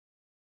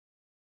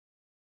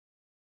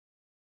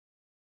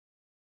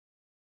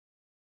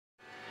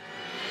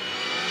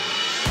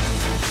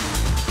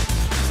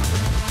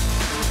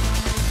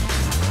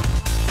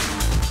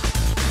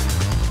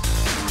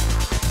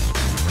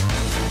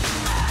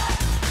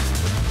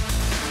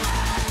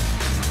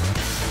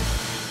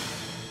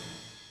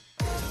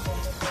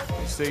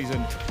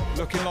season,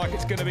 looking like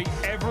it's going to be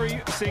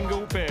every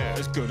single bit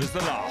as good as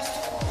the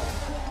last.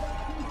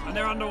 And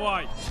they're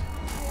underway.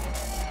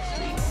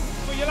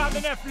 Well,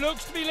 Jolanda Neff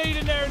looks to be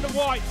leading there in the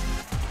white.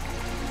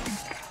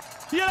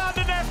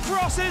 Jolanda Neff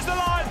crosses the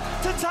line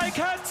to take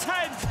her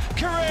 10th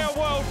career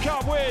World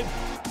Cup win.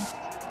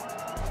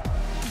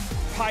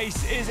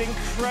 Pace is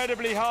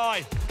incredibly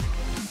high.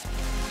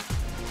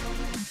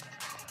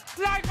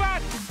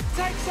 Langvad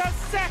takes her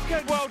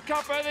 2nd World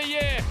Cup of the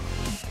year.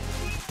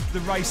 The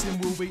racing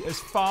will be as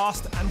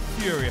fast and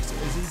furious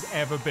as it's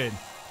ever been.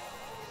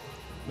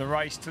 The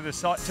race to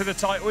the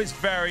title is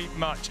very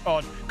much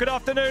on. Good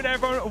afternoon,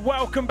 everyone.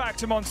 Welcome back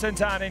to Mont in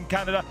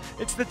Canada.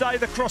 It's the day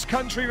the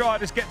cross-country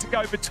riders get to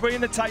go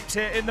between the tapes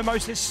here in the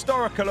most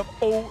historical of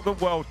all the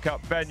World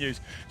Cup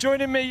venues.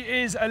 Joining me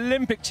is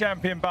Olympic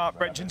champion Bart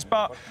Brenchens.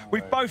 Bart,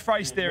 we've both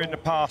raced here in the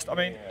past. I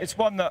mean, it's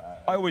one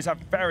that I always have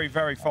very,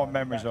 very fond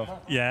memories of.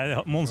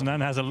 Yeah, Mont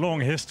has a long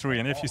history,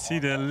 and if you see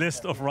the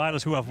list of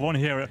riders who have won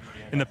here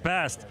in the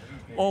past,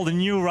 all the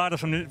new riders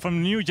from the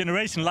new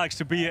generation likes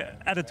to be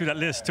added to that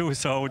list too,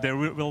 so they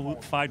will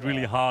fight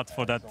really hard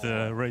for that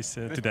race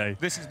today.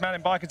 This is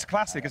mountain bike, it's a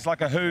classic. It's like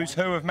a who's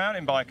who of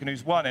mountain biking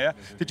who's won here.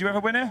 Did you ever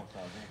win here?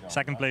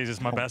 2nd place is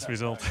my best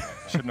result.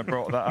 Shouldn't have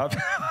brought that up.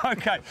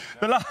 Okay,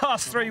 the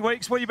last 3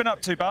 weeks, what have you been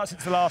up to, Bart,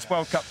 since the last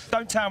World Cup?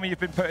 Don't tell me you've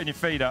been putting your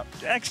feet up.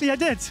 Actually, I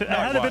did.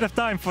 I had a bit of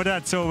time for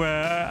that, so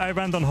I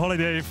went on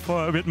holiday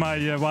with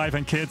my wife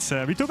and kids.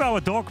 We took our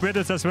dog with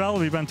us as well.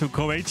 We went to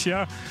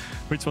Croatia,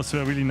 which was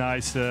really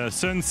nice.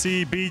 Sun,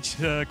 sea, beach,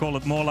 call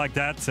it more like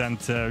that. And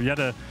we had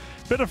a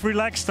bit of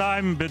relaxed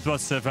time, but it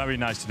was very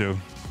nice to do.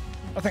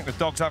 I think the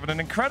dog's having an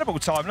incredible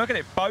time. Look at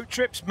it, boat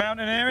trips,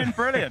 mountaineering,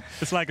 brilliant.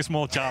 It's like a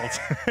small child.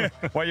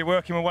 Well, you're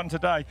working with one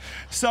today.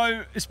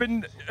 So it's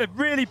been a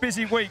really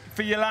busy week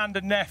for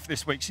Jolanda Neff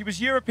this week. She was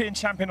European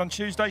champion on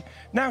Tuesday.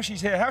 Now she's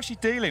here. How's she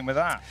dealing with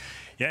that?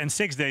 Yeah, in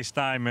 6 days'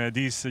 time,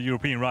 these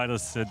European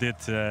riders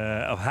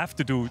have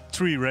to do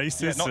 3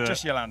 races. Yeah, not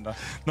just Jolanda.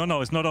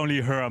 No, it's not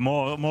only her,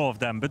 more of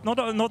them, but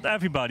not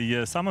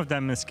everybody. Some of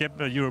them skip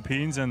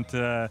Europeans and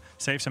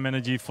save some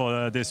energy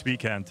for this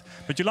weekend.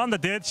 But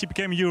Jolanda did. She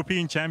became a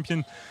European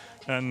champion,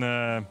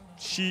 and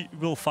she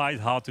will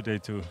fight hard today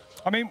too.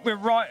 I mean, we're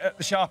right at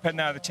the sharp end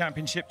now of the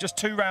championship. Just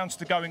 2 rounds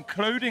to go,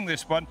 including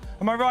this one.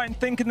 Am I right in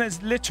thinking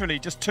there's literally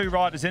just 2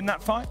 riders in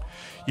that fight?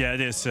 Yeah,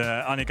 it is.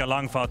 Annika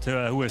Langvad,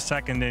 who is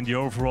 2nd in the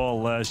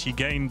overall. She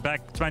gained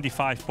back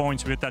 25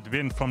 points with that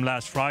win from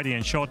last Friday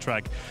in short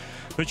track.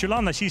 But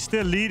Jolanda, she's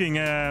still leading,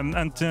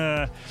 and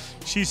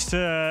she's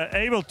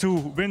able to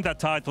win that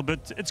title.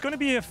 But it's going to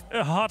be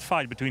a hard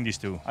fight between these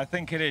two. I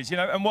think it is, you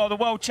know. And while the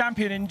world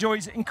champion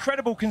enjoys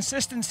incredible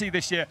consistency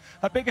this year,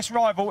 her biggest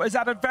rival has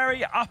had a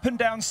very up and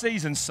down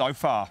season so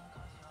far.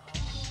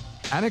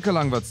 Annika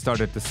Langvad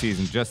started the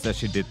season just as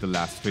she did the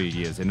last 3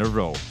 years in a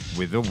row,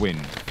 with a win.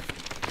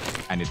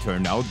 And it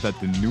turned out that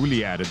the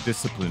newly added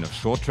discipline of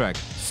short track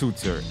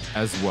suits her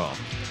as well.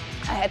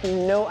 I had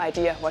no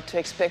idea what to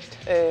expect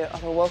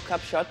of a World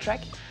Cup short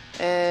track.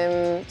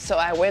 So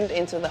I went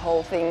into the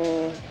whole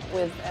thing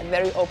with a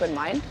very open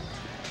mind.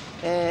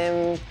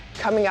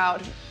 Coming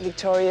out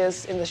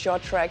victorious in the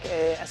short track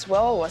as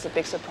well was a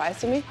big surprise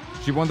to me.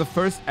 She won the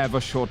first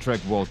ever short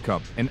track World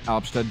Cup in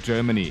Albstadt,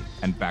 Germany,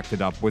 and backed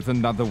it up with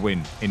another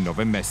win in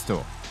Novo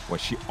Mesto, where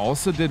she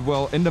also did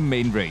well in the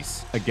main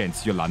race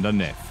against Jolanda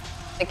Neff.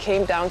 It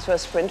came down to a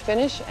sprint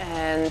finish,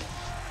 and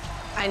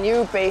I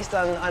knew based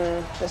on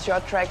the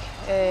short track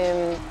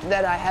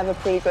that I have a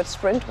pretty good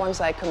sprint once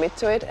I commit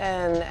to it,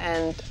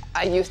 and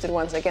I used it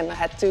once again. I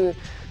had to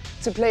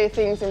play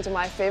things into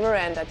my favor,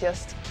 and I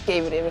just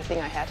gave it everything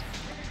I had.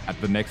 At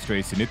the next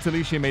race in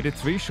Italy, she made it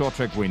 3 short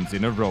track wins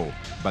in a row,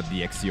 but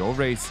the XCO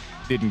race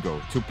didn't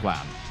go to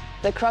plan.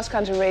 The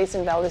cross-country race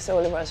in Val di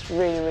Sole was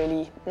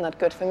really not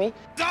good for me.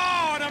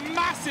 Oh, and a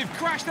massive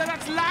crash there,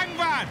 that's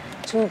Langvad!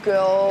 2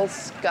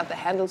 girls got the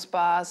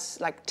handlebars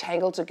like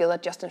tangled together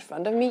just in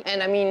front of me.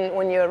 And I mean,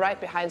 when you're right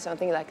behind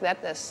something like that,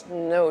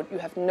 you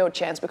have no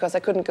chance, because I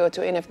couldn't go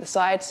to any of the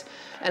sides,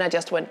 and I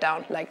just went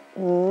down like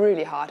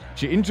really hard.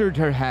 She injured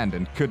her hand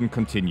and couldn't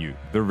continue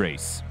the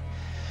race.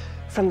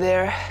 From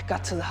there,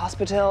 got to the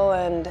hospital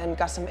and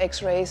got some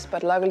x-rays,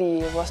 but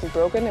luckily it wasn't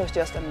broken, it was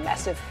just a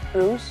massive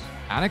bruise.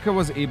 Annika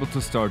was able to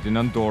start in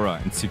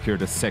Andorra and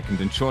secured a 2nd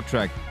in short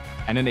track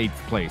and an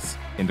 8th place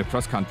in the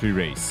cross-country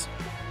race.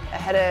 I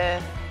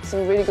had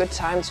some really good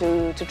time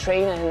to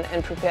train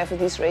and prepare for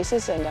these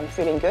races, and I'm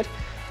feeling good.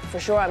 For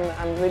sure,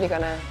 I'm really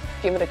gonna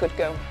give it a good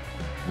go.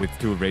 With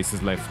 2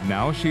 races left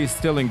now, she is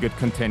still in good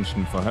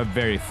contention for her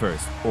very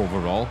first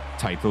overall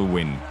title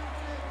win.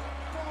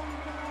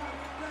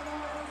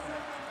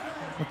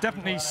 Well,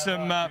 definitely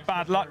some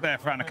bad luck there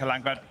for Annika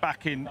Langvad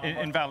back in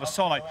Val di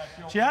Sole.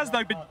 She has,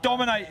 though, been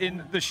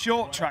dominating the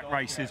short track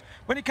races.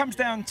 When it comes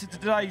down to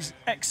today's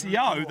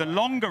XCO, the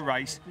longer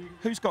race,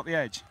 who's got the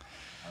edge?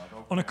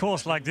 On a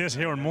course like this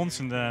here in Mont,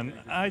 then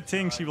I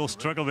think she will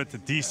struggle with the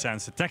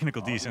descents, the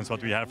technical descents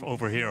what we have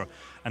over here,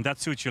 and that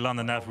suits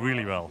Jolanda Neff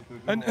really well.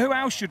 And who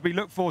else should we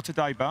look for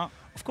today, Bart?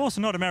 Of course,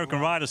 the North American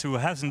riders who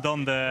hasn't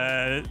done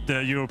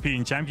the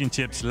European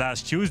Championships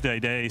last Tuesday,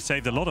 they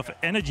saved a lot of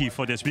energy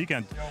for this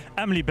weekend.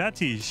 Emily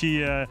Betty, she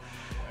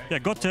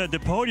got the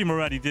podium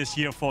already this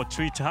year for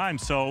 3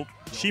 times, so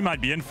she might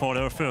be in for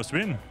her first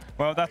win.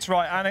 Well, that's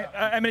right. And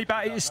Emily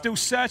Betty is still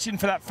searching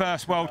for that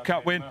first World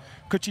Cup win.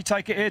 Could she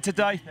take it here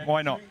today?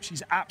 Why not?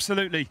 She's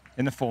absolutely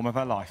in the form of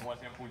her life.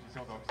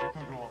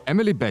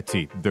 Emily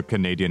Betty, the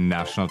Canadian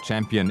national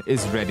champion,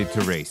 is ready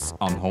to race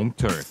on home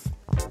turf,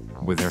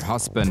 with her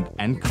husband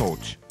and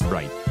coach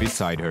right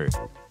beside her.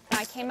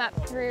 I came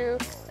up through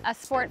a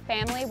sport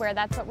family where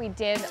that's what we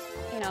did,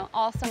 you know,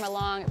 all summer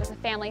long. It was a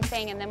family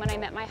thing. And then when I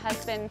met my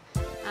husband,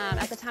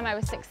 at the time I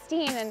was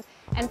 16, and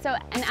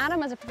Adam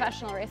was a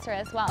professional racer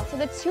as well. So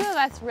the two of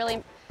us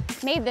really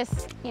made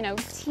this, you know,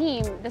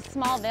 team, this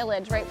small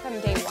village right from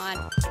day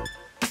one.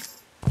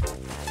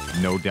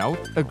 No doubt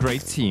a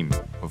great team,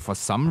 but for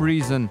some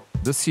reason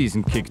the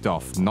season kicked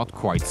off not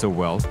quite so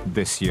well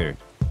this year.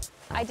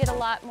 I did a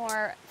lot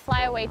more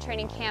flyaway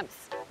training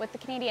camps with the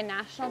Canadian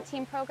national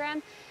team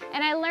program,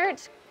 and I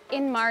learned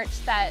in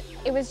March that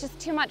it was just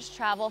too much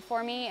travel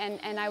for me,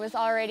 and I was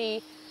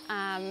already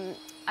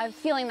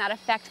feeling that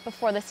effect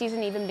before the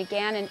season even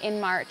began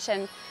in March,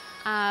 and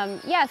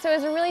yeah, so it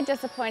was a really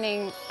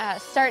disappointing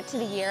start to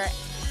the year.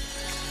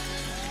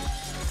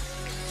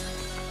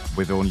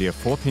 With only a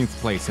 14th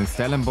place in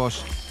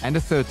Stellenbosch and a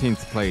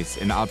 13th place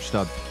in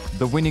Albstadt,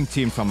 the winning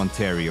team from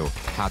Ontario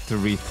had to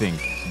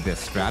rethink their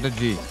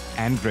strategy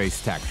and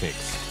race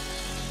tactics.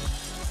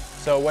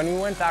 So when we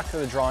went back to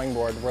the drawing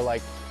board, we're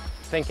like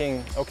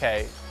thinking,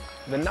 okay,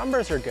 the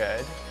numbers are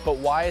good, but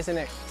why isn't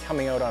it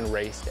coming out on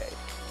race day?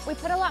 We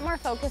put a lot more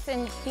focus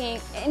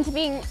into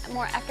being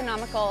more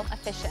economical,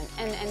 efficient,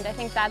 and I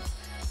think that's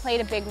played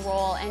a big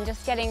role, and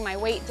just getting my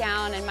weight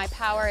down, and my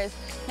power is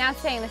now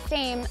staying the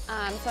same,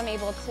 so I'm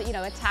able to, you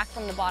know, attack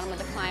from the bottom of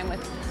the climb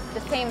with the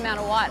same amount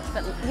of watts,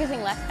 but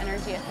using less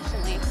energy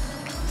efficiently.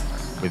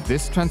 With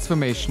this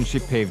transformation, she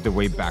paved the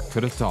way back to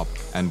the top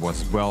and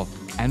was well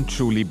and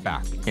truly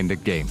back in the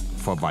game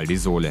for Val di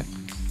Sole.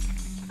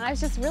 I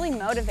was just really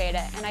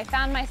motivated, and I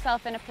found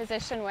myself in a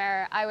position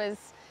where I was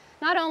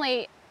not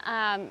only,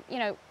 you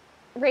know,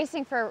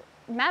 racing for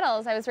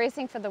medals, I was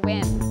racing for the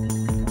win.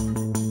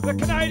 The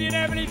Canadian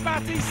Emily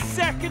Betty,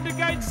 second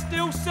again,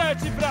 still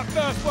searching for that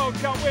first World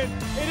Cup win.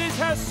 It is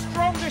her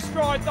strongest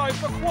ride, though,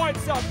 for quite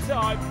some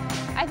time.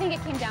 I think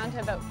it came down to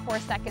about 4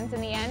 seconds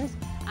in the end.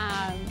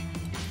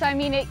 So, I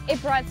mean,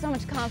 it brought so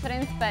much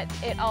confidence, but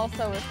it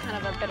also was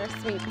kind of a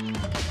bittersweet.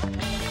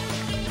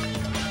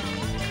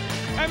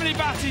 Emily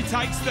Betty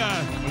takes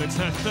third. Well, it's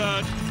her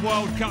third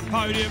World Cup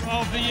podium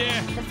of the year.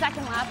 The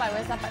second lap, I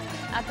was up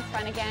at the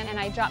front again, and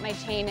I dropped my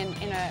chain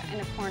in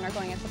a corner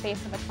going at the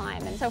base of a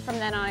climb. And so from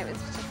then on, it was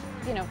just,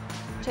 you know,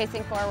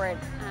 chasing forward.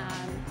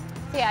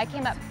 So yeah, I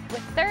came up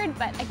with third,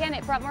 but again,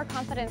 it brought more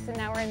confidence, and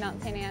now we're in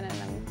Mount St. Anne,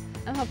 and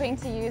I'm hoping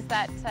to use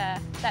that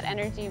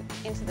energy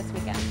into this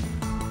weekend.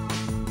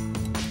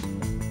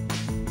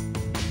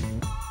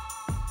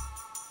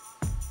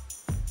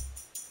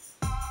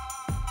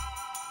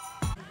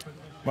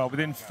 Well,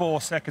 within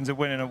 4 seconds of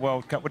winning a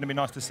World Cup, wouldn't it be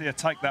nice to see her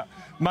take that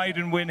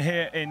maiden win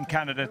here in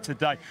Canada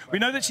today? We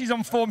know that she's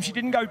on form. She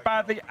didn't go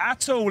badly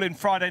at all in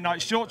Friday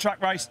night's short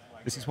track race.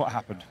 This is what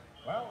happened.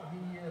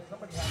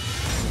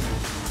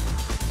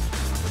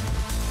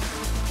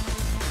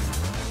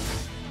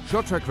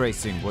 Short track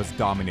racing was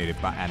dominated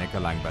by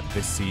Annika Langbert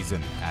this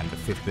season, and the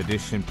 5th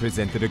edition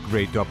presented a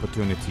great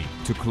opportunity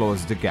to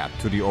close the gap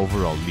to the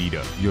overall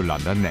leader,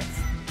 Jolanda Neff.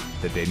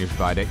 The Danish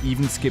rider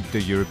even skipped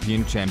the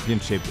European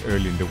Championship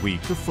early in the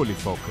week to fully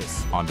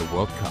focus on the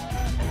World Cup.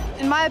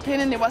 In my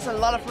opinion, it was a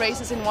lot of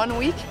races in 1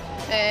 week,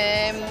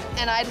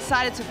 and I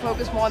decided to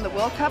focus more on the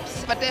World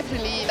Cups, but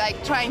definitely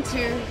like trying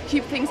to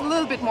keep things a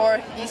little bit more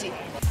easy.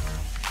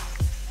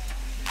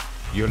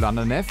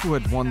 Jolanda Neff, who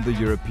had won the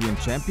European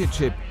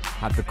Championship,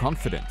 had the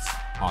confidence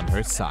on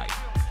her side.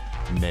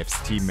 Neff's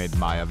teammate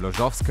Maja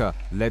Vložovska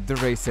led the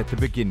race at the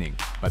beginning,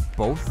 but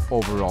both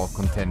overall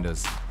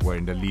contenders were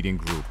in the leading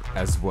group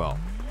as well.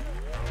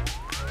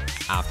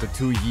 After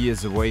 2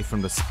 years away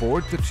from the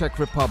sport, the Czech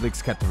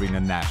Republic's Katarina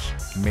Nash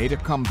made a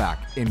comeback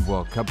in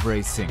World Cup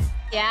racing.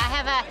 Yeah, I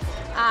have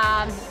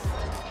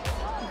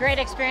a great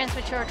experience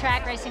with short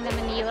track racing them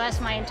in the US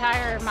my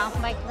entire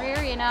mountain bike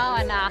career, you know,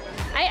 and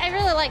I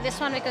really like this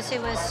one because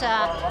it was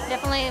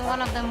definitely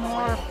one of the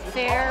more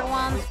fair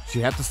ones. She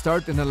had to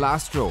start in the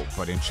last row,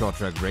 but in short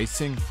track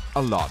racing,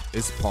 a lot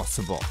is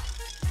possible.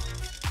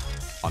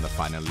 On the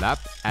final lap,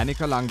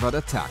 Annika Langbert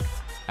attacked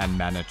and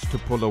managed to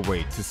pull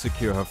away to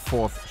secure her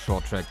 4th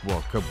short track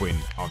World Cup win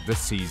of the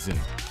season.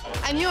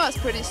 I knew I was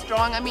pretty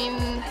strong. I mean,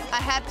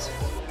 I had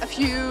a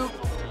few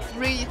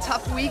really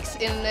tough weeks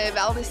in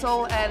Val di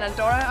Sole and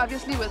Andorra,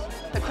 obviously, with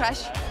the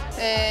crash.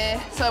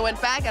 So I went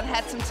back and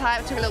had some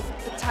time, took a little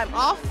bit of time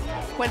off,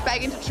 went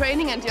back into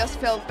training and just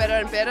felt better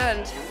and better,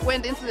 and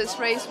went into this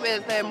race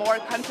with more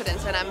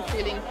confidence, and I'm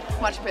feeling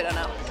much better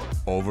now.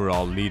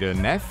 Overall leader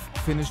Neff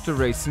finished the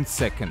race in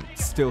second,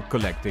 still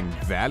collecting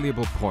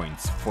valuable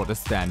points for the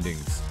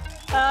standings.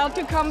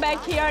 To come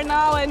back here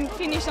now and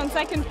finish on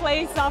second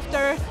place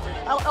after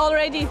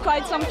already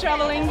quite some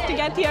traveling to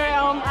get here,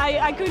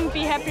 I couldn't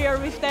be happier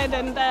with that,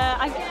 and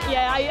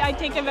I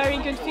take a very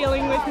good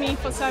feeling with me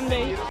for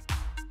Sunday.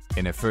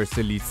 In her first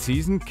elite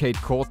season,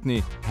 Kate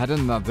Courtney had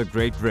another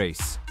great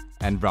race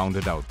and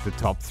rounded out the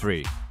top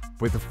 3.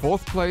 With the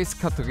 4th place,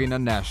 Katharina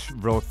Nash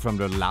rode from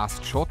the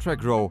last short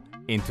track row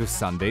into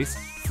Sunday's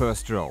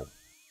first row.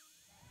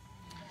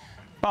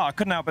 But I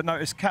couldn't help but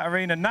notice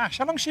Katharina Nash.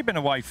 How long has she been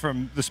away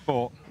from the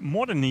sport?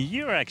 More than a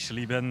year,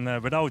 actually.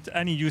 Without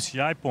any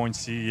UCI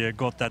points, she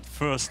got that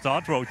first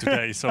start row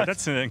today. So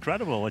that's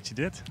incredible what she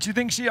did. Do you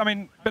think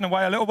been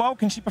away a little while,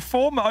 can she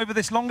perform over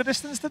this longer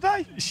distance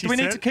today? Do we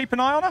need to keep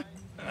an eye on her?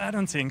 I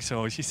don't think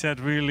so. She said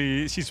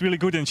she's really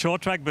good in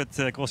short track, but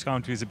cross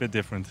country is a bit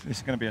different. This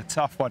is going to be a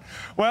tough one.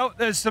 Well,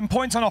 there's some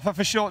points on offer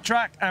for short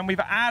track, and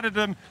we've added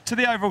them to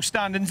the overall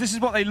standings. This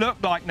is what they look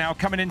like now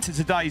coming into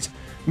today's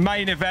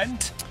main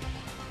event.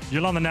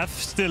 Jolanda Neff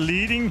still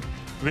leading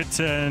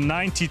with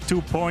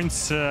 92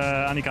 points.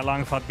 Annika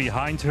Langvaart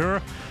behind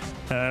her.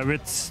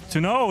 With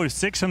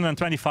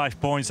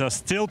 625 points are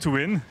still to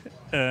win.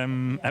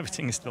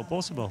 Everything is still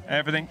possible.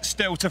 Everything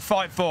still to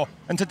fight for.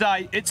 And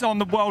today, it's on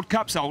the World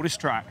Cup's oldest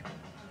track.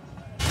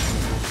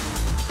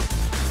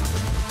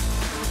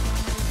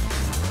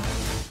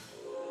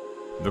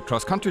 The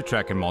cross-country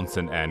track in Mont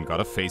got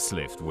a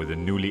facelift with a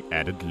newly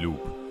added loop.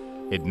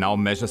 It now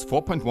measures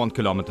 4.1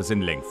 kilometers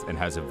in length and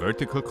has a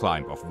vertical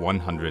climb of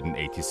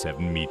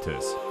 187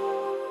 meters.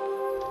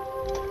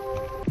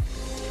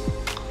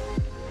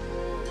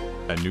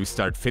 A new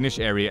start-finish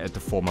area at the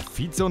former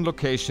feed zone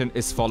location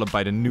is followed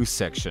by the new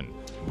section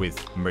with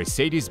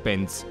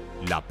Mercedes-Benz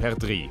La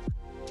Perdrix.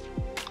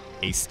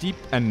 A steep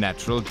and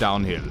natural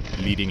downhill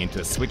leading into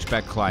a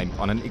switchback climb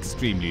on an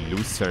extremely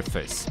loose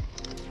surface.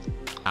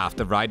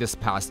 After riders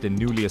pass the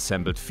newly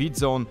assembled feed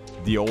zone,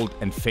 the old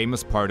and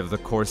famous part of the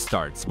course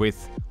starts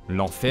with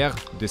L'Enfer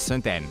de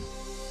Sainte,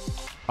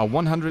 a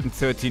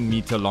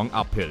 113-meter long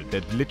uphill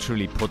that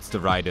literally puts the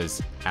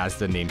riders, as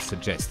the name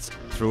suggests,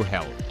 through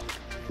hell.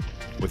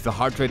 With the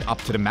heart rate up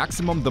to the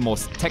maximum, the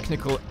most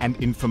technical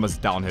and infamous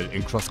downhill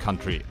in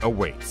cross-country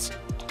awaits.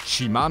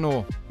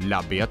 Shimano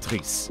La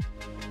Beatrice.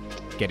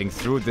 Getting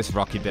through this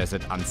rocky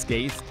desert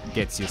unscathed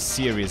gets you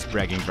serious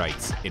bragging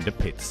rights in the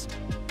pits.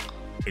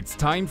 It's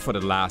time for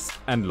the last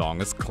and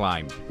longest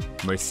climb,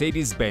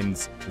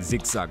 Mercedes-Benz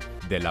Zigzag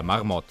de la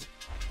Marmotte.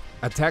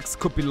 Attacks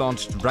could be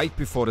launched right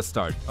before the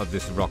start of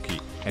this rocky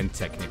and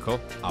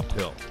technical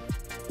uphill.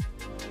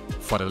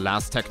 For the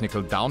last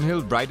technical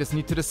downhill, riders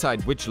need to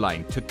decide which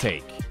line to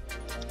take.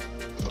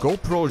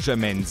 GoPro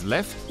Germain's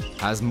left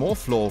has more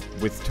flow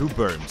with 2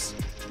 berms,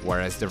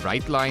 whereas the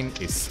right line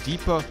is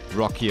steeper,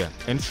 rockier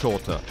and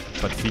shorter,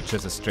 but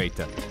features a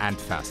straighter and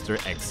faster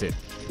exit.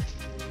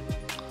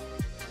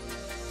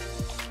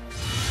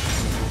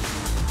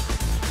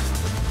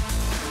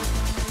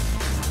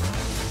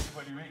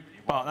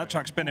 But that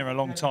track's been here a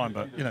long time,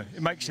 but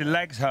it makes your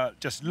legs hurt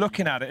just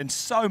looking at it, and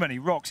so many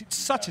rocks. It's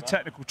such a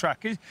technical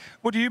track.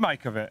 What do you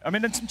make of it?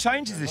 There's some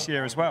changes this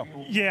year as well.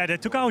 Yeah, they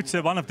took out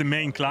one of the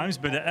main climbs,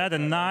 but they add a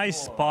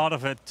nice part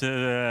of it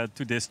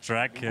to this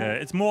track.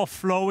 It's more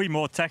flowy,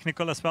 more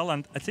technical as well,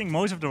 and I think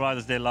most of the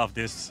riders, they love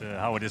this,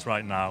 how it is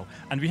right now.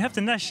 And we have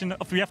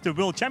the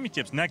World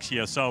Championships next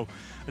year, so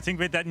I think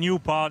with that new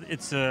part,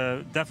 it's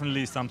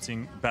definitely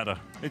something better.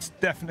 It's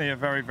definitely a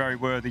very, very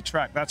worthy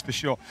track, that's for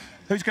sure.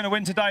 Who's going to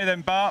win today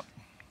then, Bart?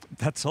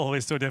 That's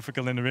always so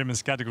difficult in the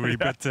women's category. Yeah,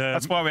 but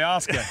that's why we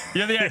ask you.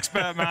 You're the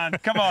expert, man.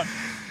 Come on.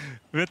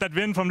 With that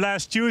win from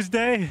last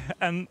Tuesday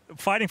and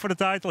fighting for the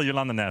title,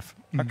 Jolanda Neff.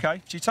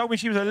 Okay. She told me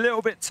she was a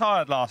little bit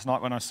tired last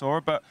night when I saw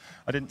her, but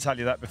I didn't tell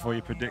you that before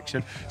your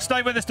prediction.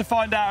 Stay with us to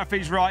find out if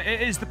he's right.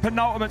 It is the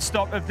penultimate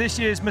stop of this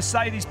year's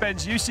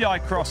Mercedes-Benz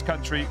UCI Cross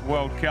Country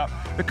World Cup.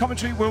 The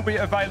commentary will be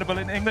available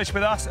in English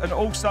with us and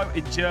also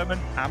in German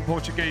and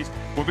Portuguese.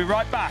 We'll be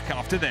right back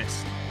after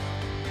this.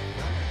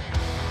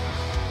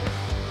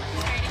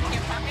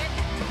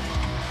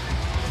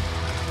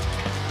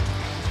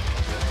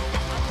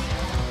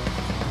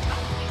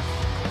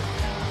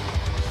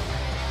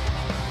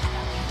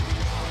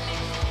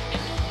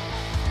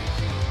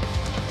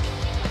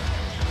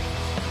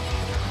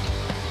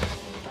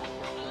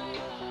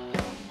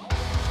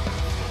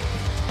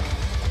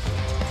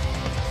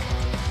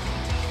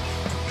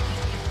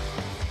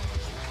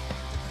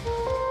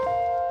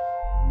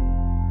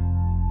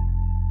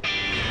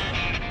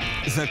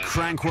 The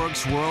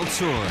Crankworx World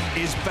Tour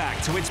is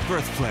back to its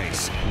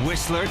birthplace,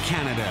 Whistler,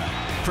 Canada,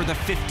 for the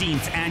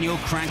 15th annual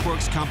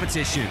Crankworx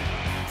competition,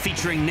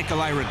 featuring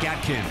Nikolai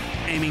Rogatkin,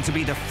 aiming to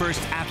be the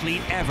first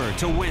athlete ever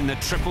to win the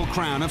Triple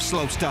Crown of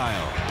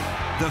Slopestyle.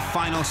 The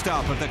final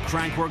stop of the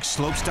Crankworx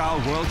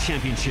Slopestyle World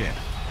Championship,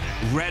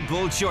 Red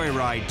Bull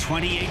Joyride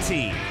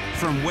 2018,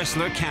 from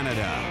Whistler,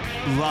 Canada.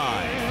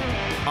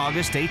 Live,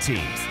 August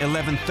 18th,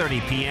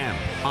 11:30 p.m.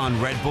 on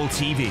Red Bull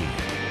TV.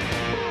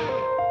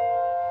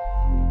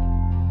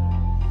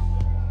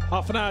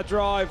 Half an hour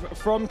drive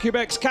from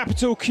Quebec's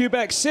capital,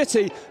 Quebec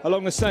City.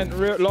 Along the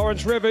St.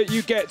 Lawrence River,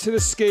 you get to the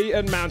ski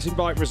and mountain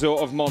bike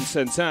resort of Mont.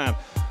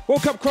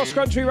 World Cup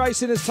cross-country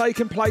racing has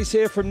taken place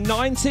here from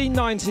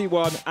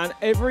 1991 and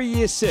every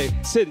year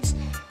since,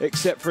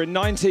 except for in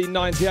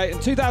 1998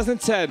 and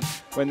 2010,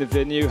 when the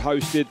venue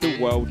hosted the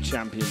World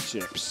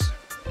Championships.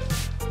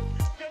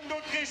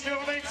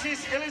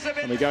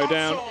 And we go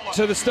down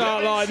to the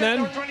start line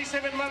then.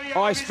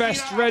 Ice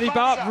vest ready,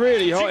 but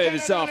really hot here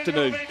this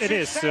afternoon. It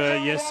is.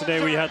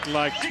 Yesterday we had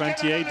like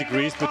 28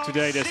 degrees, but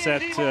today they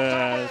said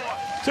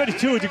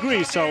 32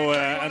 degrees. So,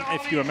 and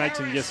if you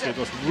imagine yesterday it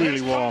was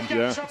really warm,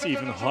 yeah. It's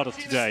even hotter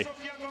today.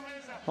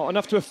 Hot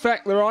enough to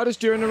affect the riders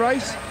during the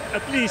race?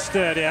 At least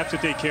they have to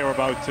take care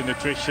about the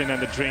nutrition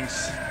and the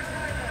drinks.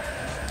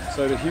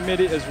 So the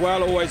humidity as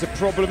well, always a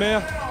problem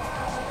here.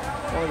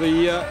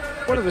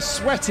 One of the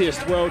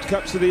sweatiest World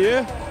Cups of the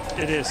year.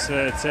 It is.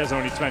 It says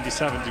only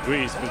 27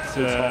 degrees, but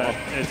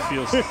it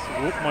feels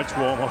much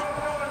warmer.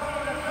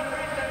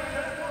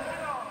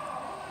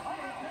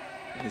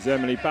 Here's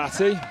Emily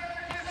Batty.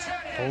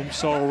 Home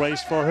sole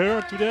race for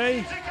her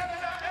today.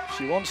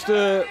 She wants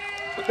to...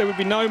 There would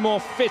be no more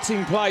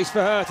fitting place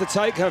for her to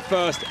take her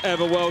first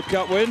ever World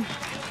Cup win.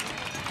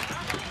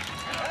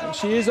 And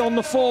she is on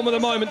the form at the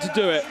moment to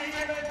do it.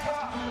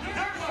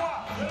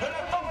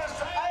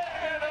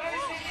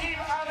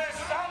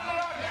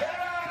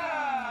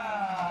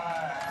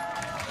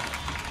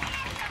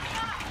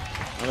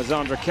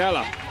 Alessandra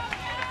Keller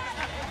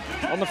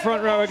on the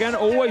front row again,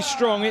 always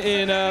strong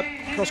in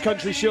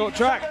cross-country short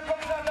track.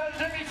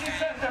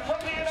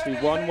 Actually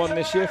won one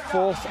this year,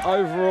 4th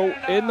overall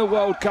in the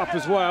World Cup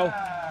as well.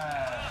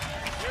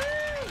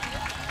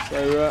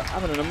 So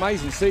having an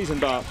amazing season,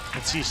 Bart.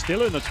 And she's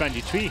still in the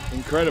 23.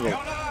 Incredible.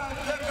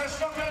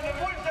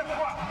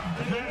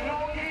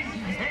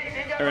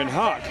 Erin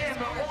Huck,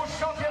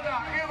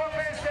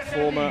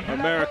 former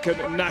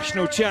American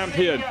national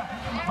champion,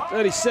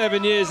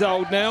 37 years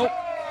old now.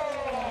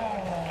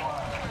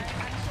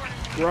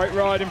 Great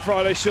ride in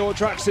Friday short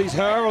track, sees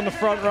her on the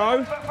front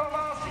row.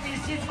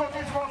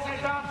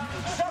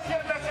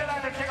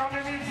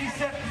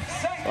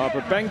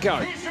 Barbara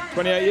Benko,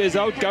 28 years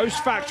old,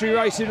 Ghost Factory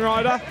racing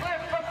rider.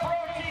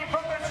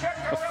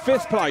 A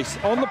 5th place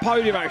on the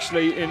podium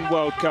actually in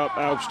World Cup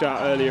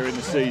Albstadt earlier in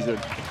the season.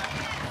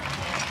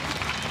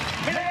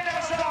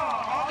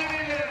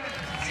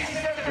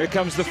 Here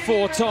comes the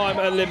 4-time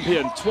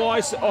Olympian,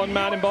 twice on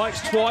mountain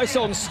bikes, twice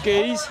on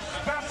skis.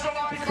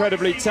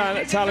 Incredibly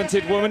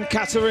talented woman,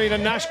 Katarina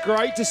Nash.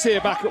 Great to see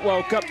her back at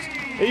World Cup.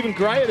 Even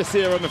greater to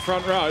see her on the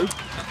front row.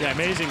 Yeah,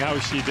 amazing how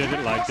she did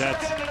it like that,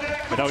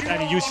 without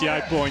any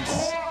UCI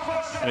points,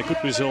 and a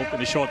good result in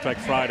the short track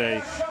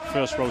Friday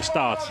first row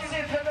start.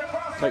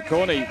 Kate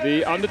Corney,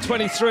 the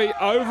under-23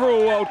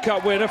 overall World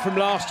Cup winner from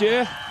last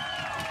year.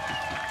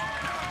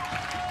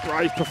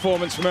 Brave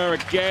performance from her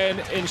again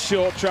in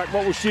short track.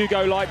 What will she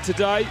go like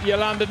today?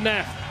 Yolanda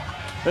Neff,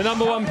 the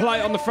 #1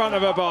 plate on the front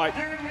of her bike.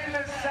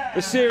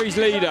 The series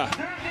leader,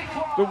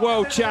 the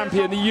world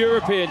champion, the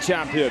European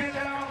champion.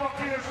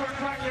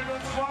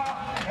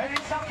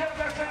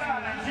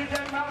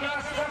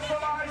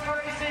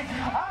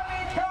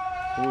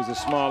 Always a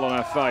smile on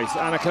her face.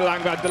 Anneke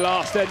Langbad, the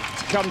last to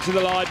come to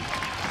the line.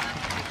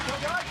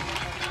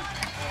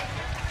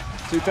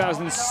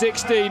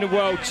 2016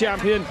 world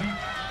champion.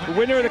 The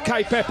winner of the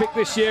Cape Epic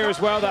this year as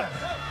well. That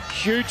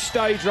huge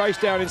stage race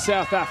down in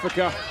South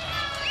Africa.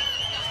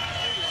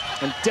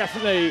 And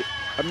definitely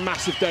a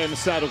massive day in the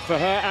saddle for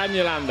her and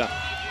Yolanda.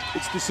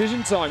 It's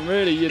decision time,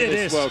 really, in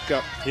this World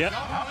Cup. Yep.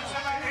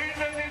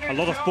 A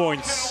lot of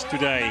points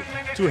today.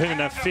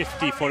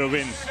 250 for the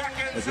win.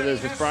 As it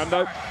is with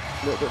Brando.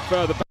 A little bit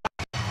further back.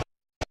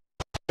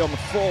 On the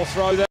 4th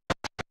row there.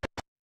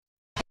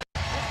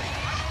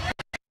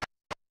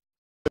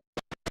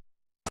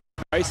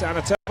 Race,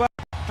 Anna Telber.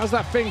 How's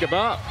that finger,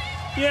 Bart?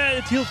 Yeah,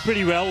 it healed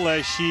pretty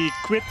well. She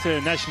quit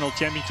the National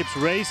Championships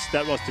race.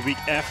 That was the week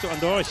after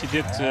Andorra. She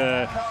did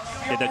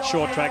that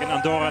short track in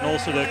Andorra and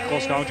also the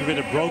cross country with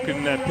a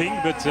broken ping.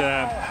 But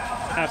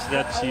after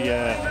that, she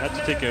had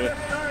to take a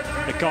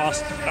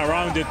cast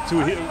around it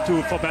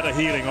for better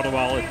healing.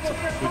 Otherwise,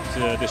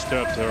 it would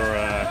disturb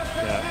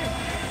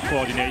her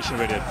coordination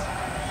with it.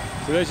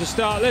 So there's your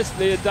start list.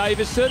 Leah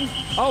Davison.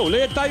 Oh,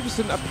 Leah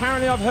Davison.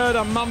 Apparently, I've heard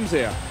her mum's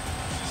here.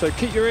 So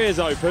keep your ears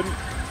open.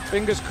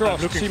 Fingers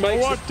crossed. I'm looking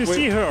forward to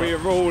see her we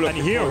are all and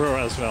hear her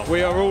as well.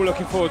 We are all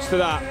looking forward to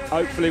that.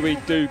 Hopefully we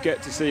do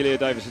get to see Leah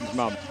Davison's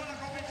mum.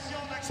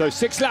 So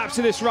 6 laps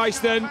of this race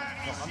then,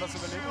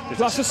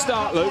 plus a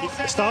start loop.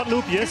 Start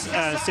loop, yes,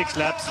 6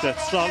 laps. That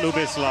start loop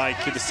is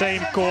like the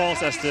same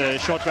course as the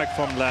short track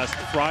from last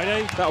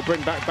Friday. That'll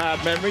bring back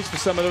bad memories for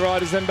some of the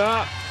riders then,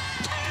 Bart.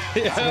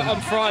 It hurt on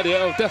Friday,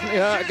 it'll definitely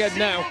hurt again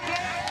now.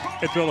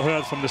 It will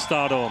hurt from the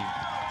start on.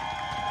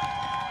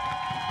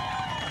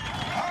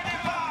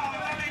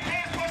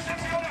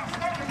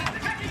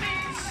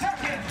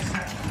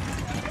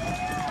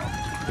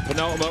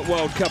 penultimate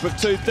World Cup of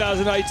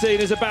 2018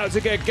 is about to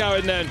get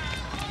going then.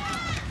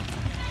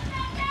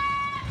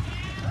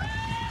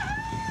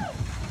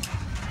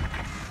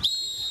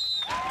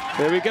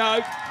 Here we go.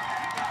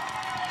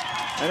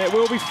 And it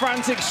will be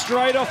frantic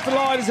straight off the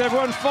line as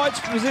everyone fights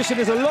for position.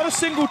 There's a lot of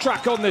single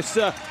track on this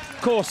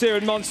course here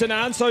in Mont,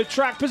 so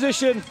track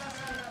position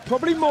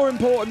probably more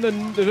important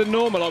than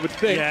normal, I would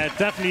think. Yeah,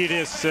 definitely it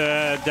is.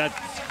 That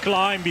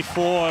climb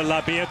before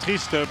La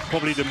Beatrice,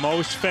 probably the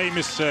most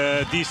famous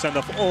descent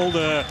of all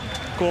the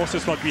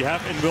courses what we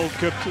have in World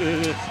Cup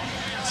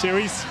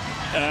series.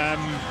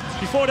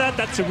 Before that,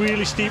 that's a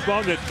really steep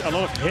one with a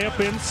lot of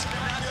hairpins,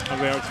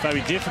 and where it's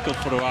very difficult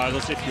for the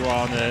riders if you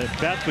are in a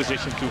bad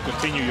position to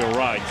continue your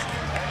ride.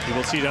 You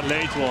will see that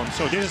later on.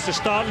 So this is the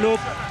start loop.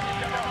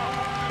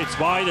 It's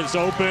wide, it's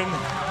open,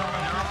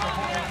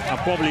 and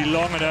probably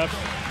long enough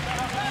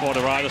for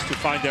the riders to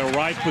find their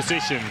right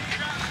position.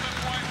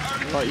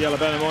 Right, Jelle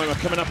Bennemoima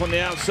coming up on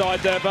the outside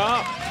there,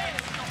 Bart.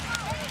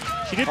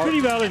 She did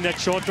pretty well in that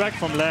short track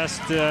from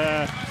last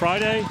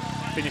Friday,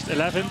 finished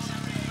 11th.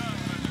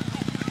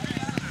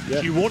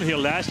 Yeah. She won here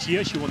last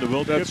year, she won the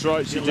World Cup. That's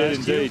right, she did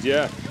indeed,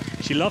 yeah.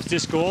 She loves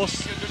this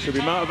course. She'll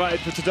be motivated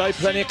for today,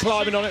 plenty of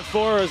climbing on it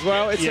for her as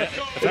well. It's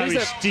very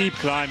steep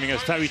climbing,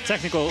 it's very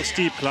technical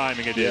steep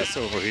climbing it is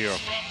over here.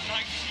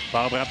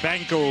 Barbara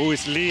Benko, who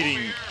is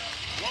leading.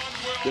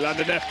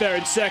 Yolanda Neff there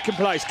in second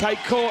place, Kate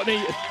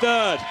Courtney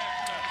third.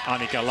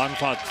 Annika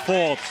Langvaart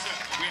fourth.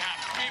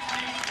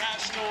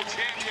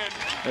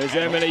 There's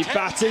Emily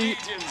Batty,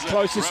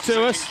 closest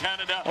to us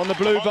on the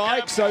blue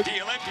bike, so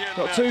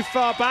not too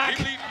far back.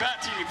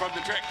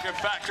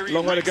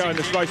 Long way to go in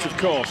this race, of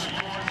course.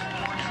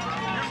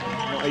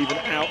 Not even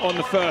out on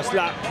the first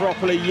lap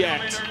properly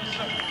yet.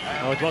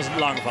 No, it wasn't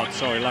Langvaart,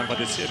 sorry.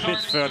 Langvaart is a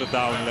bit further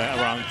down,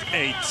 around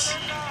 8.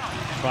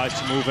 Tries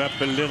to move up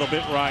a little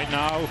bit right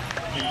now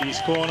in these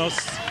corners.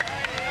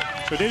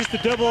 So this is the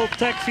double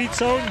tech feed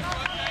zone,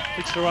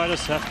 which the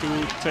riders have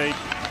to take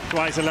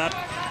twice a lap.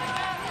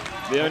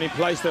 The only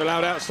place they're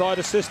allowed outside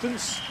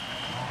assistance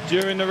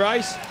during the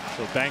race.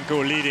 So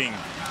Benko leading.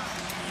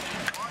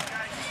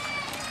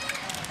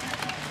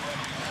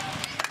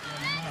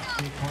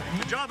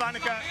 Good job,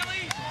 Annika.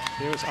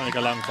 Here's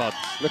Annika Langvaart.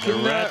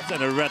 Looking red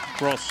and a red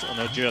cross on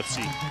her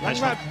jersey.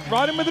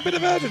 Riding with a bit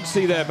of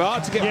urgency there,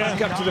 Bart, to get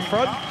back up to the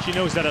front. She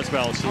knows that as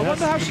well. I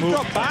wonder how she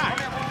got back.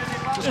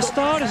 The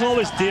start is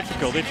always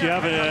difficult. If you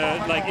have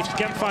if you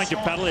can't find your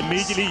pedal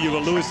immediately, you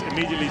will lose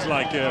immediately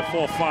like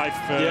 4 or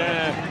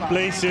 5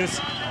 places.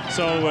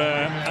 So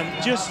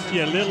and just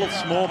little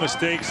small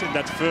mistakes in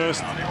that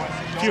first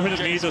few hundred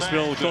meters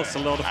will cost a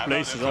lot of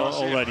places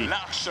already.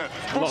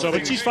 So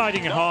but she's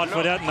fighting hard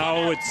for that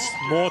now. It's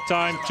more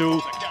time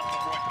to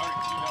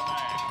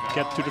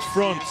get to the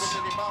front.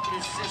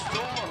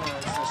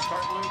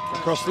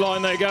 Across the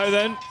line they go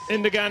then.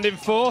 Indegand in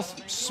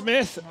fourth.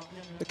 Smith,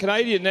 the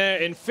Canadian, there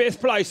in 5th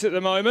place at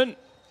the moment.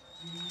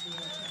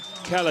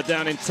 Keller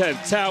down in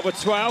 10th. Tauber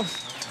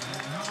 12th.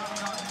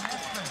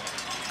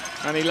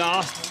 Annie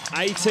last,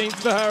 18th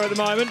for her at the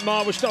moment.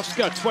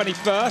 Marwostowska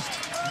 21st.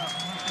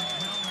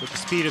 But the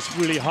speed is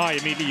really high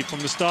immediately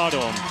from the start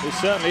on. It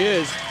certainly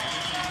is.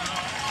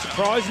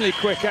 Surprisingly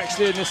quick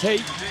actually in this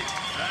heat.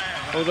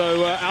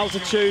 Although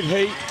altitude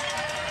heat,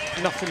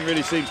 nothing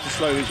really seems to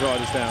slow these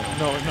riders down.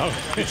 No,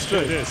 it's true.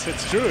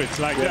 It's true. It's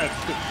like that.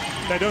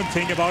 They don't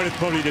think about it,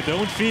 probably they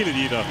don't feel it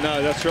either.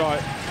 No, that's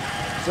right.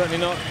 Certainly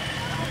not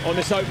on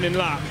this opening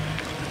lap.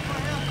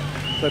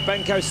 So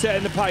Benko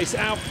setting the pace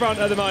out front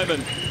at the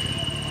moment.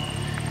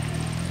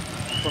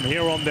 From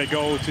here on they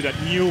go to that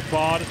new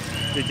part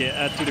that they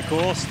add to the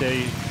course.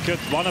 They cut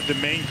one of the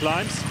main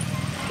climbs,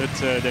 but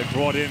they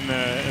brought in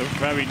a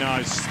very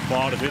nice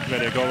part of it where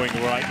they're going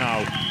right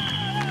now.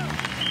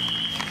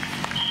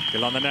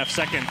 Yolanda Neff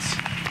second,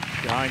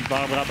 behind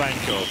Barbara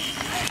Benko.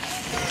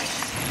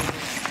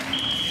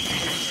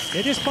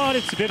 Yeah, this part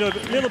it's a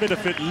little bit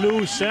of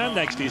loose sand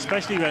actually,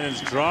 especially when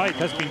it's dry. It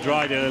has been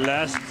dry the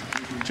last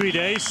 3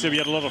 days. So we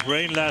had a lot of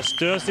rain last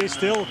Thursday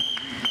still.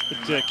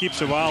 It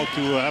keeps a while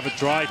to have a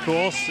dry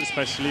course,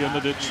 especially under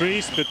the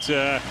trees. But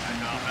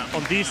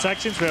on these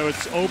sections where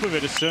it's open,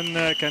 where the sun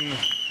can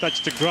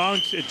touch the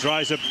ground, it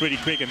dries up pretty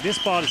quick. And this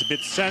part is a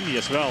bit sandy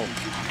as well.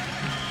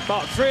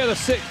 But 3 of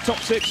the top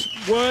 6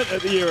 weren't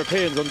at the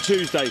Europeans on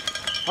Tuesday.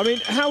 I mean,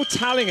 how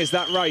telling is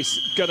that race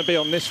going to be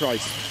on this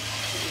race?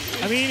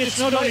 I mean, it's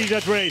not only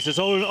that race, it's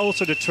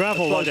also the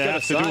travel what they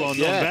have to do on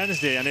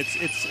Wednesday. And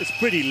it's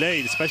pretty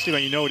late, especially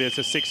when you know there's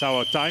a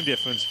 6-hour time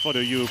difference for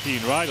the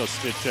European riders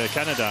with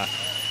Canada.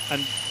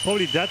 And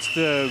probably that's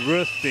the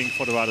worst thing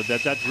for the riders,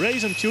 that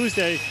race on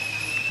Tuesday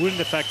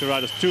wouldn't affect the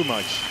riders too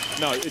much.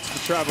 No, it's the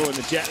travel and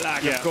the jet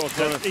lag, of course.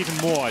 That's even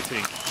more, I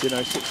think. You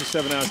know, 6 or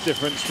 7 hours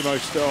difference to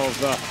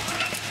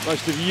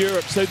most of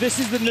Europe. So this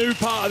is the new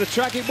part of the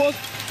track. It was,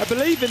 I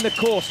believe, in the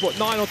course,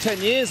 9 or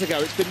 10 years ago.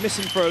 It's been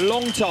missing for a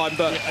long time,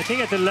 but I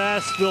think at the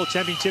last World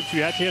Championships we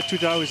had here,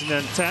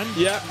 2010,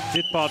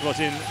 this part was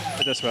in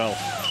it as well.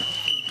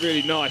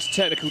 Really nice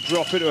technical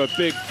drop into a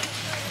big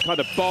kind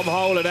of bomb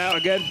hole and out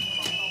again.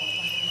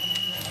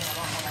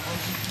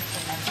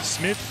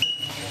 Smith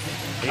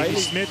Hayley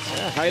Smith.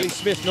 Yeah, Hayley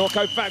Smith,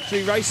 Norco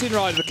Factory Racing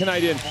rider, the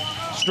Canadian.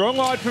 Strong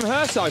ride from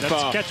her so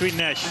far. That's Catherine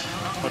Nash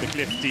for the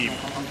Cliff team.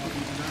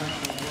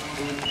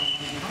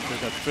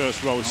 With that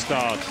first row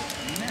start.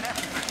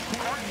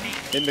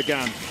 In the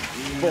gun,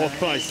 4th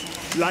place.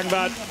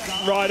 Langvad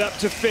right up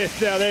to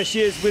 5th now. There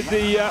she is with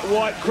the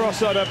white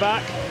cross on her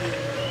back.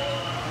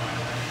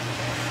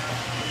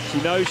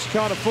 She knows she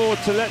can't afford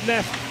to let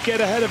Neff get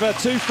ahead of her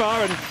too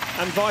far, and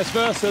vice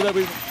versa. They'll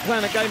be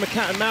playing a game of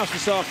cat and mouse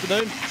this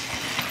afternoon.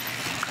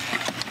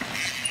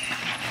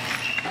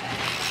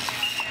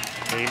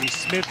 Hayley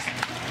Smith,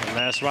 the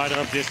last rider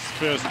of this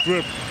first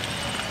group,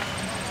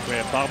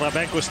 where Barbara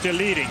Benko is still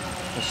leading.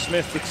 And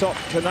Smith, the top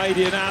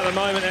Canadian at the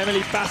moment.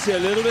 Emily Bassi a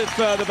little bit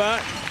further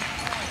back.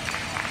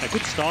 A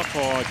good start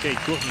for Kate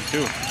Courtney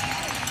too.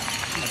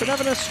 She's been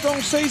having a strong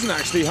season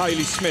actually,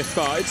 Hayley Smith,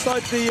 but it's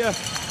like the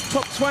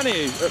top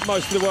 20 at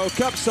most of the World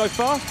Cups so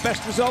far.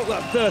 Best result,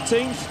 that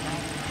 13th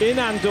in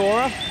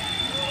Andorra.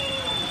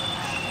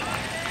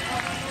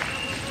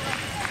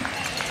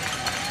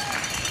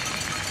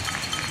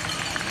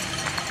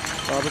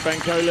 Barbara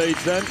Benko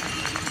leads then.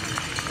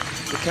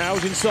 The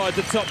cows inside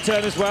the top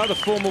 10 as well, the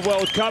former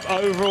World Cup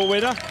overall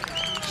winner.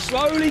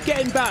 Slowly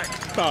getting back,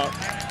 but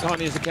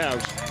tiny as the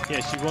cows.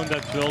 Yeah, she won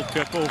that World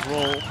Cup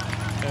overall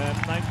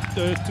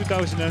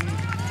 2015.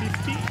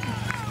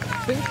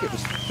 I think it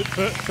was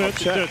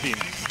 13.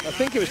 I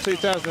think it was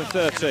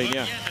 2013,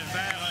 yeah.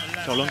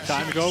 So a long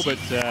time ago, but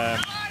yeah,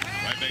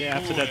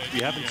 after that we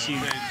haven't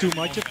seen too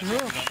much of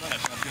her.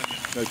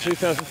 No,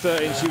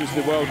 2013 she was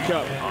the World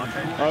Cup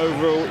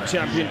overall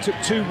champion. Took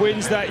 2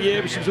 wins that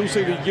year, but she was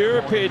also the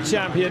European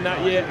champion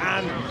that year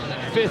and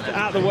 5th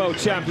at the World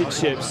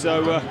Championships.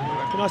 So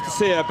nice to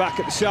see her back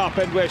at the sharp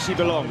end where she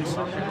belongs.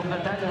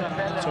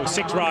 So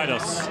 6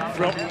 riders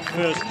from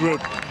first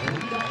group.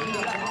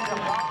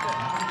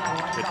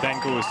 With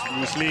Benko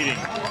who's leading.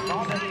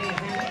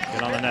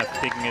 Yolanda Neff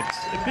taking it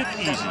a bit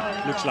easy,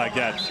 looks like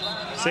that.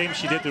 Same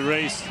she did the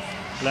race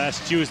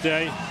last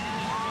Tuesday.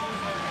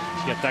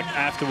 She attacked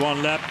after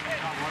 1 lap.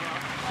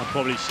 And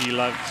probably she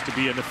loves to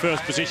be in the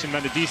first position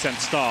when the descent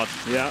starts.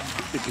 Yeah,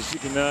 because she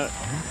can,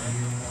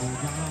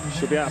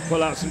 she'll be able to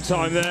pull out some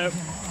time there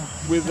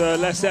with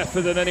less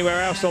effort than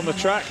anywhere else on the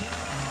track.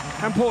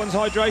 How important is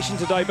hydration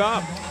today,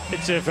 Bart?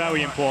 It's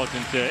very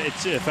important.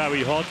 It's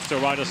very hot, so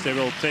riders they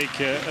will take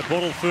a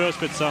bottle first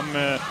with some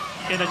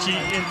energy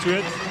into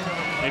it,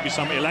 maybe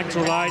some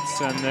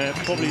electrolytes and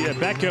probably a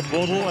backup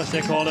bottle, as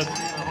they call it,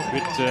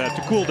 with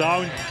to cool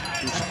down.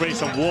 You spray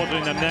some water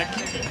in the neck,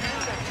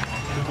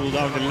 to cool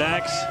down the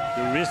legs,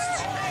 the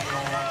wrists.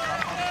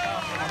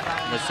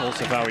 That's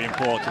also very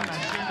important.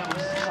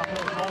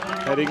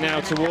 Heading now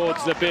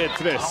towards the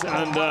Beatrice,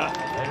 and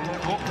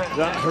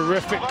that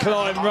horrific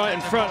climb right in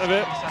front of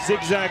it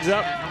zigzags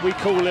up. We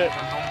call it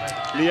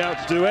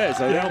L'Alpe d'Huez.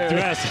 L'Alpe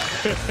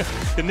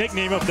d'Huez, the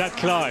nickname of that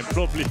climb,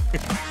 probably.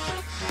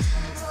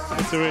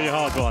 It's a really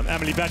hard one.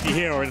 Emily Betty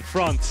here in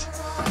front.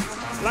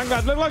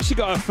 Langvad looked like she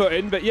got her foot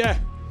in, but yeah,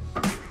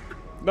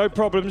 no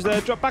problems there.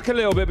 Dropped back a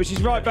little bit, but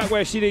she's right back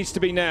where she needs to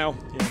be now.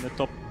 Yeah, in the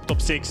top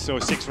 6, so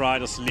 6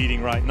 riders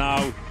leading right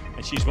now,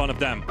 and she's one of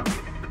them.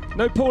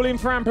 No Pauline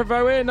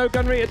Ferrand-Prévot here, no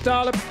Gunrita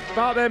Dahle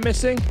out there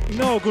missing.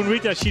 No,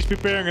 Gunrita, she's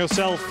preparing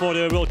herself for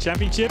the World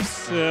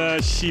Championships.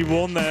 She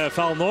won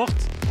Val Nord.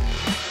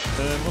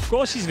 Of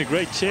course, she's in a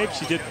great shape.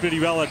 She did pretty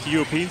well at the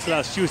Europeans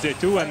last Tuesday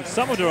too, and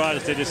some of the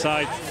riders, they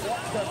decide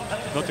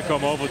not to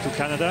come over to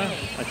Canada.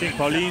 I think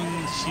Pauline,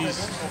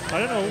 I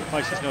don't know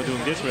why she's not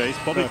doing this race,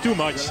 probably too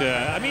much.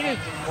 I mean,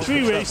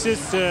 3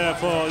 races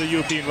for the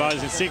European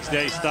riders in 6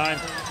 days' time,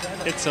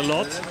 it's a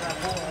lot.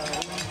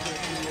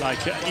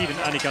 Like even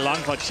Annika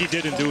Langvad, she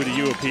didn't do the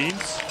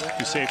Europeans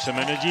to save some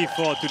energy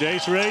for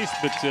today's race,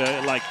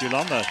 but like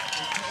Yolanda,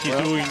 she's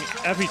doing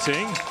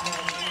everything,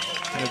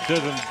 and it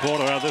doesn't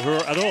bother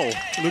her at all.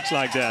 Looks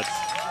like that.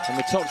 And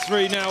the top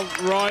 3 now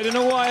riding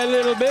away a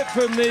little bit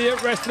from the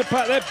rest of the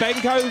pack there.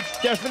 Benko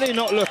definitely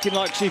not looking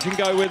like she can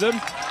go with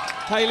them.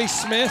 Hayley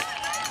Smith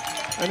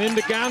and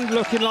Indegand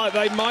looking like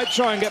they might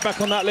try and get back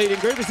on that leading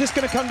group. Is this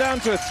going to come down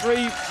to a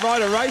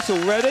 3-rider race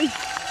already?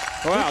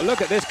 Wow, look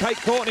at this. Kate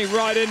Courtney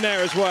right in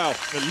there as well.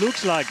 It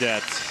looks like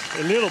that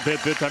a little bit,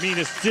 but I mean,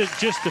 it's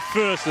just the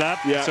first lap,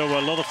 so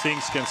a lot of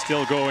things can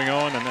still going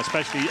on, and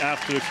especially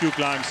after a few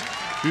climbs,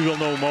 we will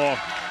know more.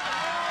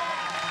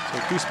 So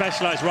 2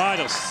 specialized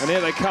riders. And here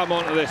they come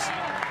onto this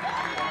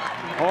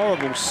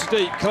horrible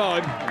steep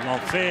climb.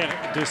 L'Enfer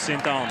de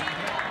Sainte.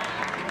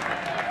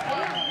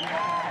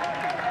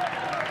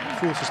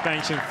 Full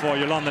suspension for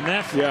Yolanda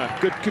Neff. Yeah,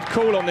 good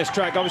call on this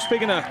track. I was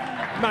speaking to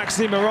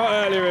Maxime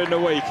Marat earlier in the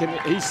week, and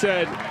he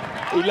said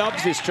he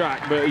loves this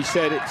track, but he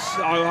said it's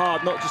so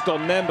hard, not just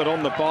on them, but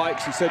on the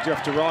bikes. He said you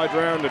have to ride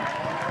around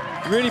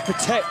and really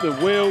protect the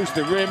wheels,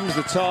 the rims,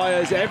 the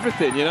tyres,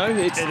 everything, you know?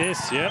 It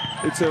is, yeah.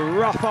 It's a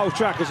rough old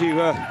track, as you...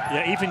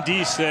 Yeah, even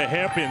these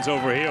hairpins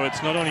over here,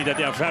 it's not only that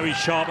they are very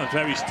sharp and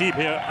very steep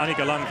here,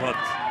 Annika Langvad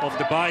off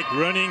the bike,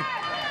 running.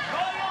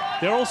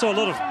 There are also a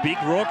lot of big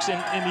rocks in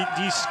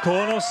these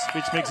corners,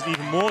 which makes it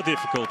even more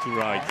difficult to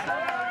ride.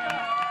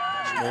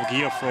 Small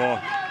gear for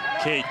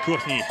Kate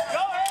Courtney.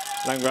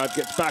 Langrad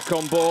gets back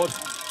on board.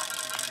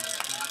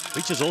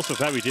 Which is also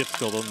very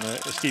difficult on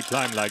a steep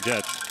climb like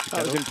that.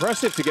 That was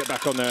impressive to get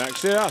back on there,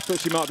 actually. I thought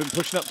she might have been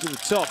pushing up to the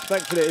top.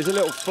 Thankfully, it is a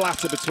little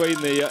flatter between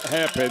the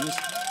hairpins.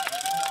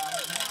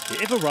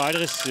 If a rider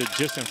is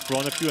just in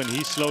front of you and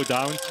he's slowed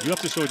down, you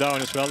have to slow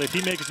down as well. If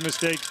he makes a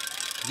mistake,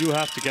 you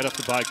have to get off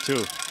the bike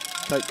too.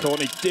 Kate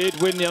Courtney did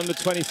win the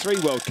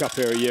Under-23 World Cup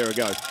here a year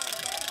ago.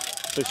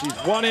 So she's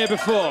won here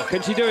before.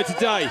 Can she do it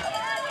today?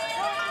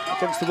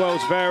 Against the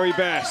world's very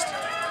best.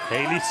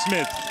 Haley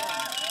Smith.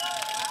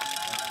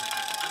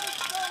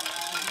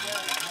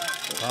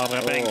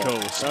 Barbara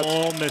Benko,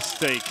 small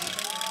mistake.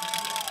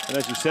 And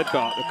as you said,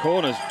 Bart, the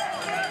corners,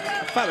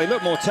 in fact, they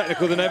look more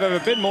technical than they've ever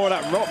been. More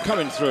of that rock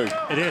coming through.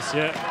 It is,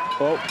 yeah.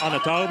 Oh. Anna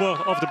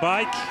Tauber off the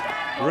bike,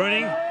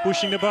 running,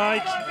 pushing the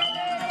bike.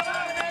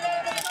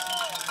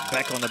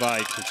 Back on the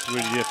bike, it's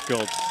really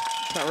difficult.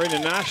 Katarina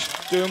Nash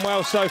doing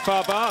well so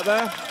far, Bart,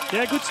 there.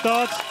 Yeah, good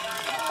start.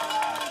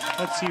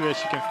 Let's see where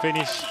she can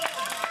finish.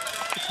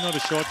 It's not a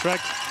short track.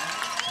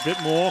 A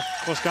bit more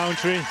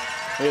cross-country.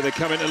 Here they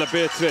come into La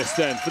Beatrice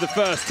then, for the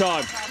first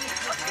time.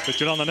 But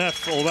Jolanda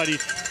Neff already,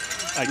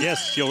 I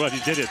guess she already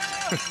did it.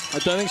 I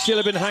don't think she'll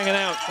have been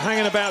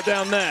hanging about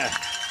down there.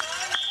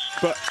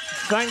 But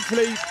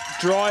thankfully,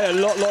 dry, a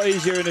lot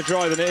easier in the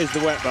dry than it is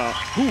the wet, Bart.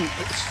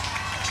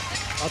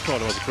 I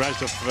thought it was a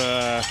crash of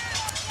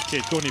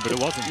Kate Courtney, but it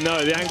wasn't.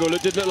 No, the angle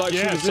did look like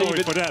she was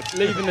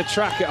leaving the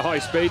track at high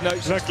speed. No,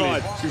 she's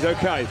fine. She's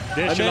okay.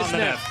 There's Jolanda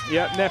Neff.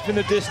 Yeah, Neff in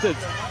the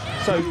distance.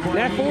 So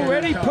Neff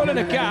already pulling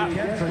a gap.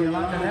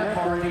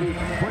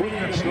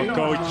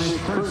 Coach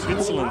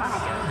Switzerland.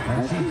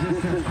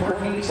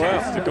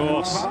 Well, the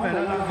course.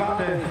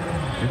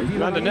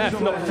 Jolanda Neff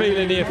not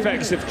feeling the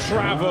effects of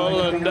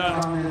travel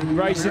and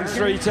racing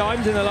 3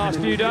 times in the last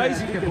few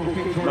days.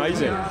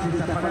 Amazing.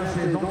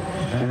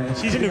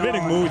 She's in a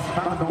winning mood.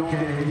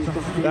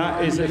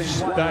 That is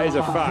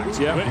a fact,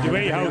 yeah. The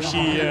way how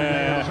she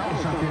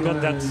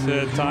got that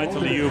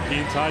title, the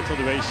European title,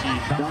 the way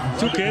she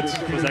took it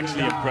was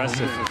actually impressive.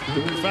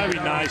 Very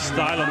nice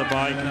style on the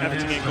bike,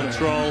 everything in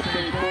control.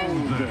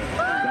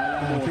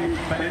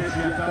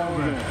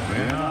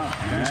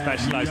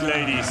 Specialized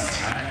ladies,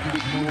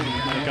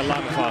 Annika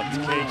Langvaart,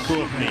 Kate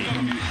Courtney.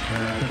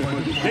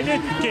 They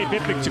did Kate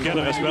Pippick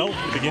together as well,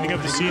 at the beginning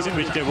of the season,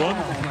 which they won.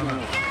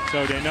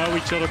 So they know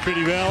each other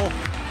pretty well.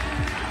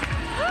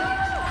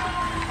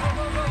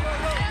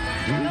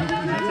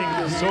 I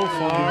think so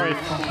far, if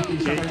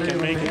Kate can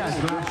make it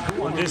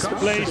on this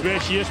place where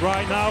she is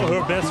right now,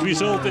 her best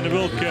result in the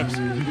World Cups.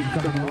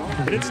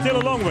 But it's still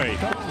a long way.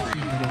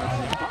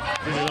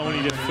 This is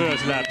only the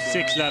first lap,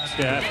 6 laps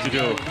they have to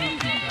do.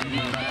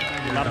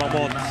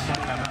 Mont,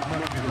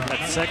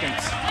 that second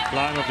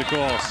climb of the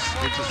course,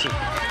 which is a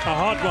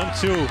hard one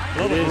too.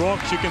 A lot of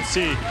rocks you can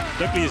see.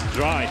 Luckily it's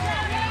dry.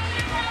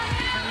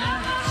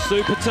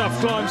 Super tough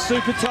climb,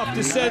 super tough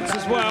descents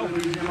as well.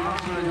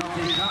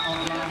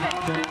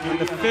 And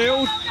the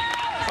field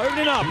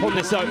opening up on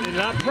this opening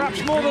lap,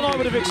 perhaps more than I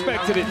would have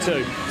expected it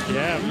to.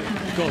 Yeah,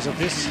 because of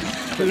this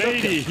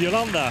lady,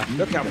 Jolanda.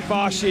 Look how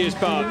fast she is,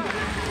 Bart.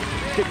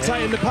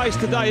 Dictating the pace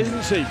today,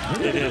 isn't she?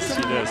 It is,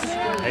 she does.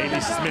 Haley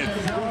Smith,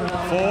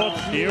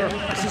 4th here.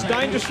 This is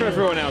dangerous for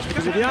everyone else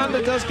because if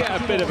Jolanda does get a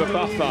bit of a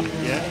buffer,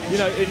 you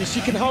know, and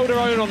she can hold her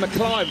own on the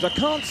climbs. I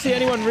can't see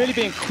anyone really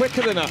being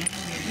quicker than her.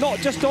 Not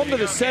just on the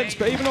descents,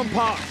 but even on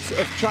parts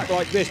of track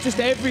like this, just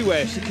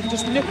everywhere. She can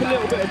just nip a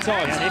little bit of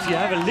time. And if you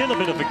have a little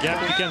bit of a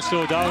gap, you can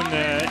slow down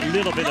a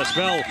little bit as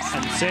well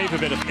and save a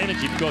bit of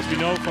energy, because we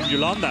know from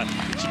Jolanda,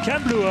 she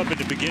can blow up at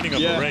the beginning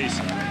of the race.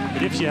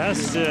 But if she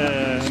has...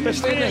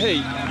 especially in the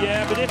heat.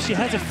 Yeah, but if she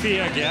has a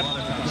fair gap,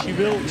 she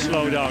will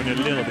slow down a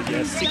little bit.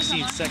 Yeah,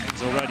 16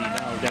 seconds already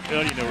now, that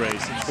early in the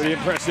race. It's pretty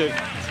impressive.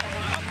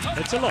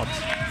 It's a lot.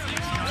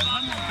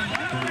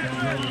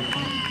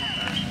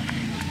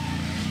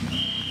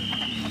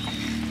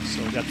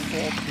 So that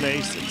 4th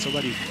place, it's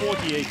already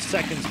 48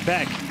 seconds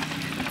back.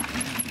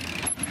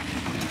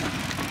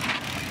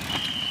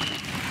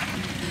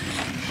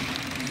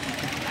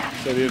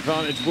 So the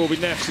advantage will be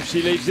Neff's if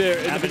she leaves here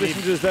in the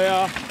positions as they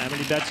are.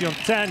 Emily Betty on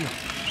 10.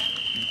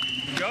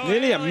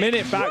 Nearly a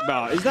minute back,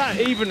 Bart. Is that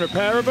even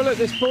repairable at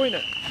this point?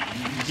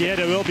 Yeah,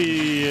 there will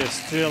be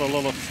still a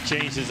lot of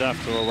changes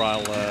after a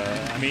while.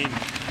 I mean,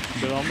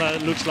 Jolanda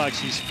looks like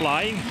she's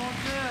flying.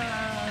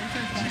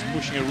 She's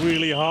pushing it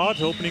really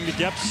hard, opening the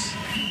gaps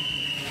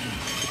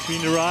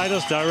between the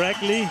riders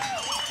directly.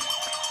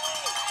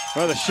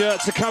 Well, the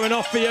shirts are coming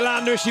off for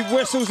Jolanda as she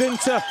whistles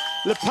into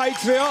Le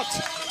Patriot,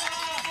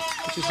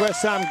 which is where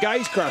Sam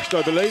Gaze crashed,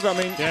 I believe. I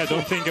mean, yeah,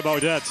 don't think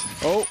about that.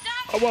 Oh,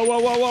 whoa, whoa,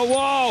 whoa, whoa,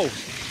 whoa!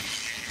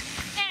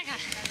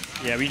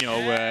 Yeah, we know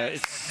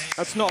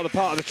that's not the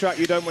part of the track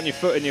you don't want your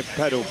foot in your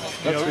pedal.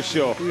 That's for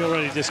sure. We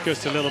already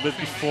discussed a little bit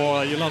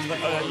before.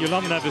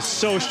 Jolanda is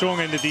so strong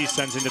in the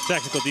descents, in the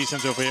technical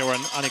descents over here,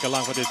 and Annika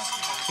Langvaart is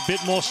a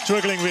bit more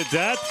struggling with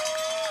that.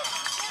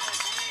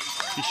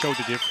 She showed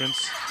the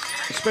difference.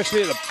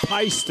 Especially at the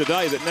pace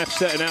today that Neff's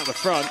setting out the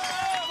front.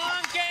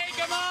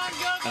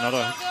 And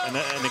Another, and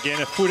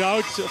again a foot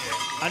out of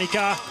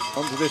Annika.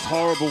 Onto this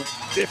horrible,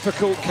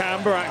 difficult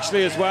camber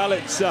actually as well.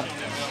 It's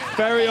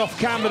very off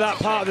camber, that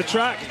part of the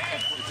track.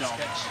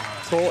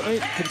 Courtney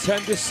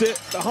content to sit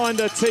behind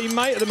her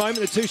teammate at the moment,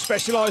 the two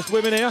specialised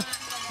women here.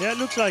 Yeah, it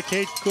looks like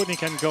Courtney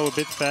can go a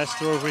bit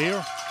faster over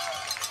here.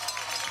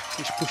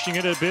 She's pushing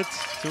it a bit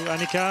to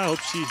Annika. Hope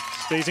she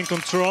stays in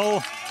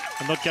control.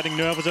 I'm not getting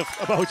nervous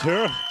about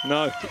her.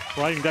 No.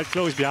 Riding that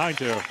close behind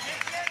her.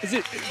 Do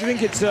you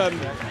think it's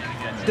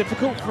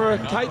difficult for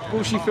Kate?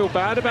 Will she feel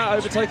bad about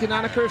overtaking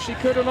Annika if she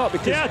could or not?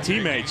 Because yeah,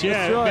 teammates.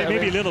 Yeah, right,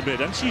 maybe a little bit.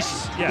 And she's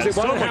it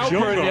so won't much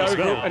help her in younger the as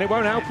well. and it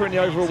won't help her in the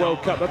overall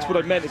World Cup. That's what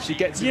I meant. If she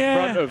gets in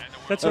front of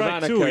that's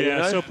right Annika, too. Yeah. You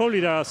know? So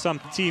probably there are some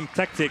team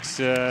tactics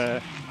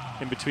in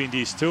between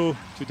these two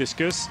to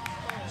discuss,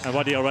 and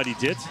what they already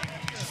did.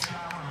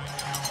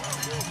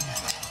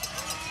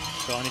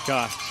 So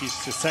Annika, she's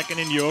the second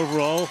in the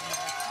overall.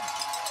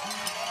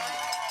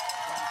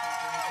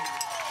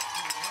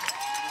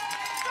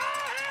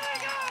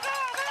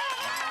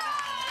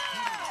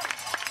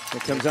 Here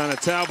comes Anna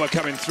Tauber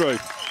coming through.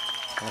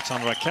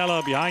 Alexandra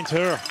Keller behind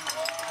her.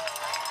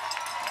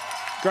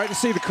 Great to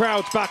see the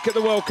crowds back at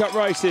the World Cup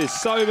races.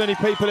 So many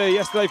people here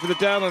yesterday for the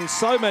down and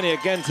so many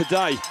again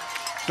today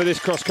for this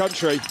cross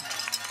country.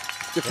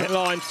 Different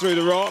lines through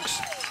the rocks.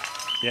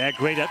 Yeah,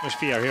 great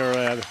atmosphere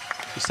here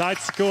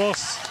besides the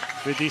course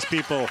with these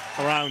people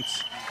around.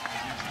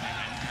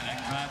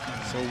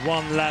 So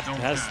one lap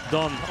has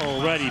done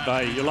already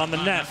by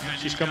Jolanda Neff.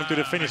 She's coming to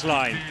the finish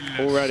line.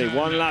 Already,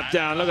 one lap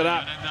down, look at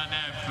that.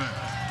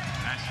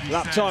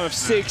 Lap time of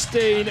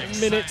 16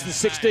 minutes and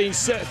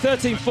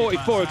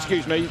 13:44,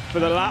 excuse me, for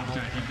the lap.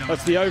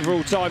 That's the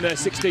overall time there,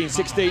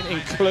 16:16,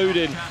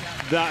 including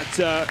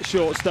that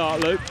short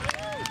start loop.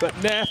 But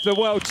Neff, the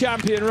world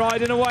champion,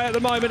 riding away at the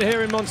moment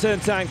here in Mont,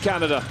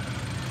 Canada.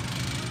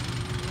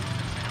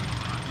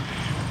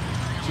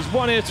 She's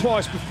won here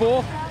twice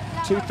before,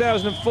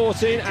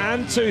 2014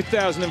 and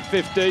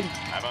 2015.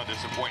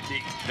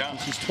 And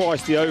she's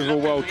twice the overall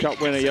World Cup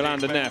winner,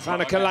 Jolanda Neff.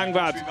 Anneke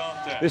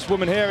Langvad, this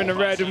woman here in the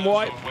red and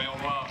white,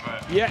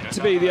 yet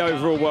to be the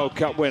overall World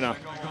Cup winner.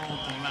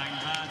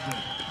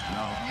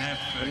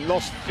 And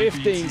lost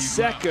 15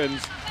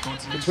 seconds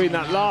between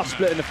that last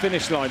split and the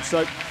finish line.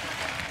 So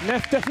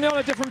Neff definitely on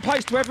a different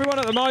pace to everyone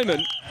at the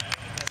moment.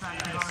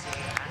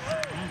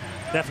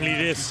 Definitely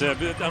it is,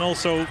 and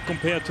also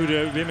compared to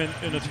the women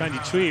under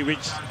 23,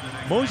 which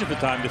most of the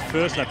time, the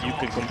first lap you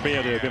can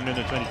compare the women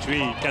under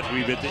 23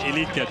 category with the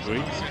elite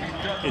category.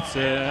 It's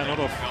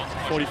another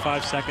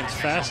 45 seconds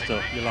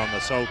faster, Jolanda.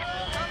 So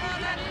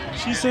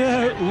she's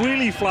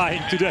really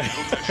flying today.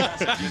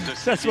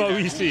 That's what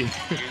we see.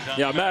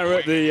 Yeah, I met her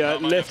at the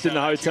lift in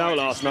the hotel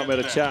last night. We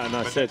had a chat, and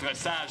I said,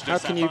 "How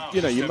can you?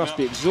 You know, you must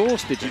be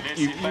exhausted.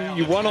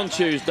 You won on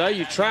Tuesday.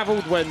 You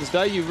travelled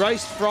Wednesday. You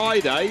raced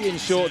Friday in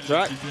short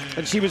track."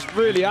 And she was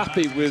really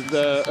happy with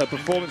her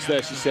performance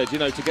there. She said, "You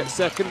know, to get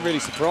second really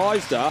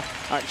surprised her,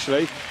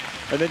 actually."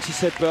 And then she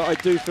said, "But I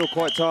do feel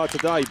quite tired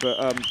today."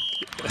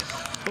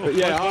 But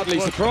yeah, hardly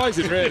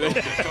surprising, really.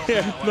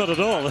 Yeah, not at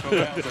all.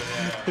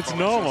 It's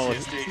normal.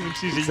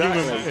 She's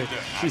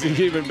a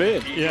human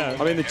being. Yeah.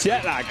 I mean, the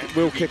jet lag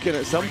will kick in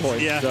at some point.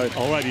 Yeah, so.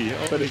 already.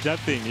 But that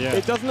thing, yeah.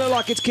 It doesn't look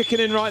like it's kicking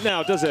in right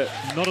now, does it?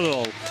 Not at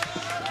all.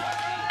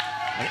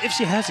 And if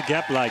she has a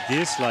gap like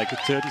this, like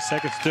 30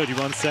 seconds,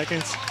 31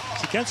 seconds,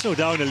 she can slow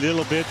down a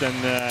little bit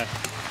and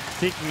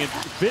taking it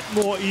a bit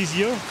more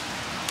easier.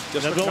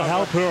 That will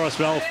help her as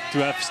well to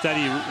have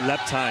steady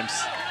lap times.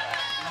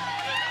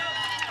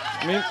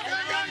 I mean,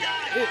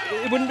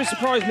 it wouldn't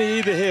surprise me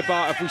either here,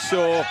 Bart, if we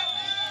saw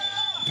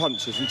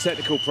punches and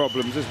technical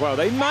problems as well.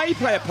 They may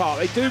play a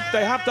part.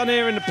 They have done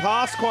here in the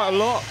past quite a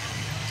lot.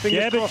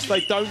 Fingers crossed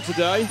they don't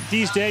today.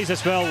 These days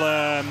as well,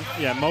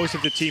 yeah, most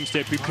of the teams,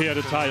 they prepare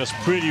the tires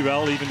pretty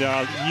well. Even there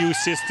are new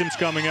systems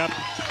coming up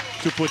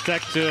to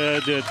protect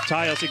the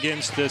tires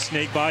against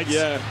snake bites.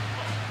 Yeah.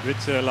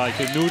 With like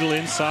a noodle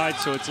inside,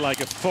 so it's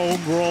like a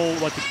foam roll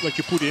what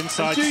you put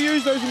inside. And do you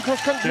use those in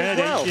cross country as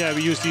well? Yeah,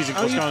 we use these in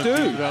cross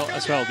country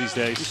as well these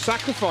days. You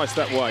sacrifice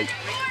that weight.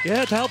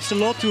 Yeah, it helps a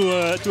lot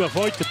to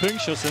avoid the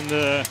punctures and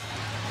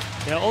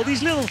yeah, all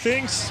these little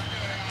things.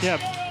 Yeah,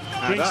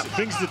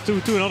 brings the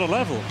two to another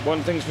level.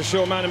 One thing's for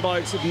sure, mountain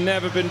bikes have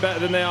never been better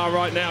than they are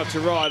right now to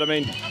ride. I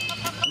mean,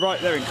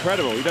 right, they're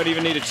incredible. You don't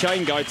even need a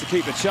chain guide to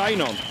keep the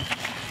chain on.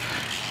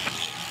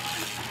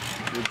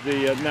 With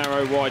the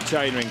narrow, wide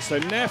chainring. So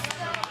Neff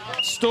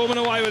storming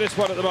away with this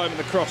one at the moment,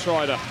 the cross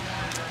rider.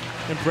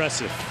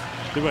 Impressive,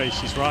 the way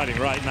she's riding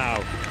right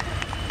now.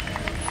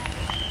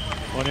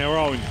 On her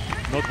own,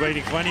 not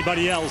waiting for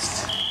anybody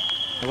else.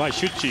 Why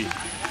should she?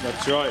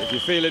 That's right, if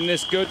you're feeling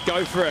this good,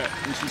 go for it.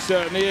 And she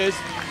certainly is.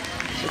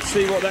 Let's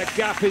see what that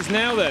gap is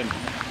now then.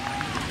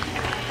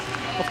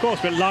 Of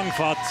course, with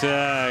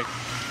Langvad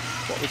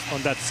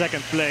on that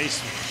second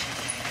place,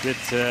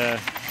 with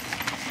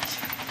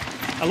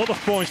a lot of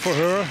points for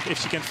her if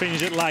she can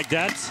finish it like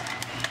that.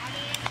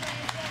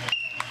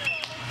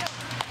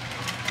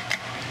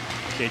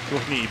 Kate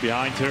Courtney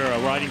behind her,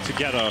 riding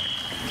together.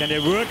 Can they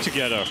work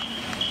together?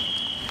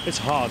 it's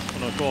hard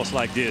on a course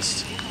like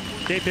this.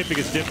 Cape Epic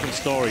is a different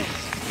story.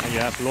 And you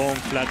have long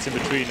flats in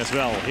between as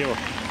well. Here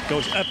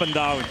goes up and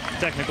down,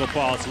 technical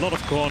parts, a lot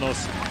of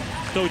corners,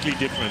 totally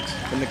different.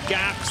 And the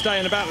gap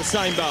staying about the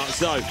same, Bart,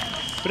 so.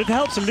 But it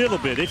helps a little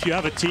bit if you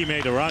have a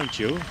teammate around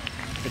you.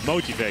 It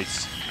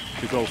motivates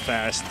to go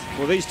fast.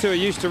 Well, these two are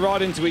used to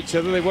ride into each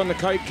other. They won the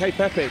Cape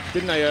Epic,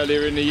 didn't they,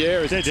 earlier in the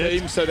year as a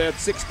team? So they had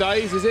 6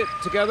 days, is it,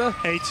 together?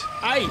 8. 8?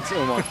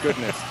 Oh, my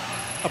goodness.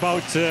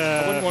 About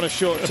I wouldn't want to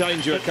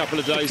shortchange you a couple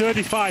of days.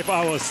 35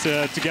 hours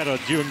together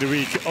during the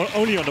week,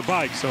 only on the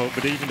bike. So,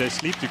 but even they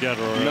sleep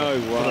together no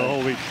way. for the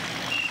whole week.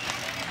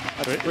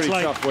 That's a pretty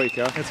tough week,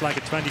 huh? It's like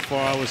a 24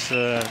 hours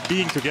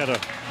being together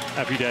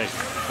every day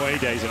for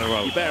 8 days in a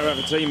row. You better have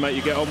a teammate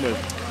you get on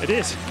with. It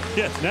is.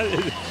 Yes,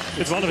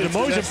 it's one of the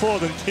most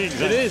important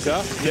things. It is,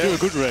 huh? To do a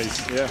good race.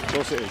 Yeah, of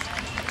course it is.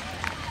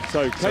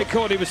 So Kate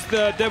Courtney was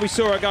third. There we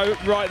saw her go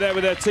right there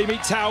with her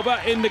teammate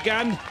Talbot in the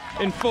GAN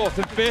in 4th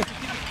and 5th.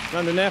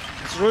 Van der Neff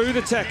through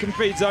the tech and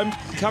feed zone,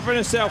 covering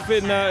herself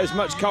in as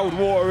much cold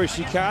water as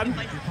she can.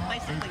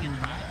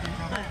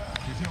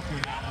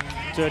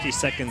 30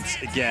 seconds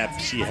gap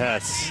she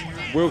has.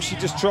 Will she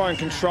just try and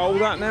control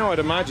that now, I'd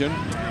imagine?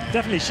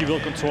 Definitely she will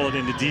control it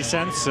in the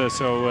descents, the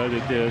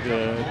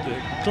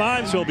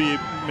climbs will be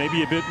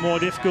maybe a bit more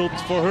difficult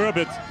for her,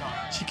 but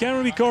she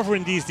can recover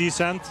in these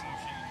descents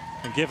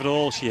and give it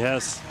all she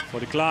has for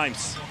the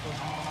climbs.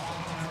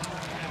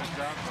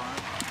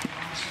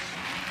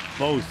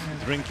 Both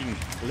drinking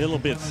a little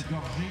bit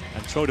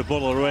and throw the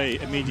bottle away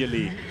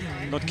immediately,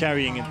 not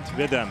carrying it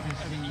with them.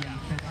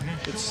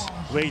 It's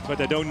weight what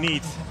they don't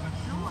need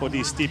for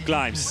these steep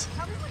climbs.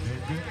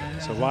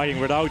 So riding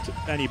without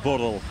any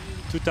bottle,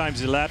 2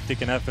 times a lap, they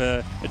can have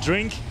a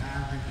drink.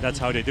 That's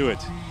how they do it.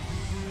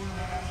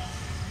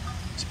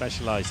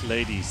 Specialized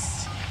ladies.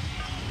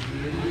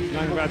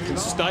 Langevad can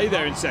stay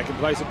there in 2nd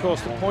place. Of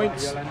course, the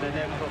points.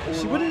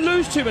 She wouldn't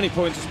lose too many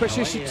points,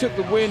 especially if she took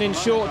the win in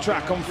short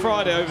track on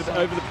Friday over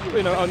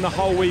the on the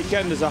whole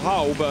weekend as a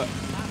whole. But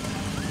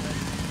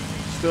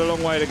still a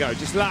long way to go.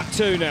 Just lap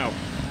 2 now.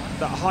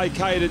 That high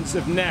cadence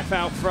of Neff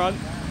out front.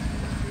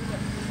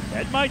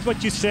 It might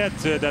what you said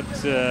that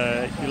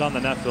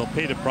Jolanda Neff will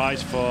pay the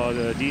price for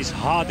these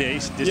hard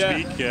days this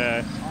week.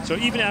 So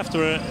even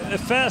after a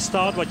fair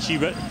start, what she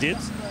did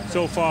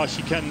so far,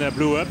 she can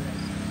blew up.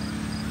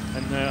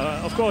 And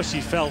of course,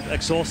 she felt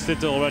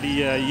exhausted already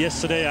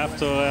yesterday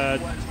after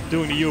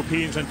doing the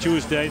Europeans on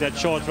Tuesday, that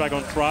short track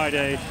on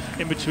Friday.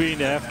 In between,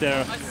 they have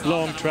their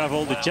long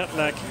travel, the jet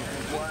lag.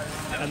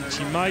 And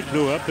she might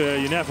blow up,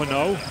 you never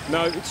know.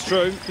 No, it's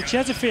true. But she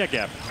has a fair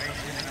gap.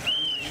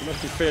 She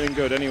must be feeling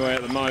good anyway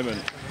at the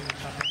moment.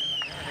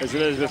 There's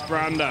Elizabeth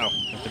Brandau.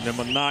 The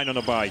number 9 on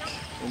the bike.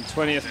 In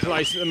 20th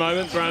place at the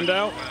moment,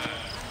 Brandau.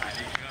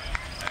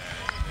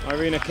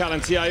 Irina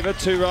Kalantieva,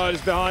 2 riders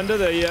behind her,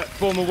 the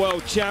former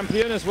world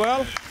champion as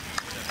well.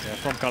 Yeah,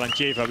 from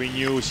Kalantieva, we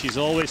knew she's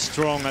always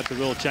strong at the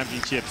World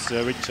Championships,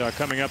 which are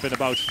coming up in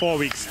about 4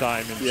 weeks'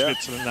 time in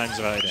Switzerland,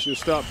 Landsreide. She'll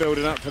start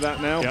building up for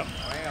that now. Yep.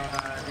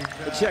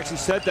 But she actually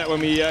said that when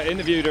we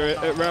interviewed her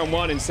at round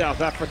 1 in South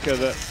Africa,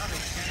 that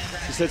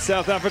she said,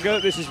 South Africa,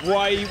 this is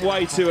way,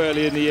 way too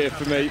early in the year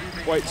for me.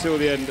 Wait till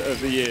the end of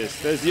the years.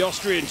 There's the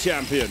Austrian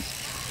champion.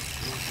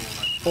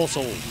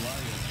 Ossel.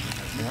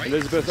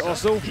 Elizabeth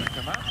Ossel,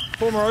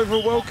 former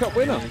overall World Cup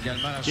winner.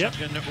 Yep.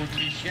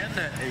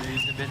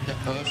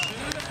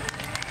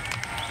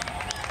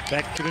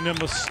 Back to the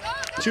numbers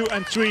 2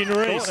 and 3 in the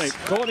race.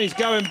 Courtney's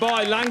going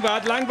by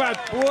Langevad. Langevad,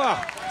 whoa.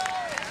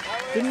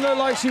 Didn't look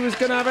like she was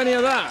going to have any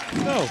of that.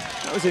 No.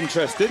 That was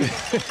interesting.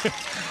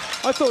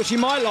 I thought she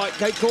might like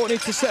Kate Courtney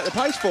to set the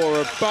pace for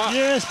her, but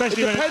yeah,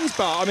 especially it depends,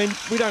 Bart. I mean,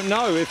 we don't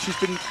know if she's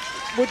been...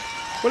 Well,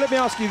 let me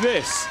ask you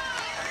this.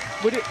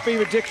 Would it be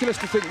ridiculous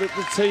to think that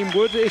the team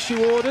would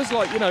issue orders,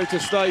 like, you know, to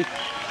say,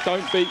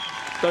 don't beat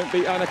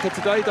Annika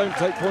today, don't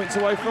take points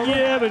away from her?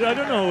 Yeah, but I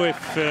don't know if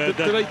that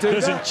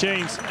doesn't that?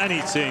 change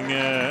anything.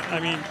 I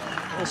mean,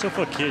 also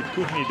for Kate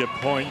Courtney, the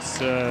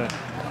points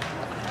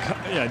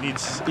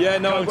needs. Yeah,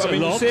 no, I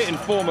mean, you see it in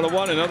lot. Formula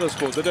 1 and other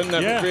sports. I don't know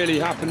if it really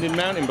happened in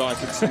mountain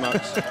biking so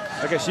much.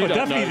 I guess you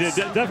don't know.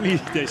 Definitely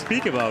they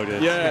speak about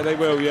it. Yeah, they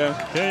will,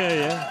 yeah.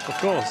 Yeah, of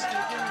course.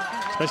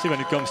 Especially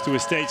when it comes to a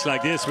stage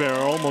like this, where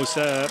almost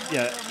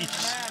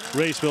each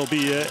race will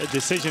be a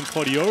decision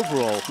for the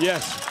overall.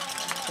 Yes,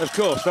 of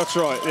course, that's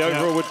right. The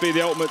overall would be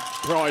the ultimate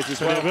prize as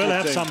well. They will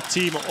have some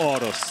team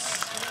orders.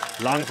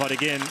 Langvaart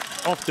again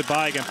off the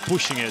bike and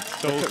pushing it.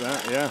 So look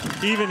at that,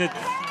 yeah. Even it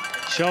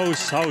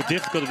shows how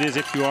difficult it is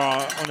if you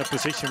are on a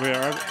position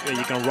where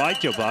you can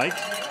ride your bike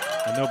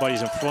and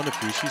nobody's in front of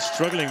you. She's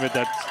struggling with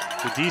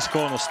these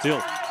corners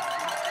still.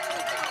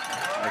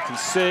 I can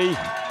see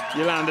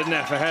Jolanda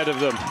Neff ahead of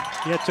them.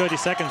 Yeah, 30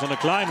 seconds on a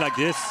climb like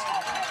this,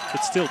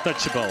 it's still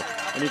touchable.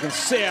 And you can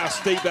see how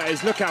steep that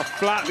is. Look how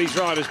flat these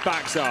riders'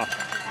 backs are.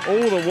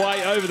 All the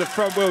way over the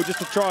front wheel just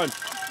to try and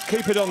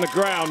keep it on the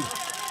ground.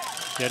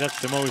 Yeah, that's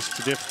the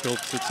most difficult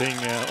thing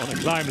on a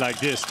climb like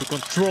this, to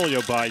control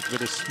your bike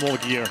with a small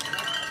gear.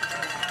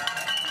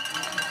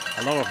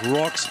 A lot of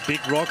rocks,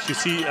 big rocks. You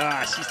see,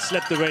 she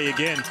slipped away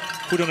again.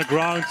 foot on the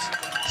ground,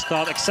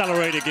 start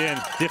accelerate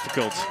again,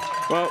 difficult.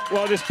 Well,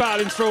 while this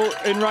battle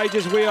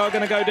enrages, we are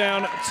going to go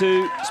down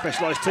to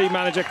Specialised team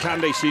manager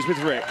Candy. She's with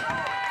Rick.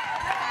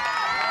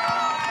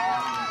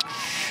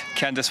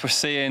 Candice, we're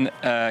seeing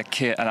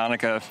Kate and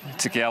Annika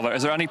together.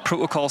 Is there any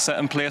protocol set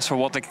in place for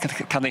what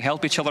can they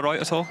help each other out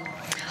at all?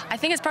 I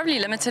think it's probably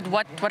limited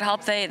what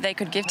help they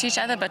could give to each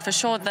other, but for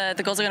sure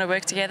the girls are going to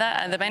work together,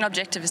 and the main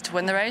objective is to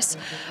win the race.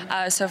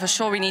 So for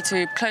sure we need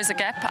to close the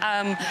gap.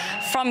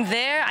 From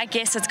there, I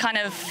guess it's kind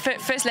of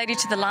first lady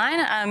to the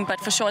line,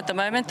 but for sure at the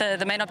moment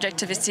the main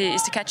objective is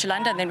to catch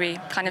Yolanda, and then we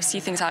kind of see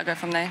things how it go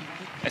from there.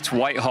 It's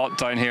white hot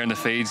down here in the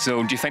feed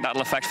zone. Do you think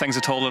that'll affect things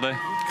at all today?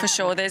 For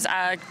sure. There's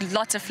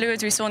lots of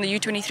fluids. We saw in the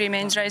U23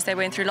 men's race, they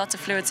went through lots of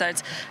fluids, so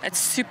it's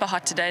super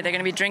hot today. They're going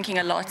to be drinking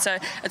a lot. So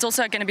it's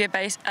also going to be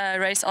a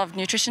race of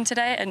nutrition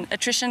today, and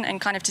attrition, and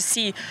kind of to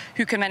see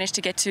who can manage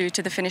to get to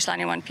the finish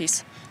line in one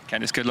piece.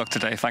 Candice, good luck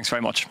today. Thanks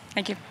very much.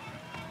 Thank you.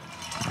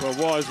 Well,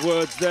 wise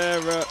words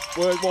there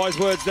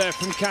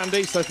from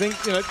Candice. I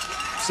think, you know,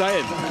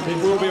 saying it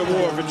will be a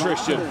war of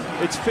attrition.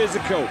 It's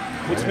physical,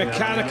 it's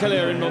mechanical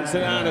here in Mont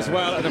as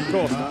well, and of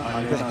course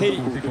the heat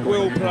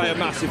will play a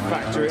massive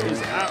factor. It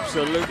is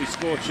absolutely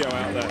scorcho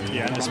out there.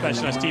 Yeah, and the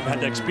Specialised team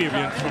had the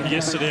experience from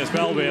yesterday as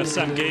well, where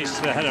Sam Gase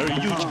had a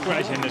huge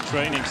crash in the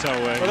training. So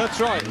well, that's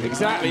right,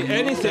 exactly.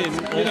 Anything,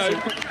 you know,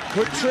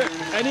 could trip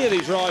any of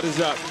these riders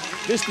up.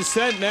 This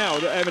descent now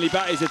that Emily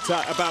Batty's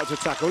about to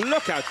tackle,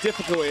 look how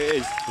difficult it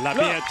is. La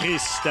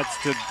Beatrice,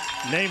 that's the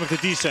name of the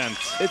descent.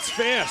 It's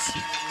fierce.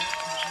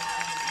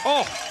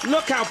 Oh,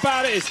 look how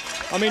bad it is.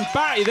 I mean,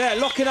 Batty there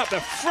locking up the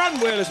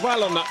front wheel as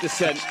well on that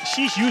descent.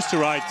 She's used to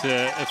ride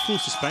a full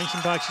suspension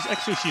bike.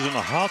 She's on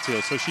a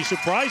hardtail, so she's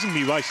surprising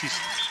me why she's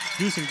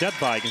using that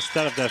bike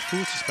instead of the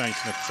full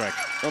suspension of track.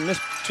 On this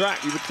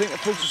track, you would think a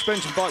full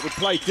suspension bike would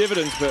play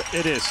dividends, but...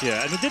 It is,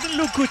 yeah. And it didn't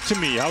look good to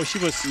me how she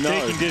was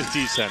taking this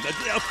descent.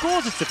 Of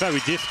course, it's a very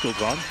difficult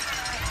one.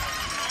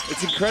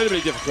 It's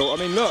incredibly difficult.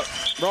 I mean, look,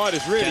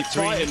 riders really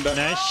fighting, but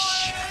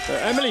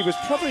Emily was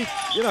probably,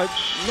 you know,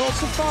 not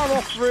so far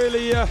off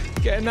really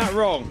getting that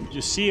wrong.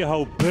 You see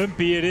how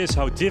bumpy it is,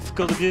 how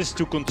difficult it is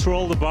to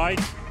control the bike.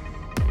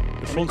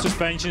 The front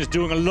suspension is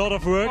doing a lot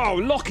of work. Oh,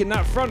 locking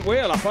that front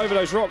wheel up over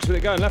those rocks with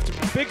it going left.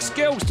 Big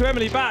skills to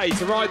Emily Batty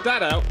to ride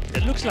that out.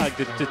 It looks like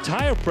the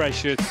tire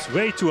pressure is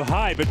way too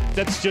high, but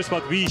that's just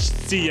what we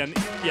see, and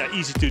yeah,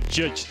 easy to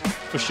judge.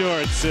 For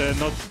sure, it's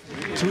not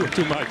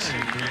too much.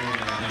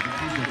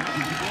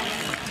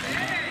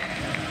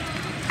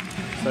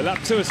 So lap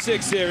 2 of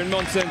 6 here in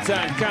Mont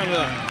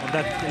Canada. On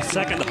that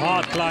second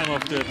hard climb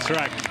of the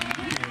track,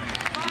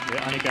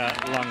 Annika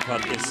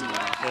Langvaart is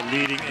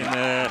leading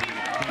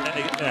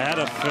ahead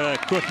of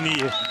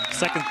Courtney,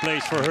 second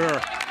place for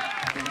her.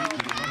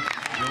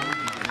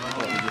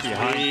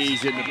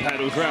 He's in the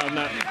pedals round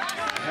that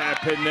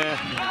hairpin there.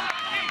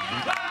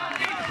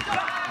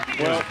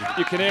 Well,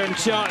 you can hear him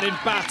chanting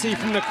Batty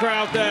from the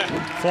crowd there.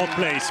 Fourth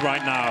place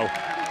right now.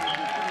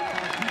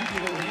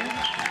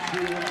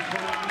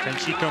 Can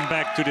she come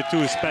back to the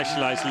two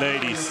Specialized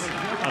ladies?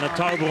 Anna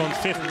Tauberon,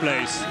 5th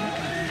place,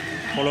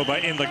 followed by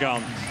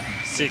Indergan,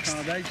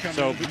 6th.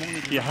 So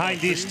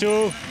behind these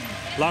two,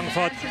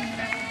 Langvaart,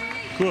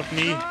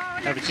 Courtney,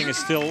 everything is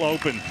still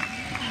open.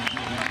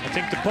 I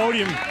think the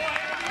podium,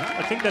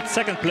 I think that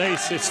 2nd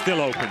place is still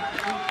open.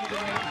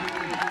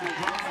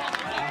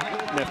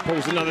 Neff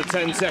pulls another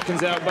 10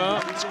 seconds out,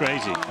 Bart. It's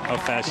crazy how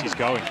fast she's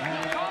going.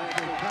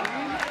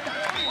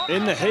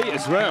 In the heat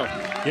as well.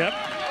 Yep,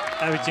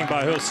 everything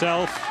by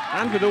herself.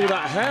 And with all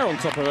that hair on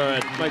top of her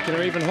head, making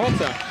her even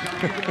hotter.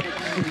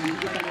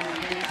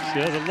 She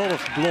has a lot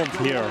of blonde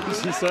hair.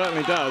 She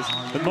certainly does.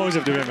 But most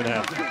of the women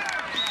have.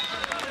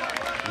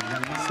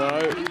 So,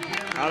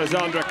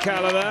 Alessandra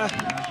Calla there.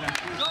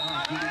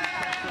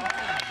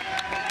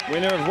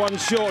 Winner of one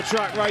short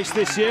track race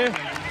this year.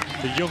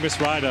 The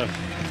youngest rider of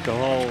the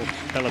whole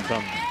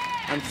peloton.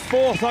 And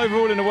 4th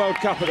overall in the World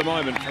Cup at the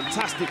moment.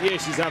 Fantastic year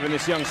she's having,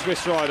 this young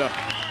Swiss rider.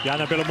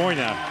 Jana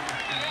Belomoina.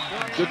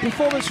 Good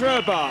performance for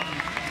her, Bart.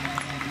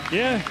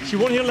 Yeah, she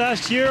won here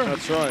last year.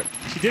 That's right.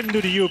 She didn't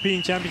do the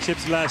European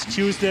Championships last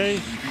Tuesday.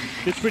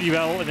 Did pretty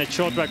well in that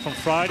short track from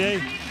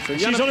Friday. So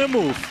she's on her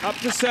move. Up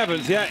to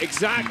 7th, yeah,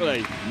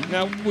 exactly.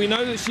 Now, we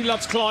know that she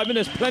loves climbing.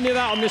 There's plenty of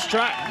that on this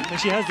track. And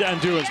she has the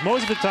endurance.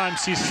 Most of the time,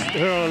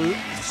 her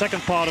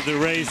second part of the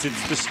race,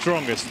 it's the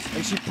strongest.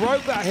 And she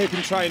broke that hip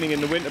in training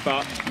in the winter,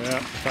 but yeah,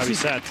 very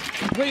sad.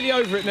 Completely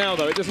over it now,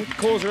 though. It doesn't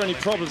cause her any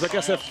problems. I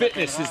guess her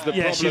fitness is the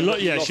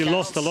problem. She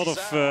lost a lot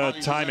of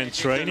time in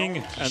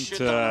training. And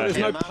there's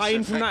no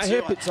pain from that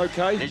hip, it's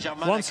okay?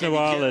 Once in a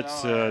while,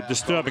 it's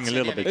disturbing a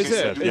little bit, she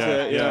said.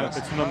 Yeah.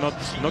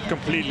 It's not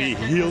completely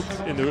healed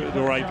in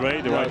the right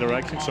way, the right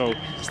direction. So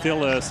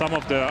still some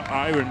of the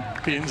iron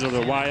pins or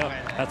the wire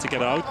had to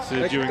get out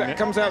during that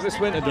comes out this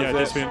winter, does it?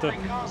 This winter.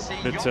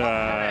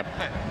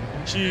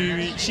 But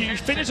she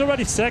finished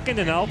already 2nd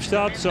in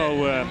Alpstad,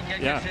 so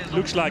yeah,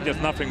 looks like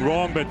there's nothing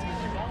wrong. But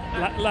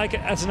like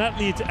as an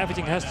athlete,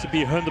 everything has to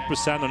be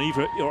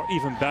 100% or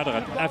even better,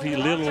 and every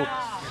little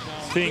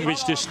thing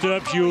which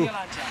disturbs you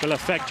will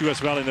affect you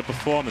as well in the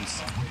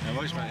performance.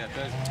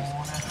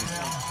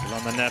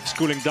 Yolanda Neff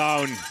cooling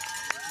down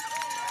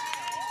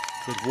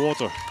with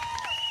water.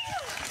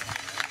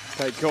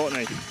 Kate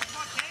Courtney,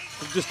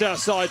 just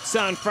outside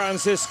San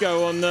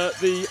Francisco on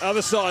the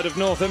other side of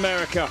North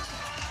America.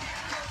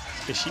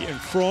 Is she in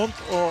front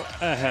or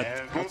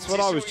ahead? That's what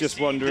I was just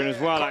wondering as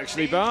well,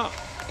 actually, Bart.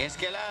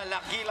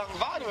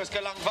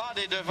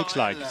 Looks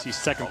like she's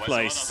second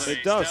place.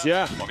 It does,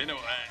 yeah.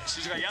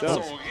 It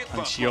does.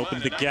 And she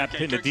opened the gap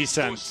in the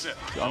descent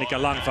to Annika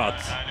Langvad.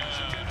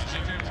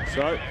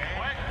 So,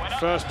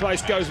 first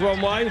place goes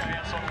one way.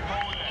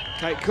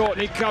 Kate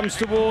Courtney comes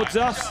towards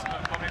us.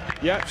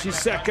 Yep, she's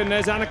second.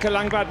 There's Annika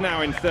Langvad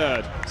now in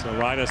third. So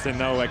riders, they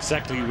know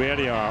exactly where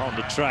they are on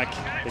the track.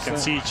 They can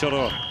see each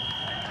other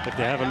if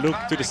they have a look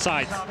to the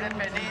side.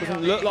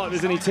 Doesn't look like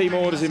there's any team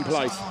orders in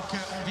place.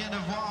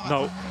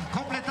 No.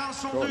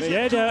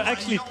 Yeah, there are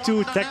actually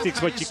two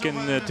tactics what you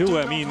can do.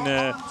 I mean,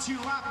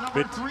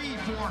 with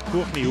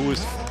Courtney, who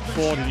was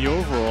fourth in the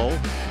overall.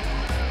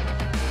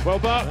 Well,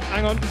 but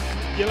hang on.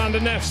 Yolanda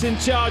Neff's in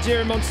charge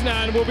here in Mont,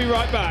 and we'll be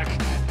right back.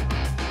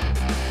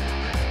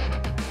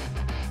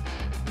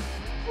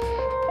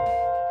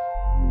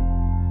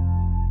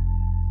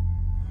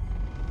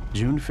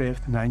 June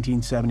 5th,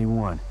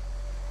 1971.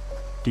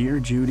 Dear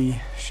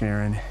Judy,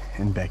 Sharon,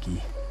 and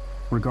Becky,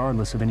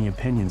 regardless of any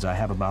opinions I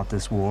have about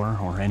this war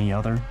or any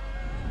other,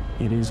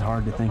 it is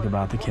hard to think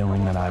about the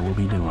killing that I will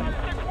be doing.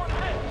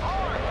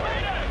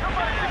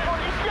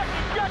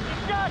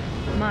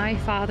 My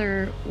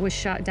father was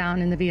shot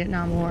down in the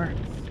Vietnam War,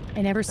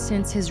 and ever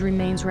since his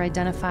remains were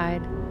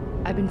identified,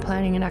 I've been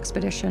planning an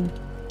expedition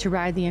to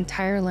ride the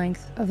entire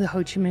length of the Ho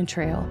Chi Minh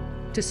Trail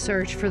to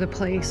search for the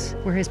place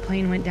where his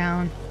plane went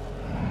down.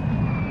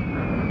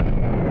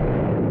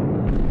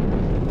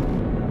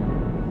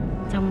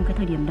 Trong cái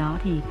thời điểm đó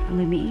thì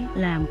người Mỹ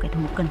là một kẻ thù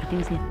cần phải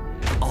tiêu diệt.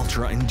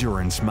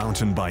 Ultra-endurance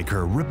mountain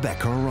biker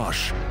Rebecca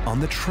Rush on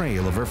the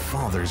trail of her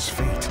father's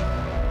fate.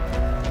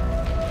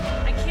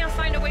 I can't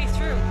find a way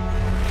through.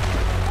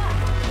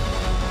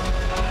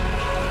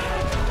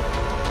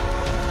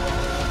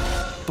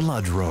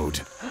 Blood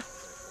Road.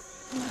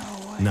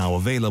 Now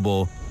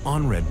available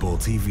on Red Bull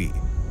TV.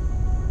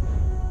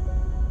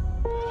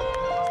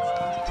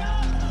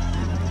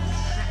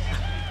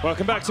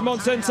 Welcome back to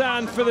Mont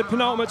for the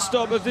penultimate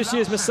stop of this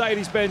year's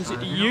Mercedes-Benz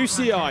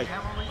UCI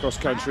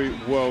Cross-Country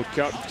World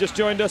Cup. Just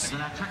joined us.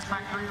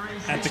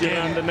 And again,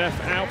 Yolanda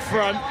Neff out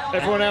front,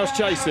 everyone else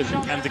chasing.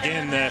 And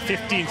again,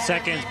 15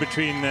 seconds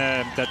between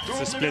that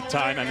split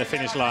time and the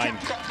finish line.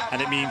 And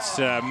it means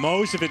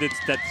most of it is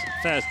that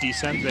fast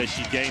descent where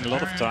she gained a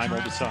lot of time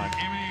all the time.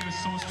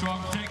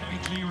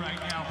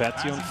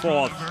 Betty on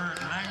fourth.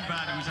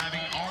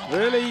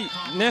 Really,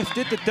 Neff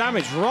did the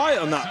damage right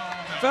on that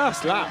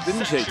first lap,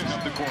 didn't she?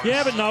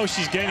 Yeah, but now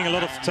she's gaining a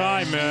lot of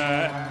time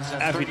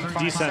every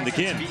descent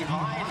again.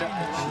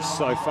 She's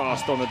so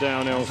fast on the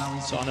downhills.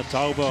 Sanne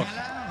Tauber.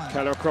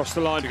 Keller across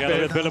the line.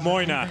 Together with Bella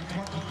Moina.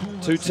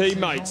 Two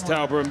teammates,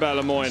 Tauber and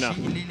Bella Moina.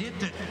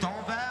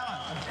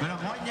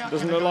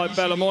 Doesn't look like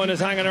Bella Moina's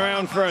hanging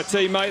around for her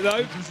teammate,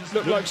 though.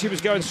 Looked like she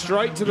was going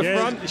straight to the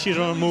front. She's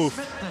on a move.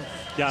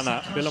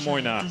 Jana, Bella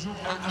Moina.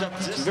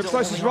 Looks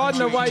like she's riding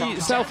her way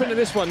self into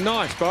this one.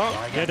 Nice, Bart.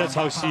 Yeah, that's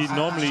how she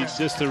normally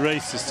does the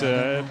race. Is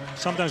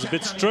sometimes a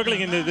bit struggling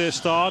in the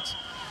start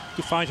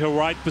to find her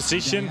right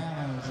position.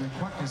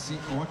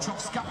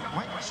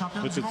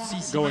 But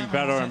it's going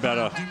better and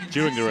better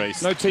during the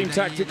race. No team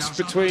tactics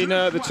between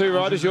the two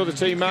riders. You're the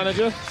team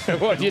manager.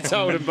 What have you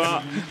told him,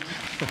 Bart?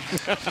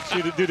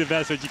 Do the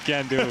best that you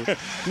can do.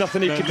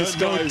 Nothing he can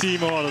disguise. No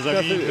team orders.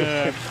 I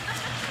mean,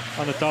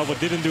 Sanne Tauber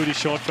didn't do the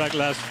short track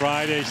last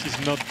Friday. She's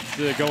not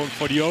going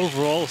for the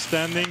overall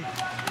standing,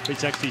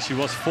 which actually she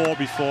was 4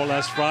 before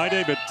last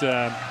Friday, but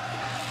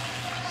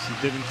she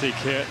didn't take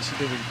care. She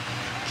didn't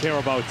care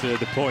about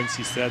the points,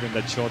 he said, in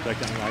that short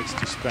track, and likes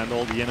to spend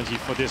all the energy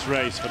for this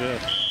race, for the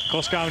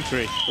cross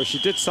country. Well, she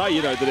did say,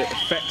 you know, that it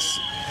affects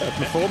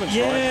performance,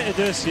 yeah, right? Yeah, it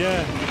does.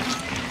 Yeah,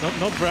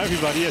 not for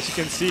everybody, as you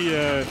can see,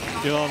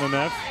 Yolanda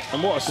Neff.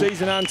 And what a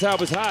season Anne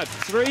Tauber's had.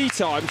 3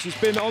 times she's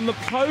been on the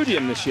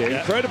podium this year. Yeah,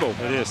 incredible.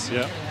 It is,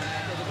 yeah.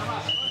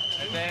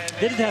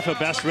 Didn't have her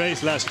best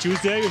race last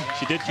Tuesday.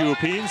 She did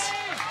Europeans,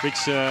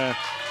 which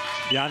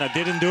Jana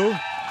didn't do.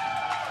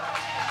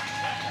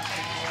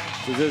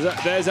 So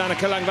there's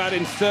Annika Langvad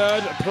in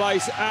 3rd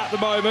place at the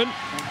moment.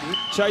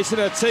 Chasing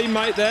her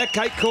teammate there,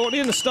 Kate Courtney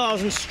in the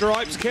Stars and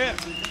Stripes kit.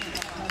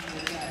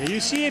 You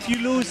see, if you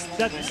lose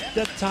that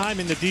time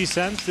in the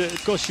descent,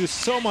 it costs you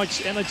so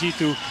much energy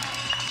to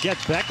get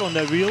back on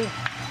the wheel.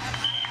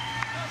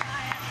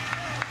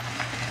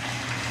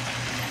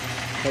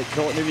 Kate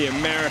Courtney, the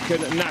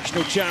American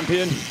national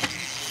champion.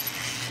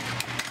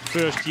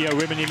 First year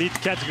women elite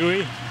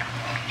category.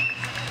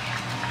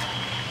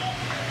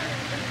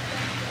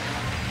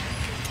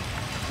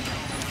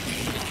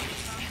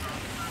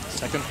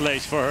 Second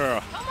place for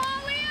her.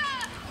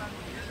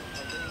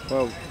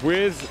 Well,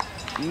 with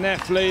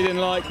Neff leading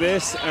like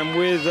this, and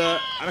with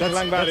Annika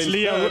Langvad in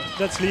third.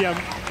 That's Leah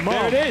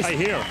Mont, there it is. I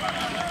hear.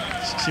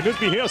 She must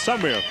be here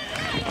somewhere.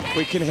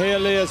 We can hear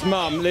Leah's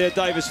mum, Leah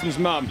Davison's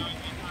mum,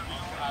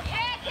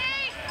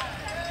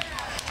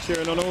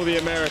 cheering on all the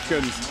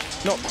Americans.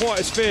 Not quite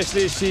as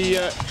fiercely as she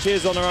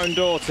cheers on her own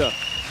daughter.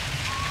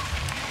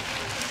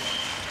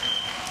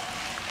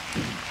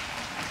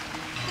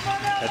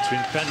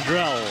 Catherine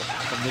Pendrell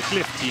from the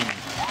Cliff team.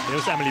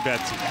 Here's Emily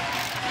Batty.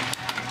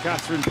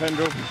 Catherine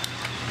Pendrell,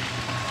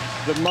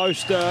 the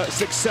most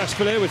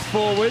successful here with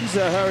 4 wins,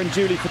 her and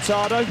Julie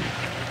Furtado.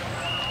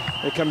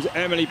 Here comes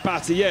Emily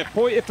Batty. Yeah,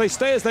 boy, if they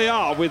stay as they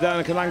are with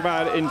Annika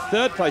Langbad in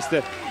 3rd place,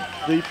 the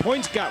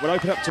points gap will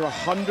open up to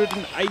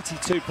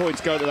 182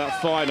 points going to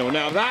that final.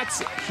 Now,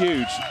 that's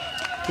huge.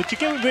 But you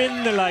can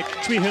win like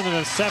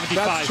 375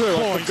 That's true,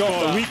 points for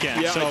a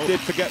weekend. Yeah, so, I did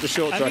forget the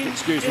short track,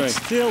 excuse me. It's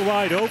still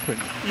wide open,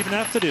 even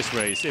after this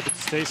race, if it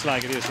stays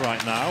like it is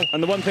right now.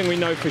 And the one thing we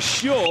know for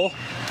sure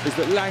is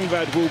that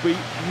Langbad will be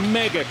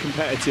mega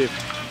competitive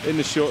in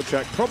the short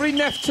track. Probably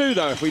Neff too,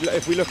 though, if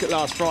we look at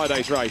last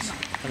Friday's race.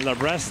 And La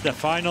Bresse, the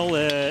final,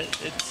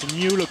 it's a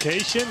new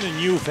location, a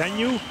new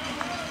venue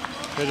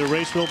where the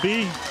race will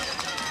be.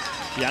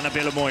 Jana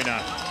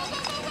Belomoina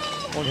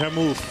on her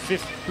move,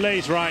 5th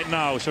place right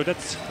now, so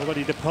that's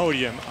already the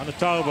podium. Anna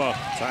Tauber,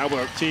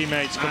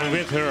 teammates coming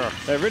with her.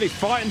 They're really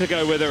fighting to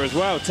go with her as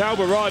well.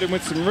 Tauber riding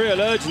with some real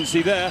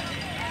urgency there.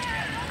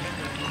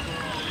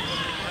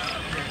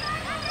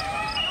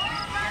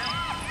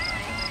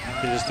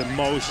 This is the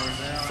most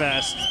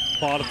fast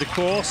part of the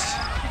course.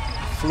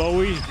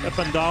 Flowy, up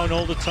and down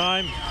all the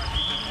time.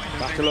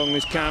 Back along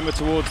this camber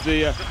towards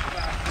the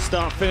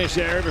start-finish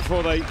area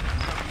before they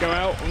go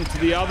out onto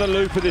the other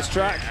loop of this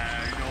track.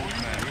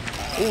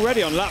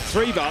 Already on lap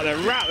 3, but they're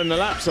rattling the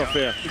laps off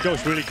here. It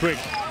goes really quick,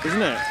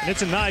 isn't it? And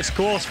it's a nice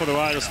course for the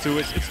riders too.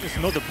 It's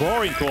not a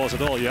boring course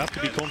at all. You have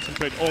to be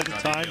concentrated all the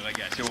time,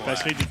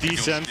 especially the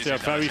descents. They are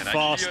very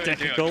fast,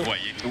 technical.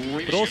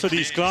 But also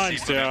these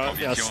climbs, they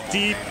are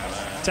steep,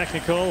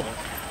 technical,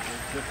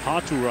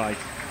 hard to ride.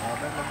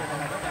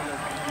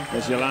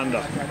 There's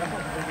Yolanda.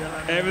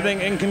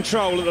 Everything in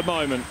control at the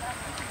moment.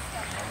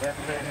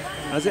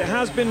 As it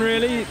has been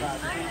really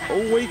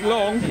all week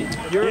long.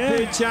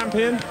 European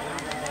champion.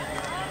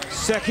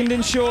 2nd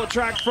in short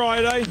track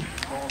Friday.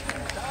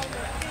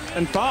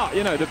 But,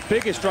 you know, the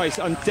biggest race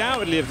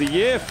undoubtedly of the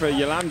year for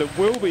Yolanda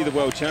will be the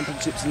World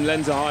Championships in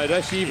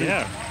Lenzerheide. She even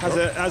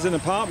has an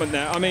apartment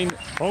there. I mean,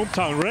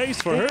 hometown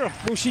race for her.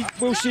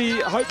 Will she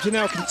hope to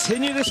now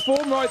continue this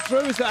form right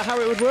through? Is that how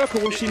it would work,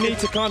 or will she need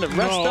to kind of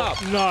rest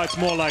up? No, it's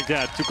more like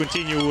that, to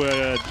continue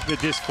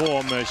with this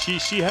form.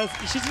 She's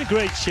in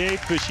great shape.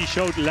 She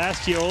showed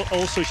last year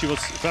also she was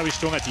very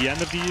strong at the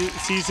end of the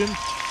season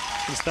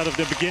instead of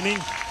the beginning.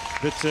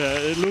 But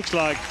it looks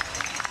like,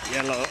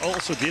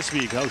 also this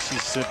week, how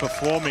she's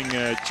performing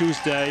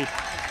Tuesday,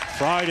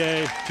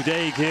 Friday,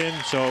 today again.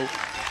 So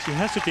she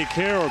has to take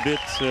care a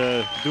bit,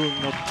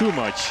 doing not too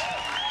much.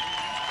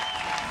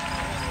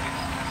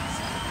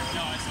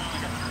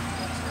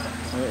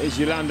 It is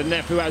Yolanda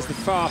Neff who has the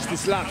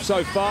fastest lap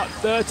so far,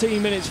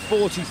 13 minutes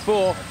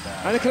 44.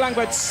 Annika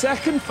Langbad's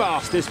 2nd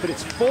fastest, but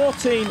it's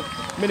 14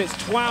 minutes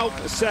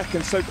 12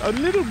 seconds, so a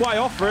little way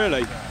off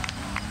really.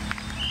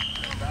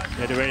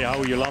 Yeah, the way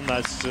how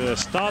Yolanda is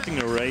starting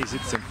the race,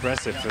 it's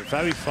impressive.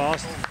 Very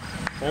fast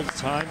all the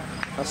time.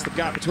 That's the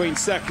gap between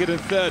 2nd and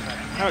 3rd.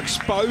 How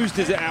exposed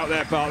is it out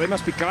there, Bart? They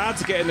must be glad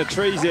to get in the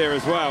trees here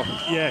as well.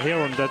 Yeah, here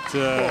on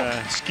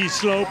that ski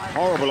slope.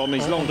 Horrible on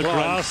these long the climbs.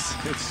 grass.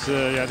 It's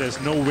there's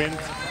no wind,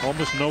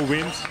 almost no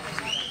wind.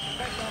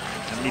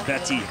 Emily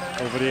Batty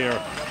over there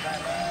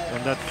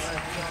on that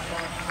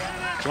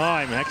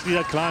climb. Actually,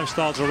 that climb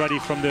starts already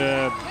from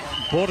the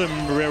bottom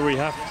where we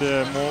have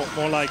the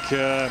more like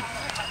the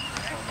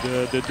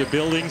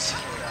buildings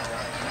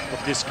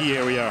of this ski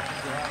area.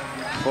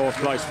 4th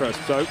place for us,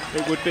 so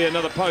it would be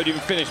another podium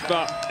finish,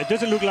 but it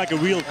doesn't look like a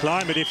real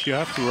climb, but if you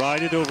have to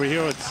ride it over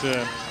here, it's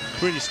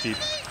pretty steep.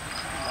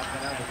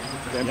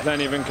 Getting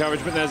plenty of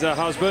encouragement. There's her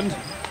husband,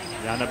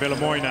 Jana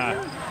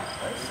Belomoina,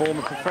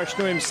 former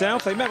professional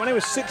himself. They met when he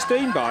was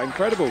 16, Bar.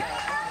 Incredible.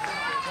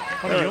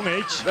 At a young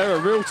age. They're a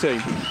real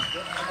team.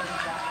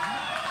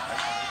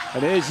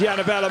 And here's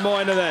Jana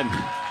Belomoina then.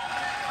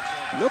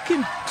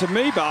 Looking, to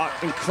me, Bart,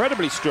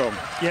 incredibly strong.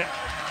 Yeah,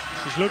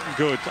 she's looking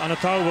good. Anna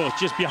Tauber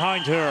just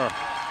behind her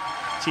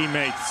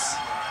teammates.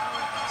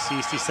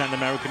 Sees the Stand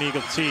American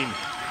Eagle team.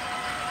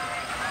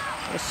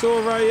 I saw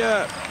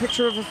a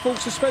picture of a full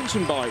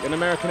suspension bike, an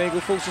American Eagle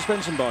full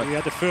suspension bike. We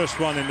had the first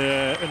one in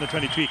the under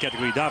 23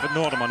 category, David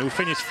Norderman, who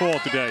finished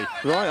 4th today.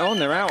 Right on,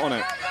 they're out on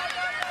it.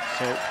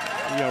 So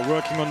we are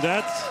working on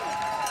that.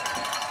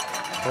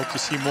 Hope to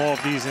see more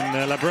of these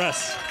in La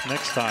Bresse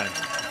next time.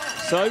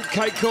 So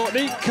Kate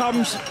Courtney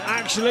comes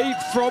actually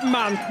from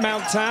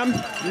Mount Tam,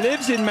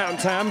 lives in Mount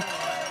Tam.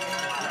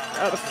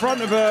 At the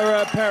front of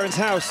her parents'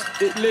 house,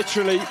 it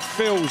literally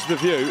fills the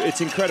view.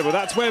 It's incredible.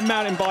 That's where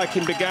mountain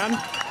biking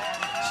began.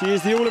 She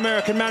is the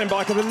All-American mountain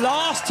biker. The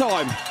last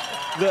time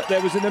that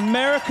there was an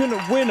American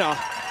winner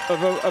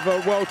of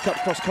a World Cup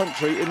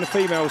cross-country in the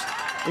females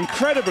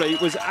incredibly,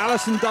 was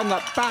Alison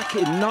Dunlap back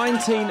in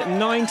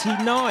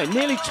 1999,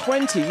 nearly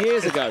 20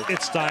 years ago.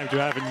 It's time to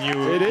have a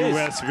new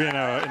US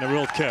winner in a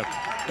World Cup.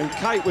 And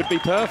Kate would be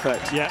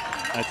perfect. Yeah,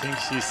 I think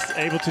she's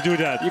able to do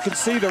that. You can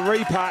see the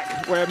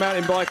repack where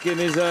mountain biking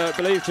is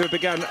believed to have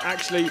begun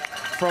actually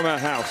from her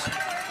house.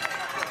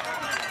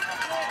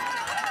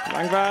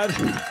 Langvad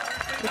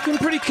looking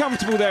pretty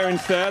comfortable there in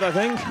third, I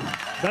think.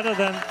 Better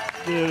than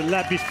the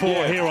lap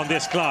before here on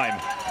this climb.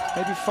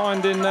 Maybe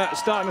finding,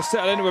 starting to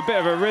settle into a bit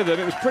of a rhythm.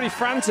 It was pretty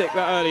frantic,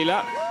 that early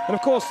lap. And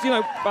of course, you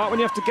know, Bart, when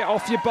you have to get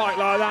off your bike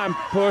like that and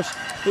push,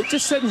 it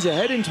just sends your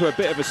head into a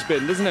bit of a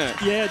spin, doesn't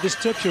it? Yeah, it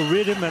disturbs your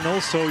rhythm and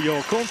also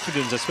your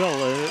confidence as well.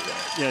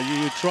 Yeah,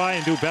 you try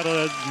and do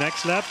better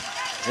next lap.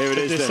 Here it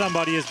is. If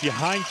somebody is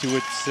behind you,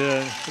 it's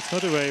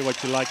not the way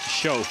what you like to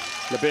show.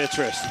 La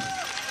Beatrice.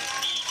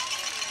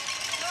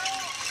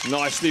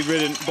 Nicely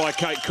ridden by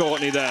Kate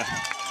Courtney there.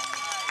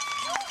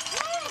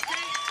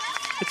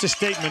 It's a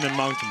statement in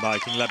mountain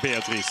biking, La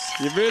Beatrice.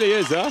 It really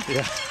is, huh?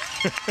 Yeah.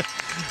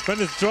 When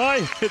it's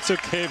dry, it's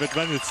okay, but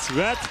when it's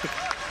wet,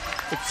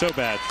 it's so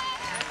bad.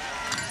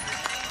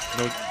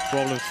 No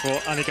problems for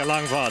Annika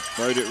Langvad.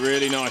 Rode it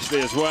really nicely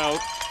as well.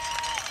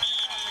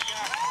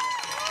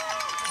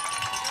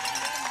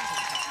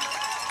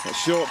 That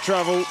short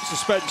travel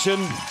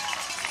suspension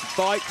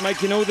bike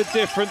making all the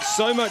difference.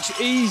 So much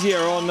easier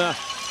on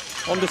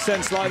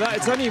descents like that.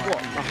 It's only, what,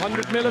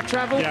 100 mil of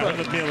travel? Yeah,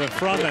 100 mil in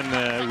front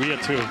and rear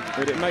too.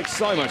 But it makes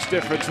so much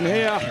difference. And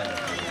here,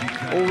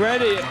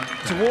 already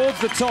towards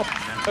the top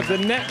of the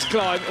next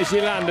climb is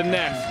Jolanda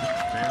Neff.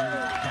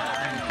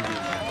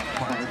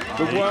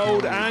 The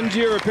world and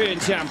European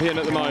champion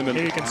at the moment.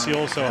 Here you can see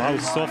also how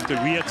soft the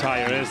rear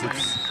tire is.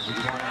 It's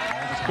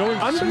going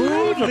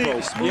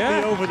smoothly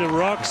over the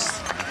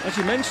rocks. As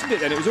you mentioned it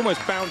then, it was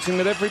almost bouncing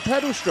at every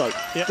pedal stroke.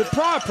 Yeah. The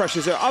prior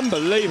pressures are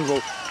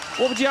unbelievable.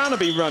 What would Jana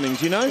be running,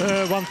 do you know?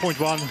 1.1.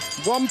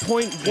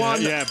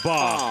 1.1? Yeah,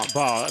 bar.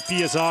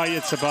 PSI,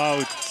 it's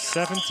about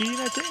 17,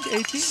 I think,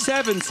 18?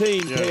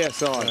 17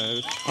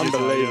 PSI.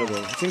 Unbelievable.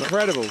 Yeah. It's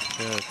incredible.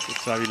 Yeah,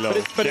 it's very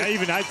low. But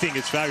even I think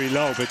it's very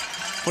low, but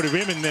for the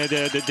women,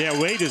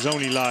 their weight is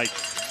only like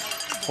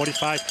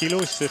 45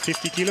 kilos,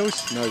 50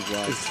 kilos. No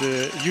way. It's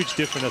a huge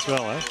difference as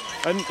well, eh?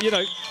 And, you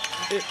know,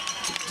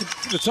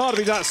 the tire to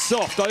be that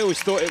soft, I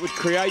always thought it would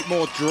create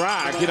more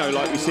drag, you know,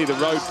 like we see the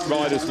road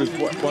riders with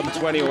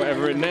 120 or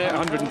whatever in there,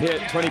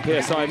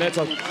 120 PSI in their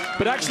tires.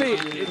 But actually,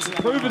 it's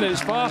proven that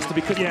it's faster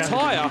because the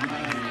tire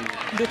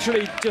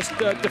literally just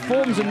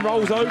deforms and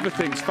rolls over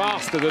things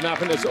faster than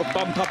having to sort of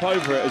bump up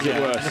over it, as it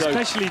were. So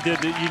especially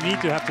you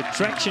need to have the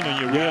traction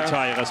on your rear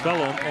tire as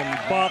well on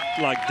path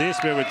like this,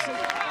 where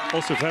it's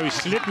also very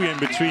slippery in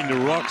between the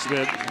rocks,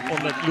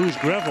 on that loose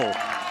gravel.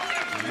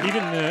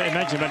 Even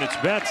imagine when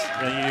it's wet,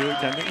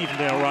 then even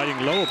they are riding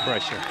lower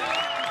pressure.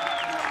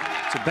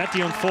 So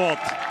Betty on fourth.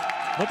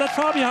 Not that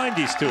far behind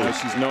these two. No,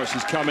 she's not.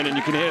 She's coming, and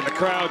you can hear the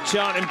crowd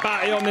chanting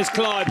Batty on this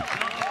climb.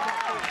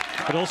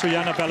 But also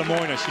Jana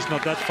Bellemoyne, she's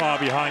not that far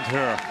behind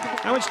her.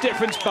 How much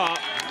difference, Bart,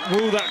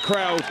 will that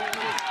crowd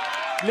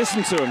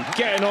listen to them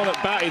getting on at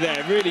Batty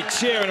there, really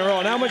cheering her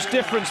on? How much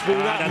difference will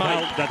that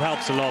make? That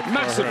helps a lot.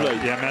 Massively. For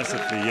her. Yeah,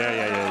 massively.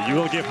 Yeah. You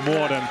will give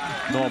more than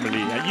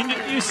normally.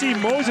 And you see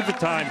most of the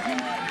time,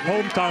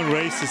 hometown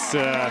races,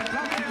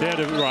 there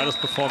the riders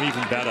perform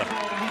even better.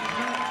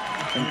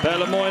 And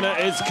Bellemoyne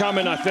is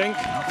coming, I think.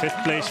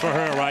 5th place for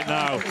her right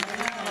now.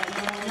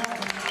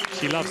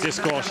 She loves this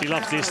course. She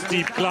loves these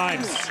steep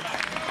climbs.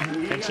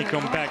 Can she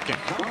come back?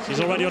 She's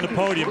already on the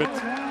podium, but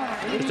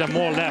is there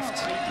more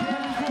left?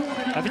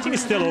 Everything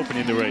is still open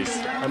in the race.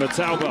 Emma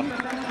Tauber,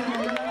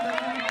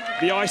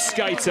 the ice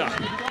skater.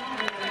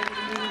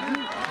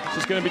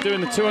 She's going to be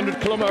doing the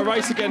 200-kilometer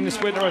race again this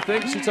winter, I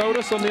think, she told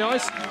us, on the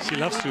ice. She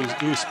loves to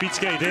do speed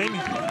skating.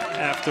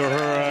 After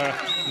her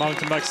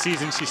mountain bike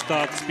season, she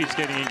starts speed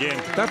skating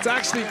again. That's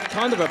actually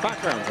kind of her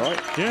background,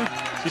 right?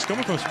 Yeah, she's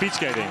coming from speed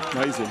skating.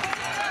 Amazing.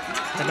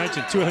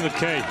 Imagine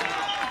 200K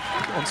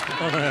on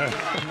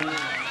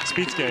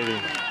speed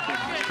skating.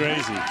 It's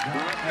crazy.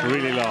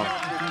 Really long.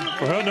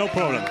 For her, no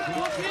problem.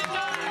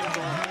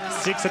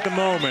 6th at the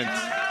moment.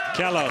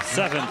 Keller,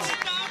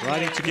 7th.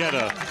 Riding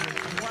together.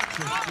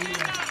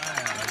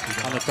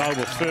 Anna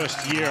Tauber,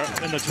 first year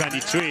under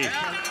 23.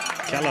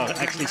 Keller,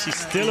 actually, she's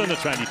still under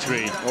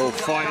 23. Oh,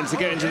 fighting to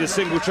get into the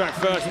single track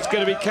first. It's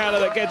going to be Keller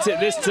that gets it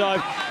this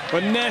time.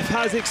 But Neff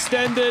has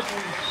extended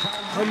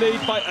her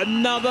lead by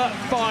another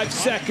 5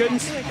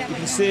 seconds. You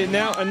can see it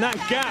now. And that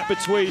gap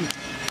between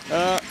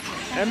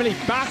Emily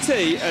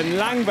Batty and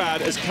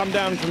Langvad has come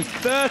down from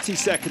 30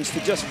 seconds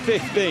to just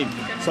 15.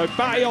 So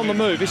Batty on the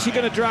move. Is she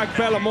going to drag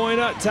Bellemoyne,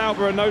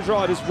 Tauber and those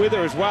riders with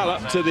her as well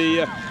up to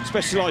the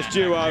specialised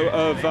duo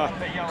of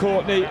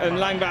Courtney and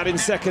Langvad in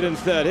 2nd and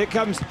 3rd. Here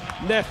comes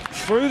Neff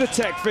through the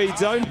tech feed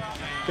zone. Going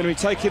to be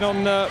taking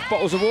on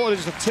bottles of water,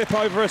 just a tip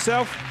over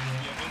herself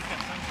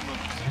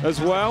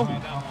as well.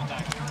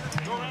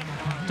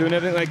 Doing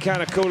everything they can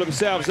to cool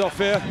themselves off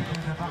here.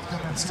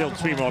 Still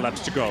 3 more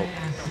laps to go.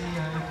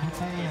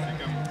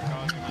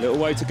 Little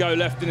way to go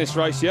left in this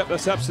race. Yep,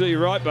 that's absolutely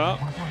right, but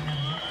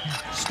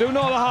Still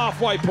not the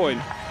halfway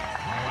point.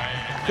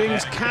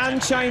 Things can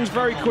change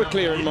very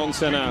quickly here in Mont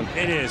Saint Anne.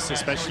 It is,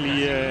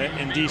 especially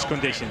in these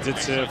conditions.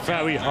 It's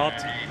very hot.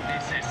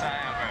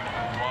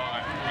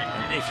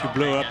 And if you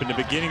blow up in the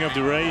beginning of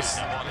the race,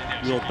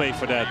 you will pay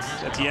for that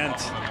at the end.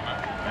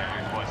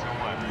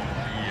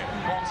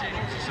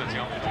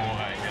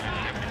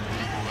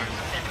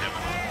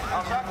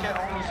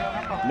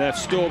 Neff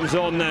storms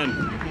on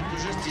then.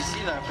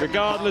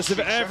 Regardless of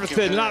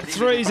everything, lap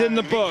 3's in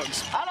the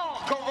books.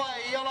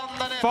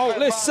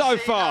 Faultless so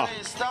far.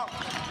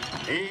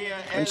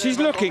 And she's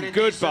looking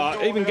good,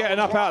 but even getting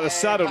up out of the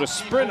saddle to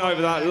sprint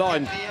over that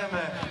line.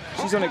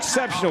 She's on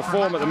exceptional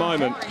form at the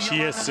moment.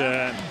 She is.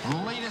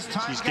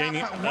 She's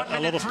gaining a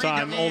lot of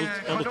time, all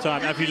the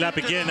time. Every lap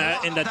again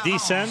in that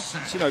descent.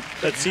 You know,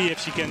 let's see if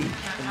she can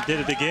did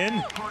it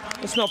again.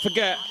 Let's not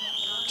forget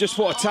just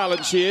what a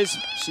talent she is.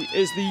 She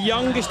is the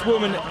youngest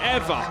woman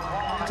ever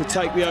to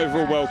take the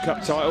overall World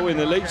Cup title in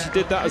the league. She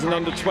did that as an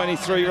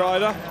under-23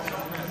 rider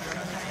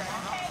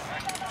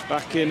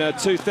back in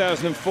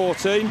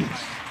 2014.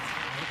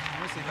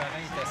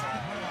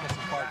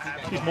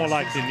 She's more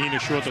like the Nina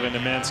Schurter in the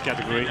men's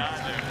category.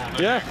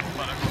 Yeah.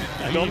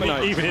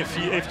 And even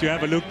if you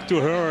have a look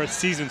to her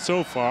season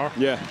so far,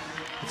 yeah,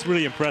 it's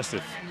really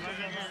impressive.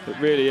 It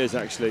really is,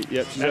 actually.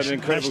 Yep, she's had an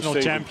incredible national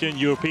season. champion,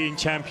 European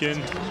champion.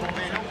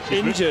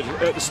 Injured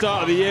at the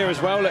start of the year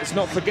as well. Let's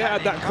not forget,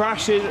 had that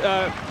crash,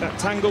 that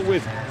tangle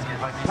with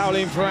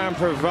Pauline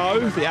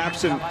Ferrand-Prévot, the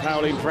absent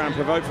Pauline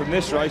Ferrand-Prévot from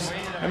this race.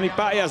 Emily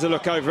Batty has a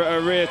look over at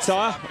her rear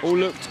tyre. All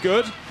looked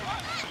good.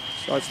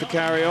 Decides to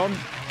carry on.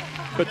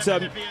 But,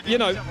 you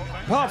know,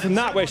 apart from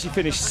that, where she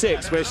finished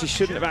 6th, where she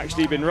shouldn't have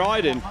actually been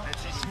riding,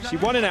 she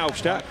won in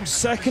Albstadt,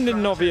 2nd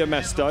in Novia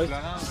Mesto,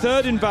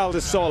 3rd in Val di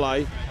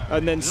Sole,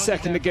 and then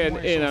 2nd again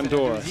in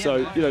Andorra.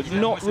 So, you know,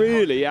 not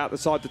really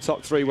outside the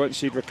top 3 once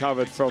she'd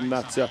recovered from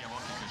that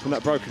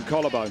broken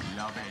collarbone.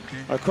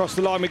 Across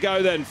the line we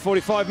go then.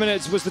 45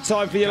 minutes was the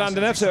time for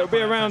Jolanda Neff, so it'll be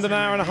around an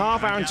hour and a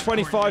half, hour and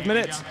 25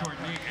 minutes.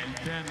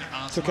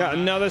 Took out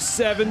another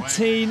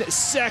 17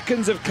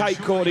 seconds of Kate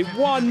Courtney.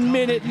 1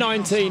 minute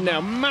 19 now,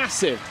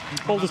 massive.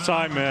 All the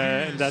time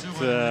in that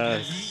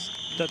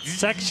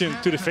section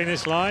to the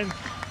finish line,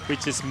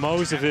 which is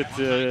most of it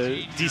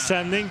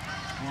descending.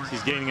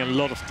 She's gaining a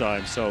lot of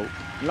time, so...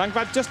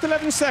 Langvad just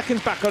 11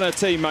 seconds back on her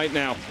teammate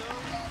now.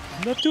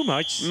 Not too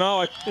much.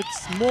 No,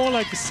 it's more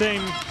like the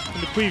same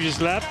in the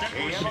previous lap.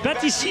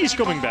 Betty is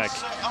coming back.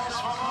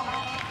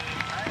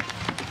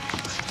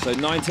 So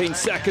 19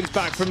 seconds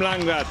back from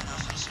Langvad.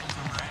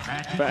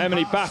 For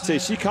Emily Batty,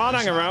 she can't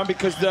hang around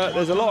because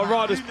there's a lot of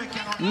riders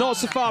not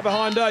so far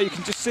behind her. You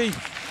can just see, I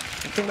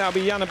think that'll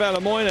be Annabella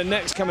Moyner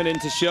next coming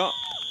into shot.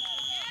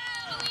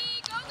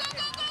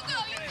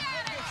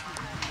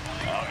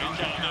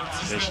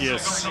 There she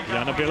is,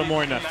 Annabella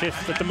Moyner,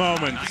 5th at the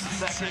moment.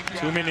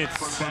 2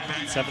 minutes,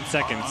 7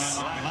 seconds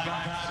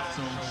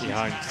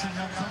behind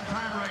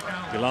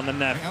Jolanda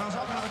Neff.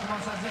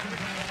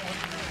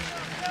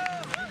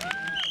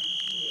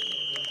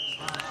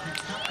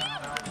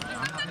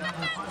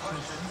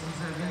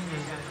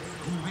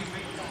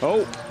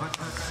 Oh,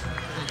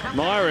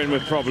 Meyer in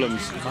with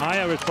problems.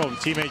 Meyer with problems,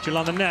 teammate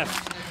Jolanda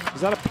Neff.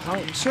 Was that a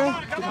puncture?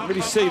 Didn't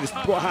really see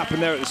what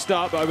happened there at the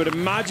start, but I would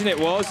imagine it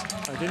was.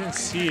 I didn't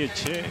see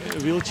a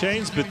wheel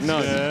change, but no.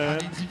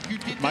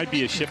 It might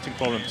be a shifting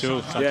problem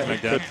too, something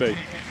like that. Could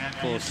be.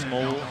 For a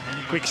small,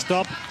 quick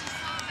stop.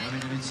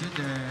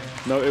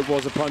 No, it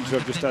was a puncture.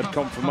 I've just had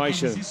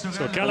confirmation.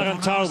 So Keller and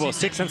Tauber,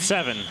 6 and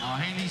 7,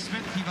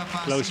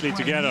 closely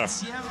together.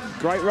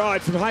 Great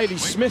ride from Hayley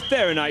Smith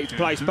there in 8th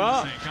place,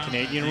 Bart.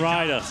 Canadian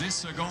rider.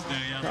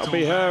 That'll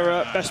be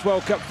her best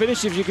World Cup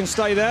finish if you can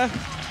stay there.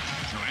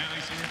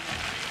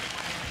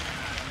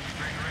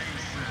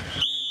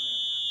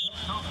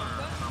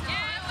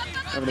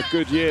 Having a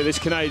good year, this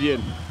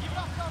Canadian,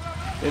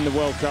 in the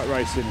World Cup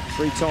racing.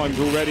 3 times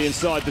already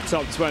inside the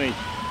top 20.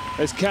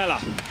 There's Keller.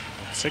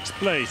 6th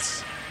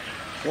place.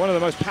 One of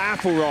the most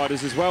powerful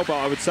riders as well, but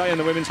I would say in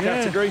the women's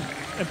category.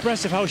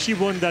 Impressive how she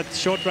won that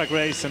short track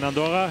race in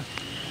Andorra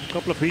a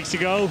couple of weeks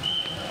ago.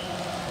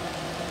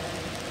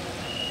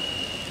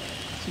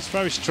 She's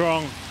very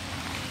strong.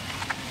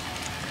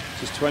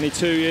 She's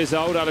 22 years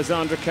old,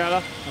 Alessandra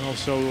Keller. And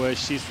also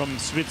she's from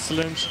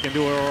Switzerland. She can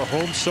do her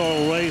home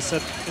soil race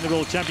in the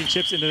World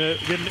Championships in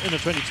the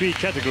 23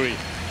 category.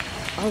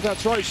 Oh,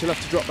 that's right, she'll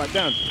have to drop back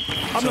down.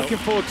 I'm looking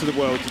forward to the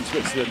Worlds in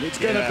Switzerland. It's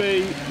going to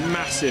be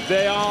massive.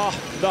 They are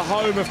the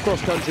home of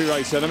cross-country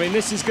racing. I mean,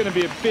 this is going to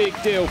be a big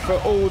deal for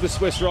all the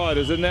Swiss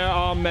riders, and there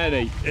are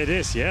many. It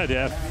is, yeah. They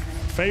have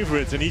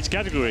favourites in each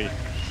category.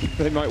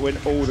 They might win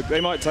all the...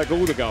 They might take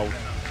all the gold.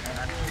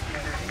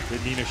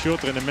 With Nina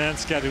Schurter in the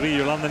men's category,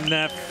 Jolanda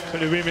Neff for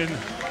the women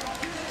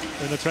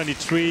in the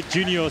 23.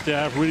 Juniors, they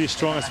are really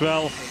strong as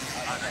well.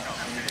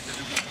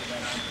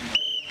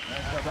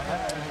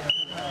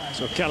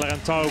 So Keller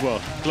and Tauber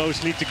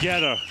closely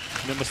together,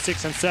 number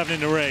 6 and 7 in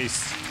the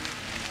race.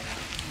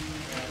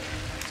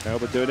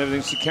 Tauber doing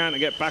everything she can to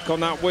get back on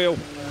that wheel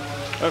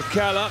of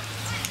Keller.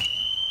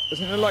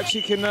 Doesn't look like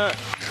she can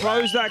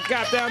close that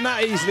gap down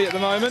that easily at the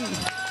moment.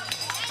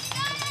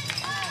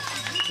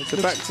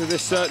 So back to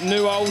this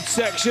new old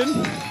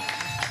section.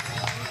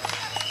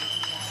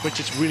 Which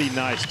is really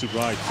nice to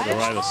ride for the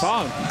riders.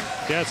 Fun.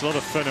 Yeah, it's a lot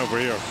of fun over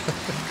here.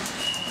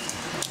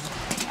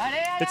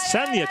 It's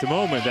sandy at the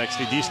moment,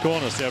 actually, these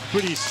corners. They're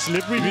pretty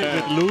slippery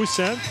with loose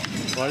sand.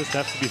 Riders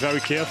have to be very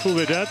careful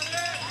with that,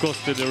 because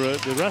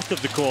the rest of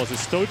the course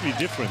is totally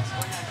different.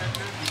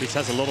 This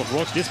has a lot of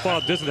rocks. This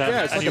part doesn't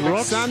have any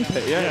rocks. Sand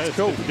pit. Yeah, it's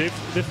cool.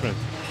 Different.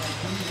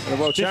 The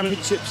World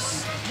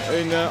Championships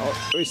in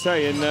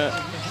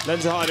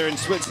Lenzerheide in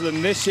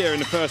Switzerland this year in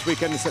the first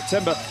weekend of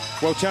September.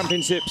 World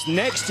Championships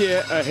next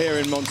year are here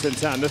in Mont.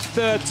 The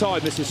third time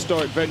this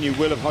historic venue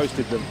will have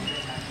hosted them.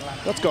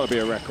 That's got to be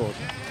a record.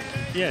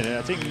 Yeah,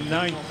 I think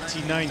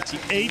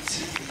 1998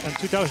 and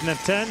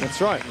 2010.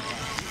 That's right.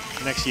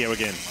 Next year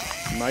again.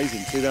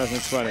 Amazing,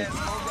 2020.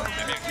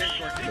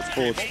 Look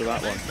forward to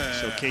that one.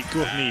 So Kate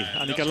Courtney,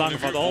 Annika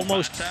Langvaart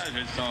almost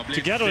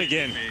together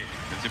again.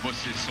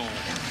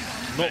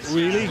 Not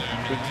really,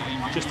 but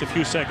just a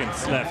few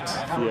seconds left.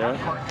 Yeah,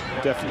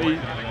 definitely.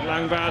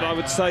 Langvaart, I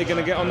would say, going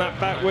to get on that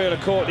back wheel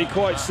of Courtney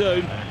quite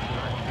soon.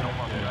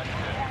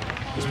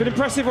 It's been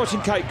impressive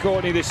watching Kate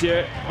Courtney this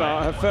year,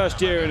 her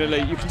first year in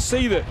Elite. You can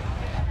see that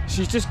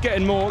she's just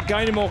gaining more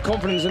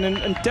confidence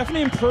and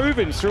definitely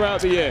improving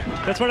throughout the year.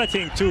 That's what I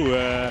think too.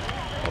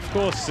 Of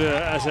course,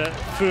 as a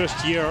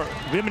first-year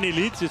women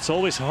elite, it's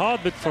always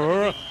hard, but for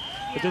her,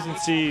 it doesn't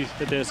see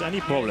that there's any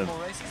problem.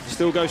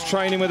 Still goes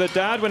training with her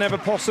dad whenever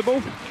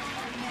possible.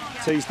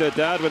 Teased her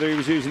dad whether he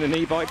was using an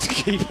e-bike to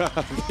keep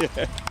up.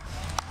 Yeah.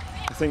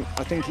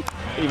 I think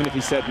even if he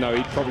said no,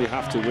 he'd probably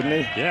have to, wouldn't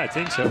he? Yeah, I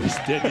think so. These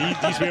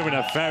women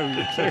are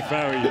very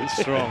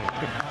strong.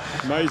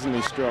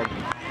 Amazingly strong.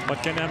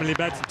 What can Emily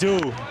Bett do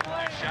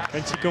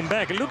when she come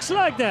back? It looks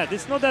like that.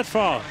 It's not that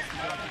far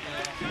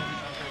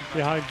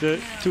behind the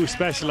two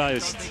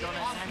specialized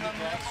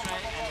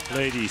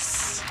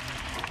ladies.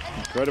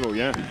 Incredible,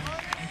 yeah.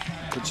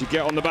 Could she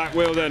get on the back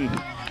wheel then?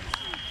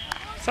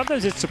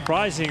 Sometimes it's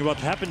surprising what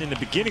happened in the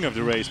beginning of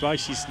the race, why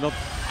she's not...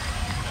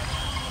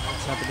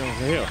 What's happened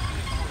over here?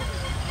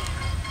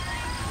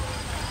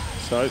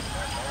 So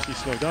she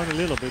slowed down a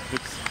little bit,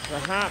 but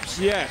perhaps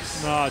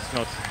yes. No, it's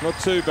not. Not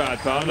too bad,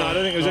 but no, I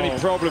don't think there's any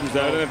problems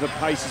there. I don't know if the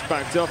pace is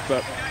backed off,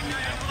 but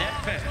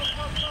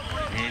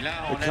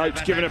the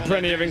coach giving her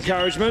plenty of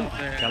encouragement.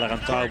 Keller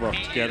and Tauber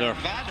together.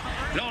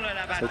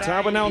 So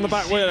Tauber now on the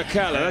back wheel of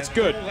Keller. That's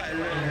good.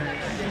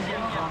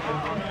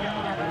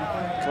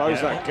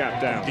 Close that gap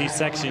down. These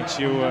sections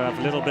you have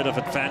a little bit of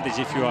advantage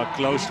if you are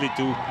closely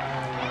to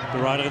the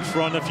rider in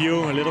front of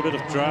you. A little bit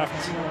of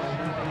draft.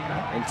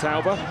 And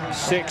Tauber,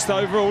 6th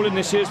overall in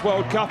this year's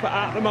World Cup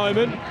at the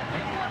moment.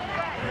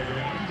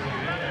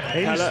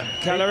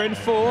 Keller in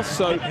 4th,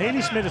 so...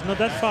 Haley Smith is not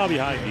that far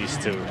behind these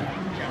two.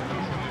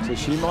 So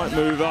she might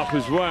move up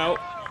as well.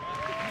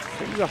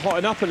 Things are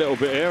hotting up a little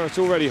bit here. It's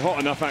already hot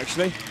enough,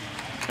 actually,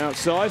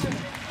 outside.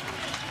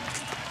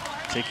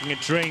 Taking a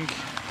drink.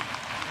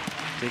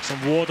 Take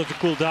some water to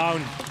cool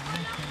down.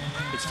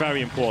 It's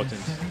very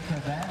important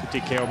to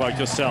take care about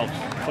yourself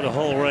for the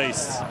whole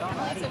race.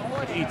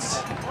 Each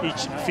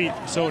feet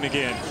zone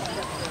again.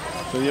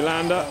 So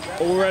Yolanda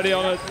already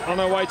on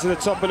her way to the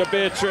top of the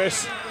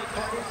Beatrice.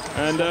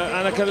 And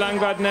Annika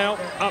Langvaart now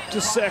up to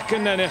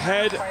 2nd and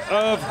ahead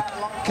of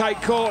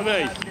Kate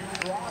Courtney.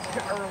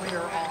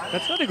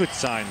 That's not a good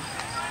sign.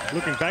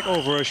 Looking back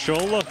over her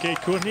shoulder,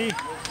 Kate Courtney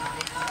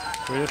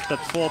with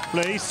that 4th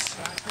place.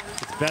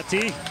 It's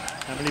Betty,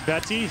 Emily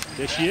Betty,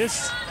 there she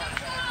is.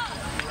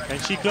 And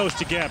she closed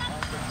the gap.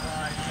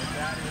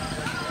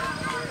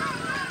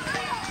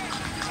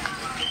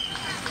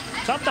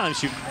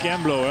 Sometimes you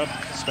can blow up,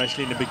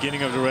 especially in the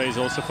beginning of the race,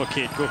 also for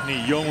Kate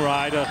Courtney, young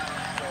rider.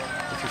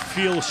 If you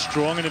feel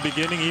strong in the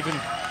beginning, even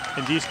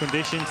in these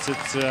conditions,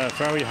 it's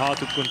very hard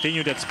to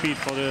continue that speed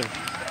for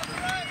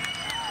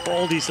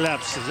all these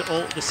laps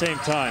all at the same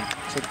time.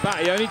 So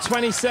Batty only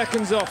 20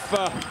 seconds off.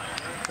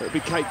 It'll be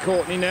Kate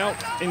Courtney now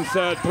in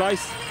 3rd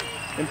place.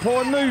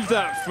 Important move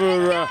that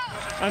for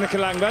Annika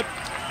Langvaart.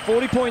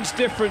 40 points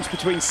difference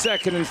between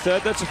 2nd and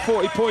 3rd. That's a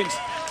 40 points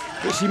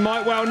that she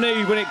might well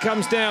need when it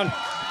comes down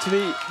to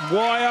the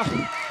wire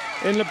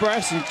in Le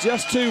Bresse in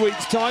just 2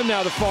 weeks' time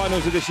now, the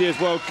finals of this year's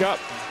World Cup.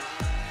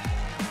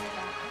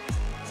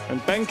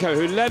 And Benko,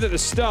 who led at the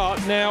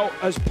start, now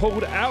has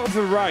pulled out of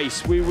the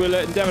race. We will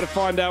endeavour to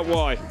find out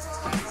why.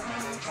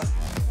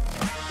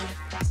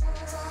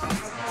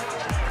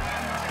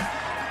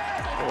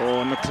 Oh,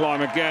 on the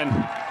climb again.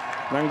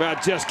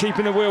 Langvaart just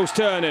keeping the wheels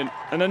turning.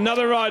 And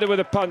another rider with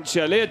a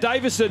puncher, Leah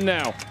Davison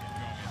now.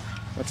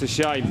 That's a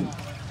shame.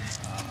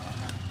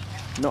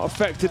 Not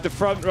affected the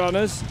front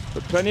runners,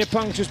 but plenty of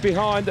punctures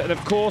behind. And of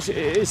course, it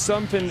is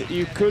something that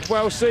you could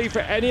well see for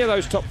any of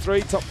those top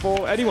 3, top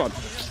 4, anyone.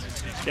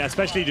 Yeah,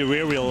 especially the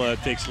rear wheel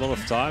takes a lot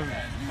of time,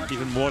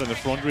 even more than the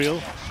front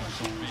wheel.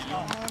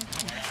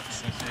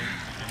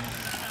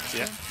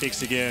 Yeah,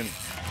 kicks again.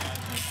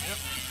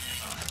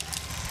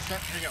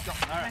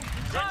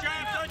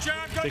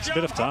 Takes a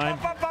bit of time.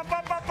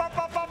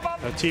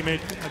 Her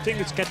teammate, I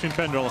think it's Catherine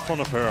Pendrell in front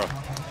of her.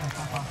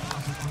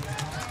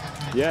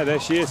 Yeah, there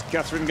she is,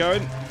 Catherine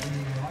going.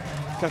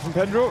 Catherine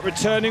Pendrell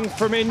returning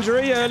from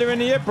injury earlier in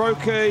the year,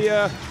 broke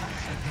a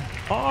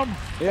arm.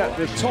 Yeah,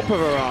 the top of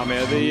her arm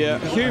here, the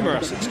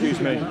humerus, excuse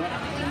me.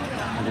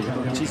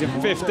 She's in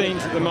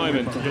 15th at the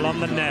moment.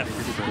 Yolanda Neff,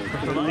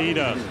 the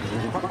leader.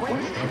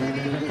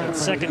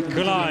 Second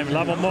climb,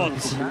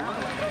 Lavamont.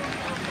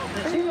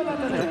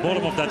 At the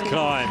bottom of that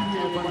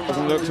climb.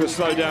 Doesn't look to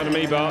slow down to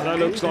me, Bart. That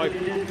looks like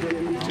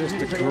just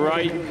a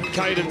great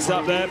cadence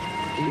up there.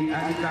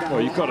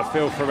 Well, you've got a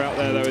feel for her out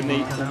there, though, in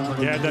the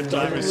that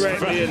climb is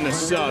directly in the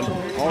sun.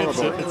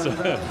 Horrible. It's a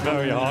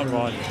very hard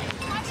one,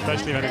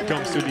 especially when it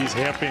comes to these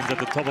hairpins at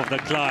the top of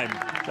that climb.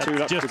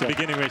 That's just the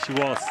beginning where she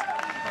was.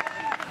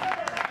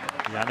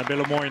 Jana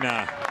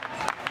Belomoina,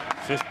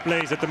 5th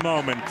place at the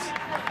moment.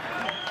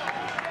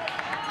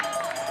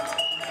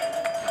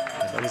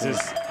 This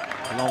is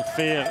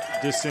l'Enfer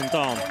de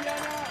Sainte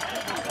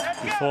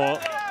before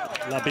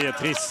La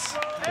Béatrice.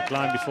 The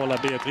climb before La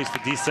Béatrice, the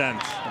descent.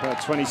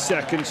 About 20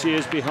 seconds she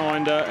is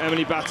behind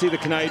Emily Batty, the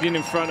Canadian,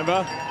 in front of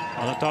her.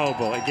 Anna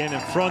Tauber again in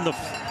front of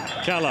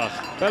Keller.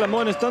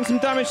 Belomoina's done some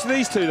damage to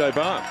these two, though,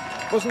 Bart.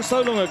 Wasn't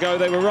so long ago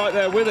they were right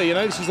there with her, you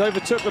know. She's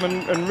overtook them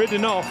and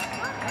ridden off.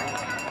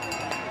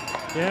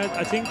 Yeah,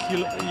 I think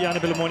Jana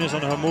Belomoina is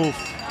on her move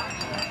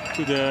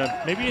to the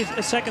maybe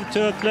a second,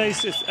 third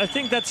place. I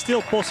think that's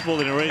still possible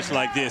in a race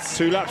like this.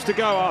 2 laps to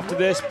go after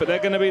this, but they're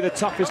going to be the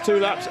toughest 2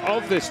 laps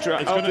of this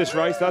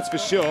race, that's for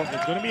sure.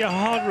 It's going to be a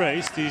hard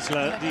race these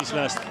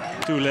last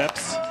 2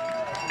 laps.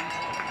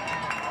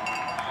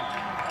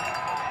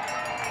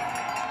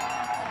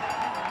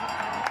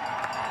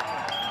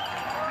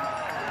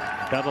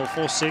 Battle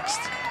for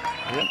 6th.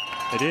 Yep,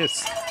 it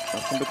is.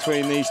 Up in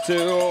between these two.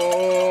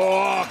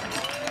 Oh!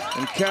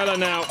 And Keller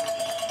now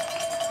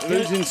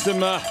losing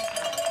some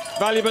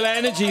valuable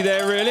energy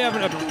there, really,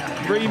 having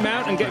to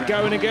remount and get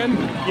going again.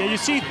 Yeah, you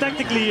see,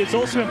 tactically, it's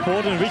also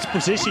important which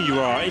position you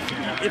are.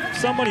 If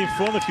somebody in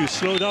front of you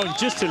slow down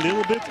just a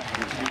little bit,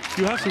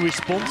 you have to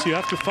respond, so you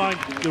have to find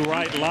the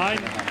right line.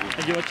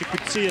 And what you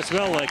could see as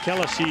well,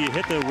 Keller, she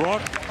hit a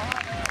rock,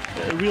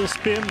 a real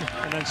spin,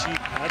 and then she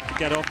had to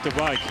get off the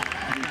bike.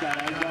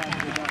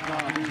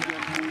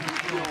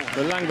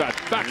 The Langvad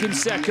back in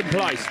 2nd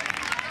place.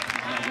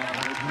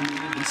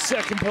 In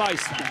 2nd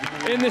place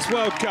in this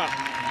World Cup.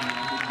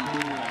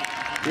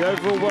 The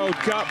overall World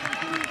Cup,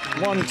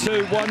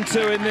 1-2,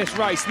 1-2 in this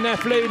race.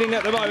 Neff leading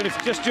at the moment, if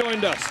you just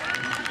joined us.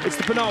 It's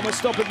the penultimate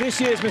stop of this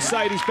year's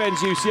Mercedes-Benz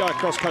UCI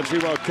Cross Country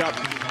World Cup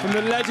from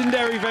the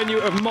legendary venue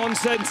of Mont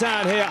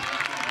here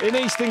in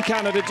eastern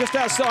Canada, just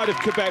outside of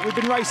Quebec. We've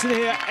been racing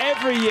here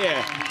every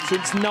year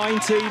since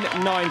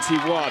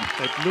 1991.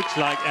 It looks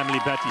like Emily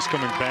Batty's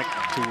coming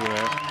back to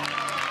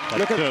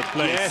that 3rd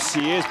place. Yes,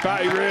 she is.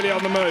 Batty really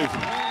on the move.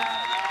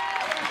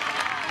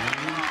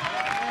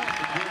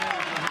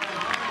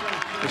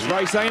 This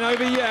race ain't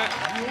over yet.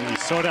 We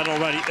saw that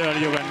already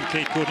earlier when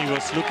Kate Courtney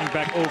was looking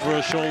back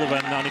over her shoulder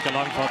when Annika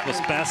Langvaart was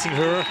passing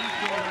her,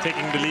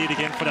 taking the lead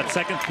again for that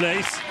 2nd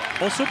place.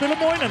 Also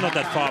Belomoina not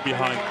that far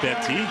behind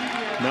Betty.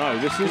 No,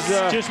 this is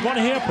just 1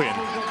 hairpin.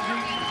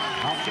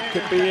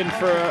 Could be in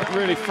for a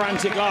really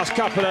frantic last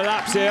couple of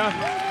laps here.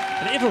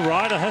 And if a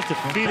rider has the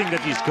feeling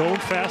that he's going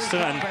faster,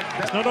 and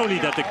it's not only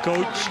that the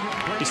coach,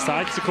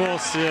 besides the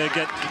course,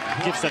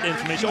 gives that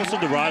information, also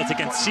the riders, they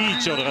can see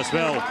each other as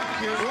well.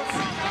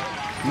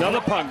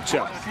 Another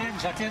puncture.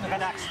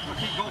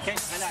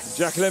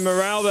 Jacqueline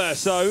Morale there,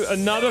 so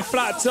another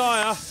flat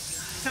tyre.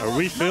 A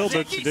refill,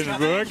 but it didn't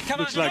work.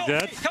 Looks like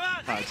that.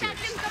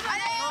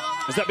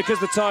 Is that because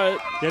the tyre...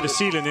 Yeah, the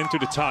sealant into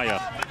the tyre.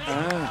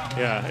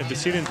 Yeah, if the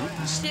sealant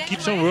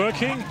keeps on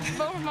working,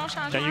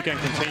 then you can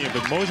continue.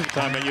 But most of the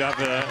time when you have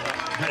a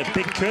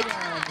big cut,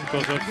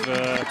 because of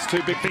it's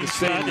too big for the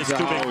sealant. It's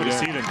too big for the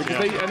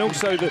sealant. And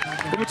also,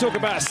 when we talk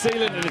about a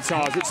sealant in the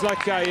tyres, it's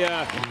like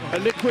a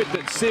liquid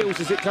that seals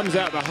as it comes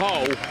out the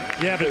hole.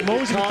 Yeah, but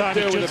most of the time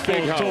it's just for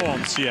hole.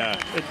 thorns. Yeah,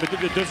 but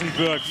it doesn't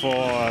work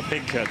for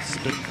big cuts.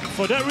 But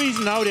for that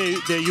reason, now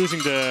they're using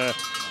the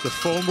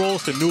foam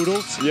rolls, the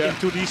noodles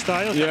into these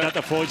tires, and that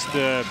avoids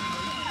the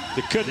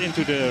cut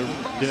into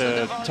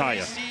the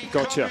tire.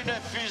 Gotcha.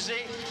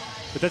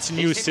 But that's a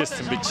new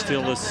system, which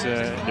still is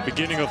in the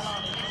beginning of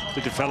the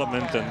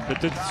development,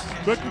 but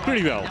it's working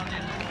pretty well.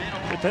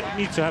 It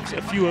needs to have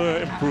a few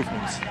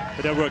improvements,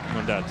 but they're working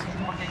on that.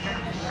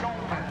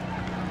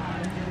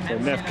 So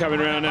Neff coming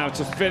around now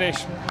to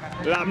finish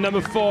lap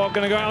number 4.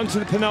 Going to go on to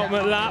the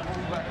penultimate lap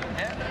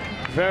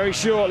very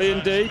shortly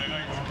indeed.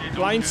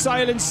 Plain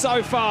sailing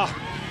so far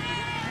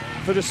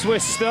for the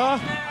Swiss star.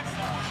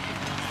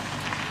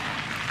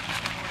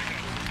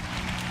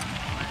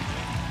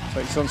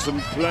 Takes on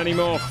plenty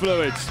more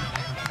fluids.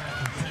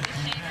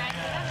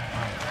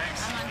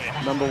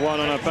 Number 1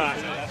 on her back.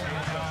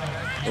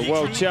 The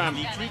world champ.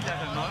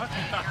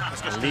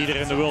 A leader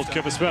in the World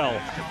Cup as well.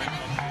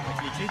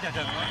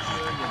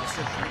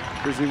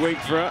 Busy week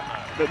for her,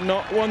 but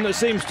not one that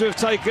seems to have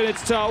taken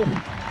its toll.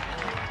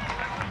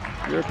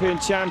 European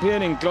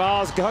champion in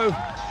Glasgow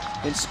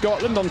in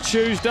Scotland on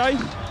Tuesday.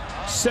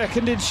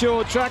 2nd in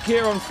short track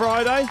here on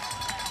Friday.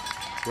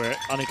 Where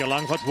Annika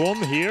Langvaart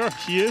won. Here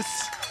she is.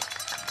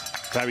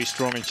 very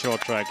strong in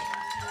short track.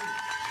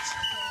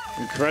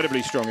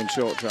 Incredibly strong in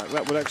short track.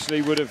 That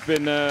would have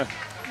been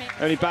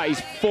only Batty's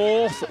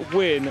 4th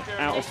win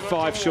out of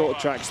 5 short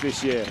tracks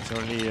this year. It's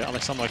only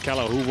Alexander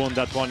Keller who won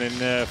that one in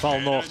Val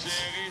Noord.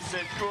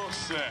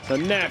 So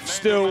Neff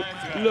still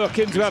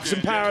looking to have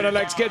some power in her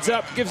legs. Gets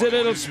up, gives it a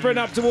little sprint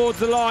up towards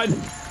the line.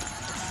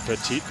 But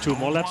 2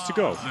 more laps to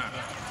go.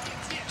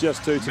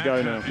 Just 2 to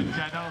go now.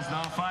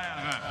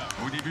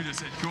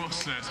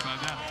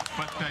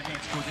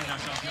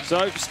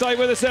 So stay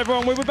with us,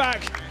 everyone. We'll be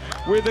back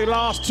with the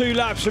last 2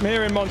 laps from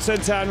here in Mont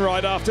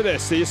right after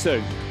this. See you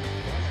soon.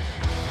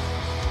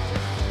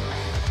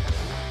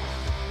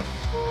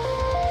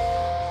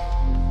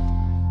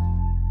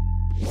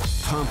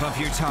 Pump up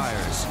your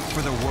tires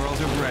for the world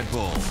of Red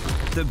Bull.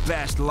 The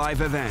best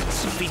live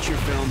events, feature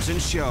films, and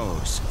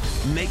shows.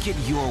 Make it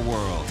your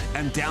world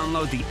and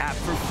download the app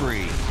for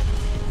free.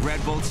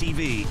 Red Bull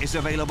TV is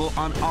available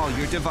on all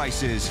your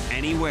devices,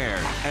 anywhere,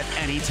 at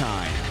any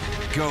time.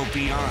 Go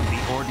beyond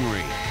the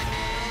ordinary.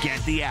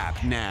 Get the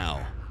app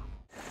now.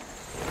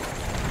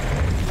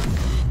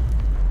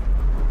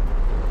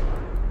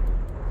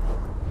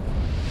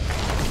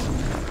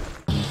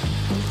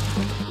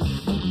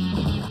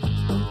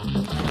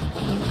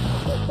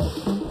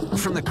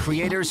 From the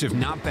creators of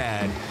Not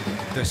Bad,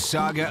 the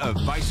saga of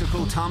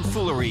bicycle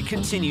tomfoolery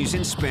continues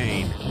in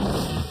Spain.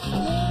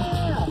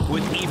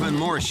 With even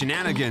more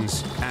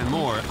shenanigans and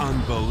more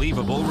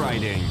unbelievable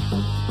riding.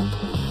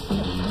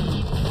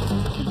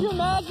 Could you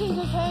imagine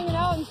just hanging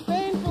out in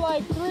Spain for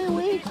like 3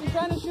 weeks and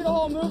trying to shoot a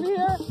whole movie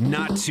here?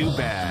 Not Too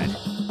Bad.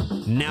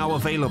 Now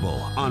available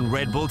on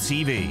Red Bull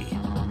TV.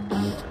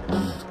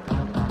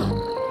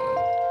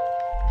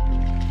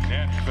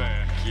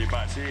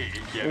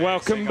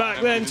 Welcome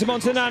back then to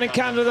Mont in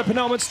Canada, the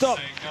penultimate stop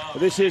of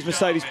this year's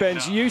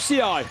Mercedes-Benz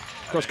UCI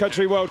Cross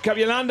Country World Cup.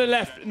 Yolanda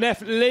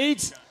Neff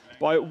leads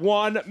by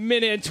 1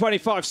 minute and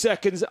 25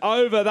 seconds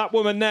over that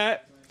woman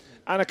there,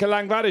 Annika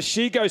Langvad, as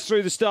she goes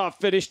through the start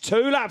finish.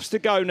 2 laps to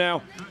go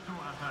now.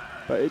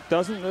 But it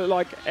doesn't look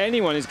like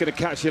anyone is going to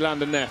catch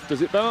Yolanda Neff,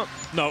 does it, Bart?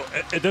 No,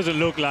 it doesn't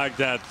look like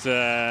that.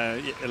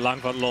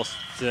 Langvad lost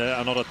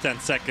another 10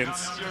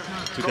 seconds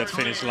to that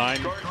finish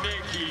line.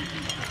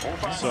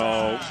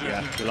 So,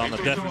 yeah, Yolanda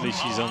definitely,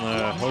 she's on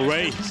her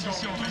way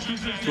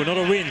to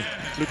another win.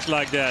 Looks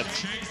like that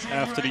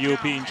after the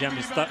European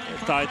Champions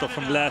title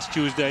from last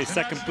Tuesday,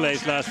 2nd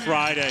place last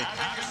Friday.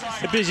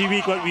 A busy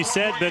week, what we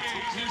said, but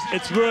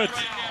it's worth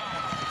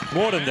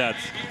more than that.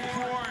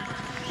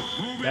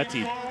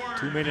 Betty,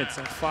 2 minutes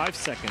and 5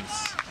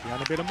 seconds.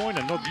 Jana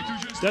Bellamoina not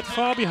that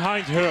far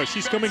behind her.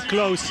 She's coming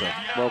closer.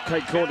 Well,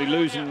 Kate Courtney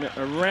losing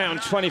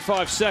around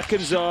 25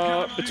 seconds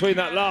between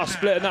that last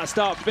split and that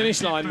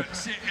start-finish line.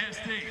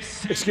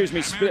 Excuse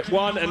me, split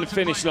 1 and the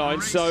finish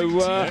line.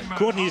 So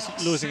Courtney's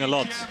losing a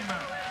lot.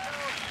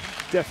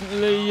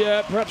 Definitely,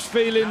 perhaps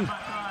feeling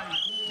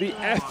the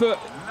effort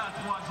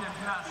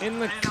in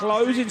the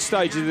closing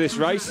stages of this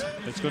race.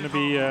 It's going to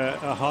be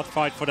a hard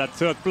fight for that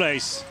 3rd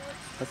place.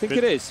 I think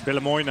it is.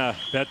 Bellamoina,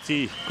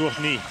 Betty,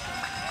 Courtney.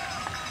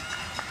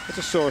 I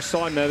just saw a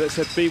sign there that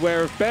said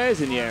beware of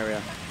bears in the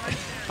area.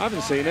 I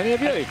haven't seen any,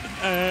 have you?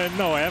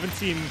 No, I haven't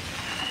seen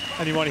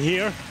anyone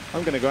here.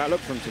 I'm going to go out and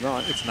look for them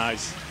tonight. It's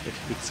nice if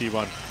you could see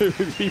one. It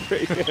would be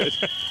pretty good.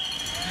 I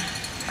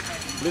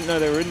didn't know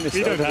they were in this.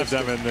 We don't have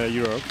them in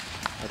Europe,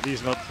 at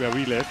least not where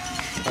we live.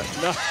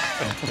 No,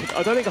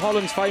 I don't think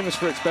Holland's famous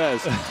for its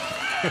bears,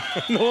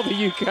 nor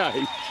the UK.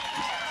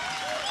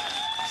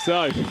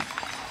 So,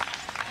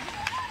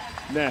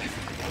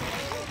 Neff.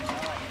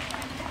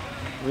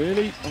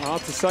 Really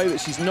hard to say that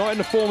she's not in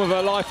the form of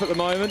her life at the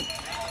moment.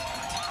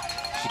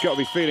 She's got to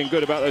be feeling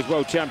good about those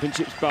World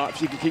Championships, but if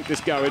she can keep this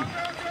going.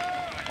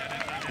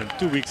 In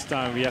 2 weeks'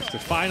 time, we have the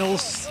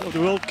finals of the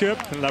World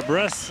Cup in La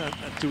Bresse, and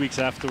 2 weeks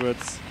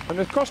afterwards. And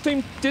the cross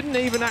team didn't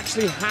even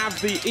actually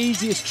have the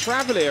easiest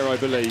travel here, I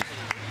believe.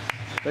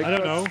 I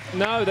don't know.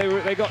 No,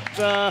 they got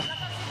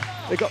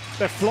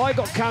their flight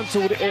got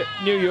cancelled at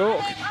New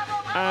York.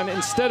 And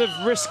instead of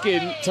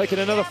risking taking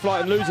another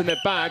flight and losing their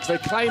bags, they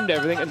claimed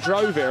everything and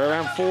drove here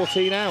around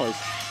 14 hours,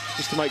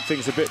 just to make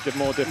things a bit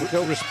more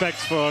difficult. Respect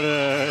for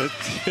the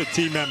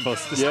team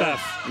members, the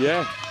staff.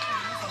 Yeah.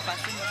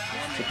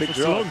 It's a big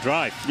drive. A long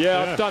drive. Yeah,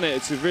 I've done it.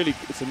 It's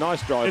a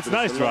nice drive. It's a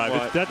nice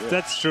drive.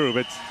 That's true.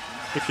 But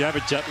if you have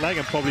a jet lag,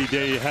 and probably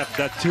they have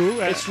that too.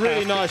 It's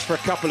really nice for a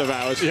couple of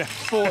hours. Yeah.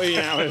 14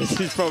 hours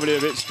is probably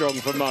a bit strong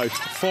for most.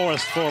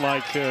 Forest for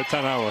like 10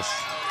 hours.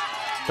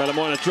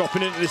 Bellamoina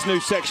dropping into this new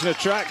section of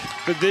track,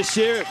 but this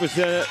year it was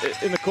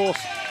in the course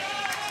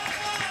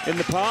in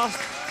the past.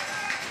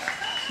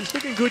 She's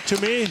looking good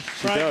to me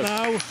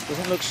now.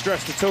 Doesn't look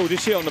stressed at all,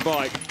 does she, on the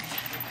bike?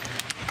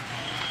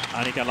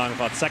 Annika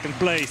Langvad, 2nd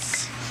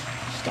place.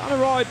 Starting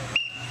to ride.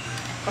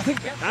 I think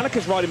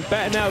Annika's riding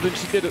better now than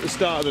she did at the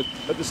start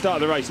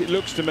of the race. It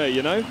looks to me,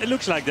 you know. It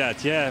looks like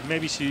that. Yeah,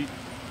 maybe she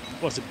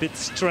was a bit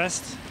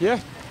stressed. Yeah,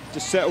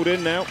 just settled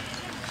in now.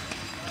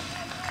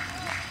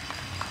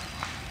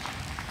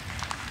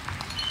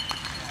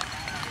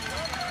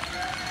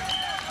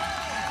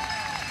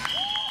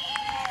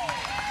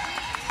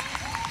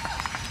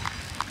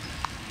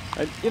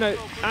 And, you know,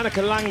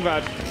 Annika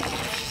Langvad,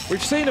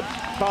 we've seen her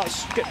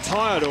parts get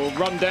tired or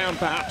run down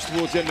perhaps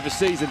towards the end of the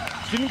season.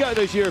 She didn't go to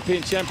those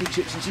European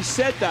Championships, and she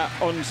said that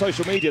on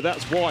social media.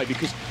 That's why,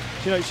 because,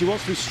 you know, she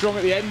wants to be strong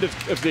at the end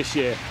of this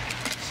year.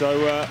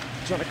 So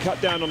trying to cut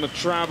down on the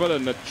travel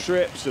and the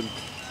trips and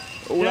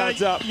all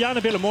adds up. Jana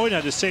Bellamoina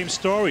had the same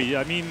story.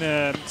 I mean,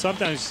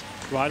 sometimes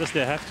riders,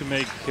 they have to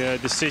make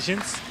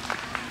decisions.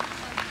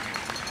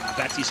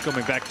 Betty's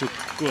coming back to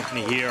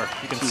Courtney here.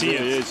 You can see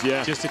it. Is,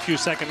 yeah. Just a few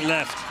seconds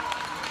left.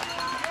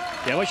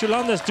 Yeah, what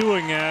Yolanda's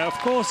doing, of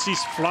course,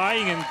 she's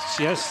flying and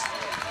she has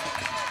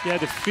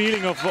the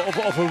feeling of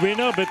a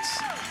winner, but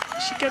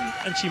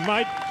she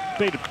might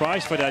pay the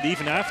price for that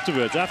even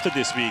afterwards, after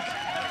this week.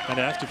 And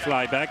they have to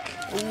fly back.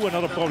 Ooh,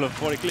 another problem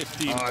for the Cliff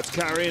team. Oh, it's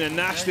Karina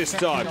Nash this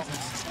time.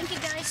 Thank you,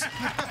 guys.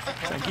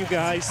 Thank you,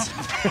 guys.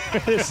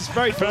 This is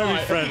very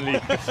friendly.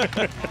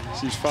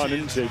 She's fun,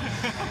 isn't she?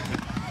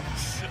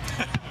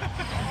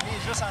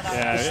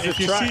 Yeah,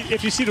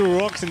 if you see the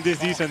rocks in this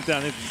descent,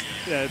 then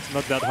it's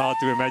not that hard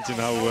to imagine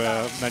how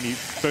many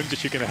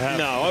punches you can have.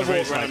 No, I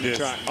walked around the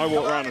track. I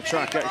walked around the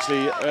track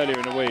actually earlier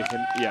in the week,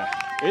 and yeah,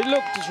 it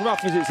looked as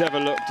rough as it's ever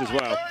looked as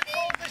well.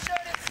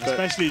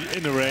 Especially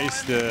in the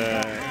race,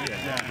 the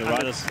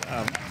riders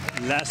are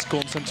less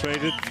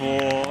concentrated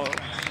for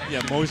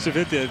most of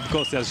it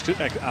because they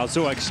are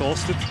so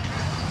exhausted.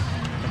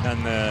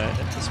 And then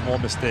a small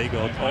mistake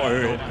or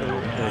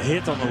a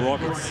hit on the rock,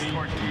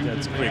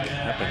 that's quick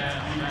happened.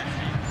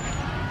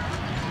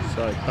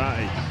 So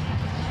Batty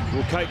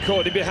will Kate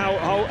Courtney be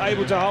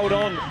able to hold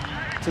on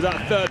to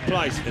that third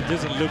place? It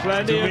doesn't look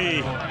like to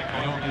me.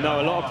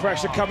 No, a lot of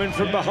pressure coming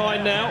from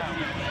behind now.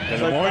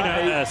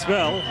 Bellamoina as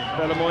well.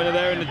 Bellamoina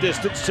there in the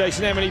distance,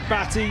 chasing Emily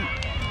Batty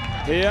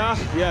here.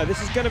 Yeah,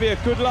 this is going to be a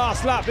good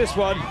last lap, this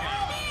one.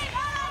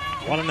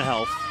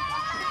 1.5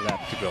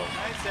 lap to go.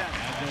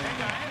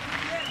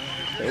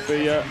 It'll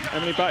be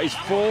Emily Batty's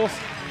 4th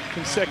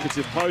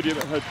consecutive podium,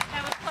 her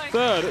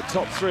 3rd at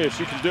top 3 if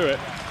she can do it.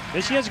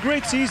 And she has a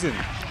great season.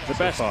 The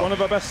best, one of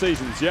her best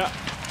seasons, yeah.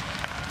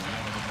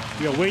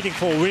 We are waiting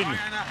for a win.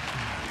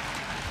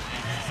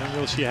 When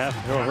will she have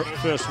her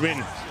first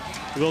win?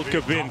 World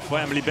Cup win for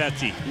Emily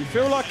Batty. You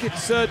feel like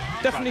it's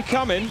definitely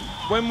coming.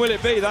 When will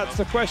it be? That's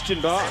the question,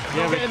 Bart.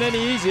 Not getting any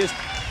easier,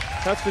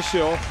 that's for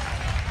sure.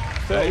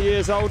 30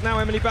 years old now,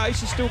 Emily Batty.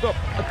 She's still got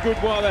a good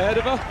while ahead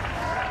of her.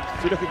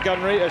 If you look at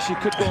Gunrita, she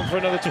could go on for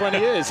another 20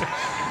 years.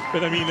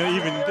 But I mean,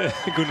 even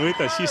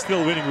Gunrita, she's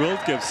still winning World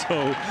Cups,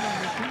 so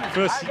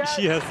first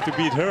she has to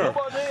beat her.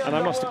 And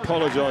I must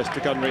apologise to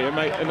Gunrita,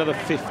 mate. Another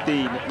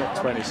 15, not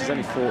 20. She's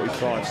only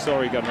 45.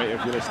 Sorry, Gunrita,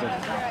 if you're listening.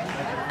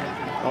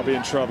 I'll be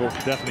in trouble.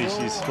 Definitely,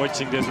 she's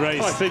watching this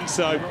race. I think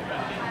so.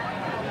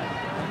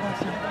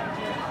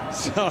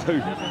 So,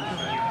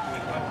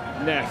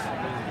 Neff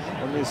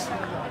on this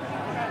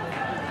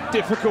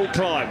difficult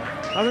climb.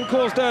 Hasn't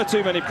caused her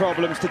too many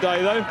problems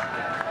today, though.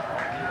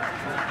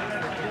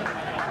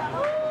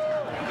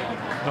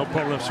 No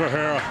problems for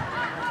her.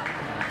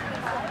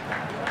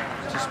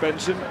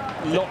 Suspension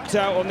locked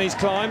out on these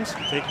climbs.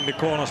 Taking the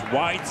corners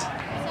wide.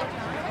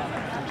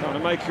 Trying to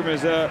make them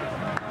as the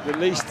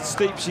least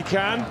steep she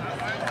can.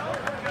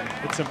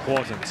 It's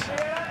important.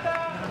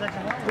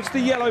 What's the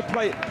yellow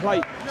plate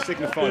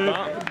signify,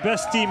 Bart?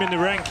 Best team in the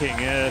ranking,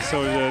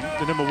 so the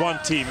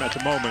 #1 team at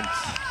the moment.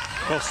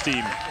 Cross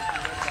team.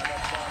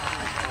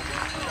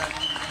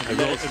 In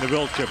the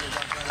World Cup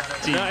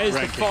team that is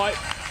ranking. The fight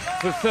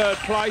for 3rd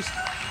place.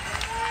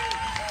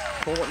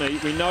 Courtney,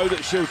 we know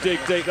that she'll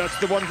dig deep. That's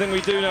the one thing we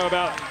do know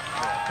about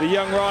the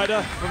young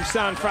rider from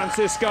San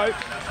Francisco.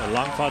 So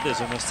Langvad is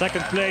in the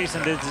 2nd place,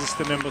 and this is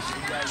the numbers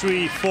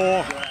 3,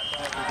 4.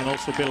 And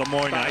also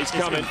Bellamoina is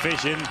in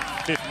vision,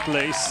 5th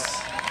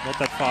place. Not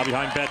that far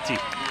behind Betty.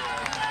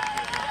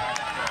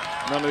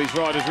 None of these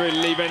riders really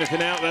leave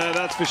anything out there,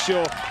 that's for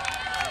sure.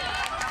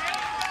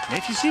 And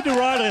if you see the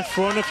rider in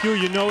front of you,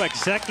 you know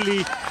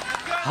exactly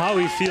how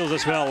he feels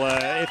as well.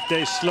 If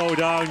they slow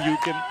down, you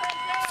can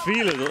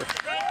feel it.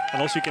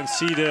 And also you can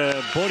see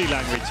the body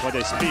language, what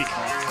they speak.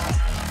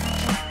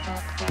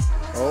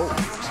 Oh,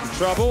 some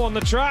trouble on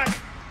the track.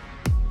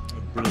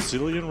 A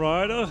Brazilian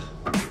rider,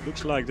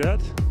 looks like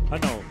that. I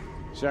know.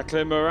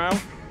 Jacqueline Morale.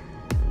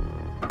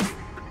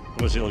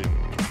 Brazilian.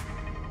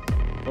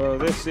 Well,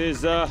 this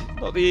is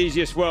not the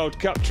easiest World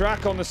Cup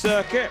track on the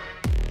circuit.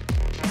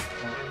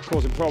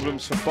 Causing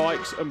problems for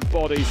bikes and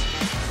bodies.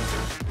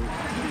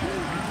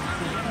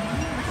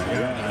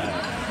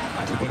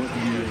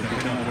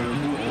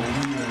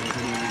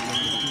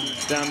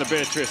 Down the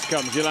Beatrice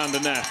comes Yolanda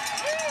Neff.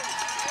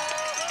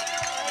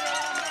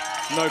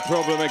 No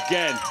problem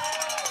again.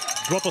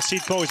 Throttle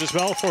seat post as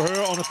well for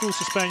her on a full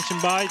suspension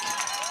bike.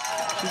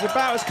 She's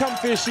about as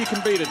comfy as she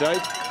can be today.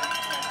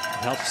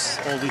 Helps,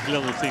 all these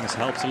little things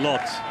helps a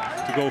lot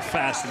to go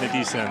fast in the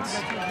descents.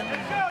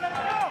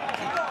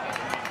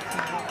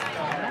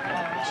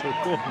 So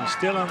Courtney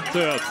still on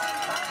 3rd.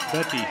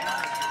 Betty.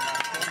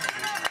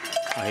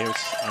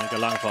 Here's Annika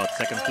Langvad,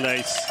 2nd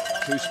place.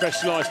 Two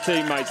Specialized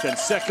teammates then,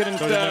 2nd and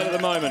 3rd at the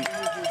moment.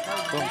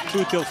 From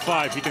 2 till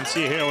 5, you can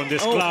see here on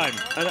this climb.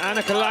 And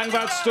Annika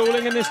Langvad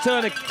stalling in this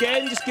turn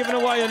again, just giving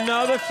away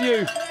another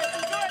few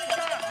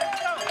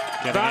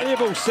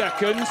valuable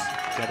seconds.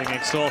 Getting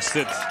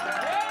exhausted.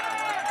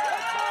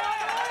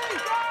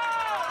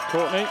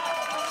 Courtney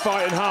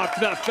fighting hard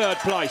for that 3rd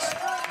place.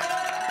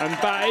 And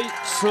Batty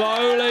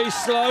slowly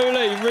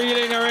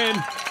reeling her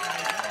in.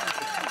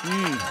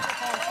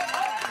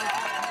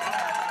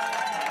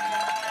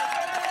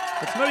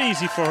 It's not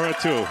easy for her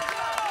too.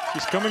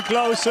 She's coming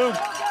closer,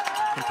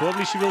 and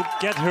probably she will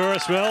get her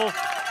as well.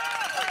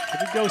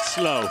 But it goes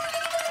slow.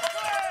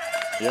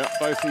 Yeah,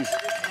 both these,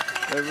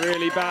 they're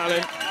really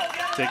battling.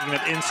 Taking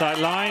that inside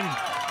line,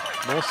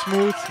 more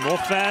smooth, more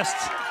fast.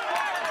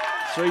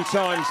 3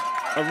 times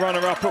a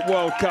runner-up at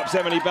World Cups,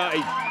 Emily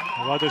Batty.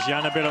 What does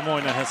Jana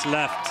Bellamoina has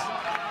left?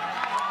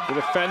 The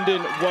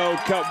defending World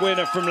Cup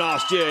winner from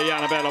last year,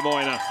 Jana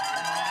Bellamoina.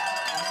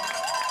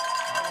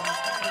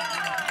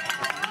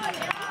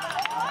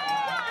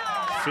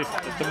 Fifth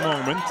at the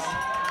moment,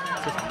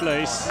 5th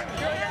place.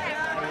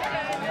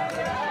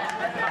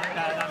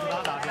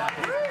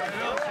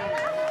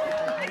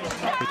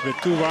 But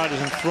with 2 riders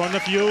in front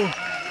of you,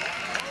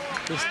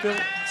 there's still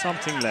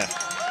something left.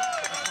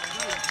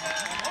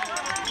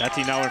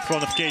 Betty now in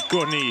front of Kate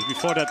Courtney,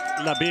 before that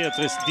La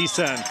Beatrice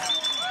descent.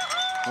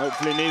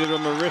 Hopefully neither of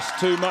them will risk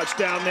too much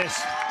down this.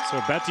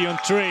 So Betty on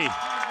 3.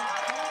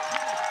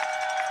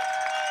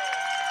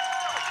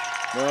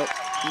 Well,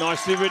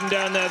 nicely ridden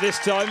down there this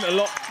time, a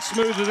lot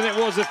smoother than it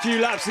was a few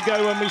laps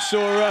ago when we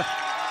saw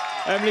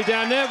Emily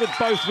down there with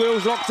both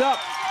wheels locked up.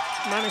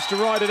 Managed to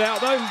ride it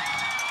out though.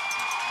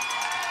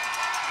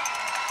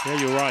 Yeah,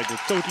 you're right, a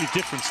totally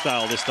different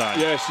style this time.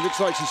 Yeah, she looks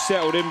like she's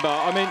settled in, but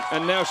I mean,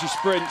 and now she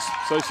sprints,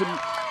 so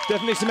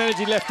definitely some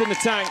energy left in the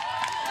tank.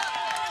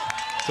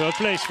 3rd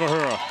place for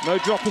her. No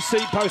drop of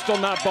seat post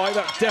on that bike,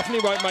 that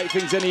definitely won't make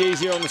things any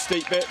easier on the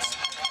steep bits.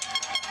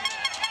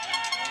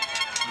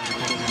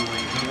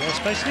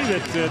 Especially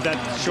with that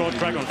short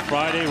track on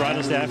Friday,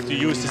 riders they have to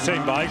use the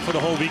same bike for the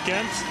whole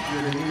weekend.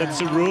 That's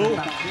the rule.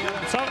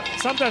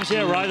 Sometimes,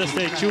 yeah, riders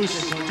they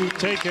choose to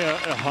take a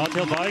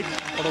hardtail bike,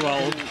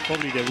 otherwise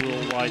probably they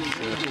will ride a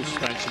full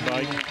suspension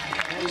bike,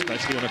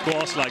 especially on a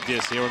course like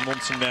this here in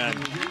Mont,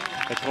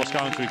 that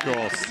cross-country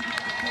course.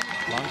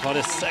 Langvad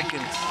is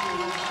 2nd.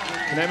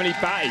 Can Emily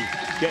Batty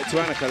get to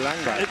Annika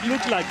Langvad? It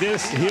looked like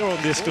this here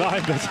on this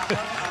climb, but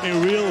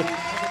in real,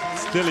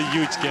 still a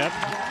huge gap.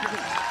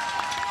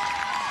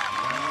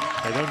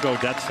 They don't go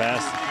that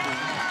fast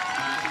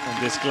on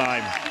this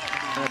climb.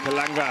 Annika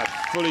Langvad,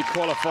 fully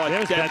qualified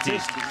There's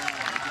dentist.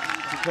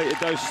 Completed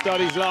those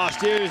studies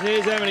last year.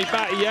 Here's Emily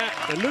Batty, yeah.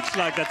 It looks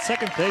like that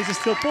 2nd place is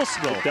still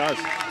possible. It does.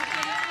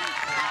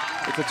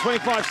 It's a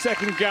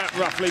 25-second gap,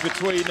 roughly,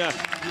 between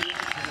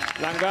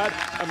Langvad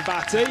and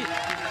Batty.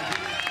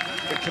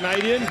 The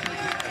Canadian,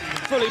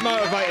 fully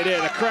motivated here.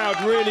 The crowd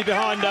really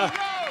behind her.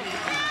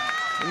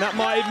 And that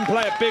might even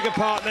play a bigger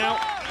part now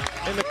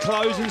in the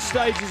closing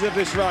stages of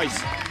this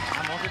race.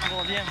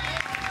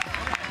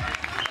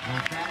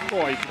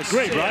 Boy, a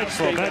great ride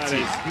from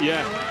Betty.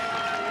 Yeah.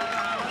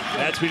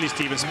 That's really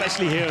steep,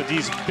 especially here,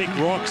 these big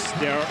rocks,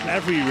 they're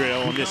everywhere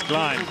on this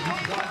climb.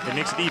 It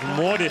makes it even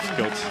more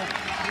difficult.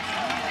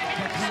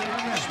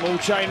 Small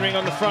chainring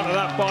on the front of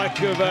that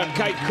bike of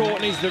Kate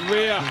Courtney's, the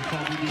rear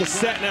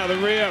cassette now, the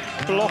rear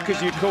block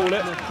as you call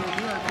it.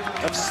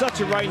 Of such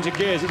a range of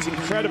gears, it's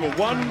incredible.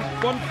 One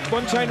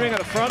chainring at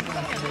the front,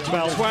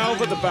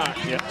 12 at the back.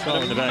 Yeah,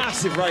 12 at the back.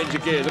 Massive range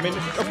of gears. I mean,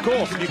 of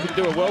course, you can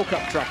do a World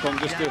Cup track on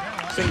just a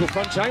single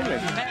front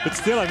chainring. But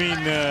still, I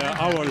memean,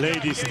 our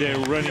ladies, they're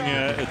running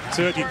a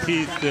 30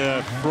 teeth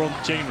front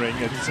chainring.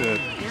 It's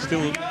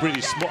still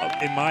pretty small,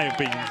 in my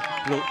opinion.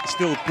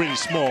 Still pretty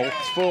small.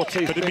 It's 4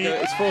 teeth bigger.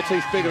 It's 4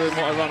 teeth bigger than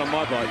what I run on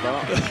my bike,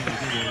 Bart.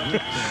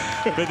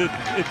 But it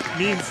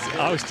means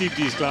how steep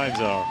these climbs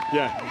are.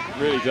 Yeah, it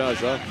really does,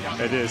 huh?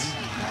 It is.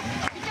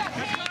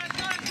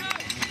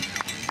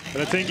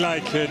 But I think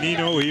like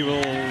Nino, he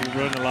will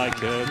run like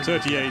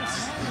 38. I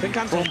think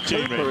Anton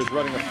Cooper is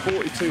running a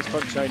 42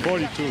 front chain.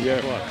 42, yeah.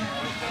 Well,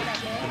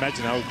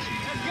 imagine how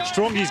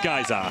strong these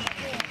guys are.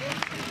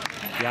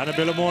 Jana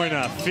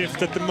Bellamoina,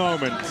 5th at the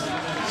moment.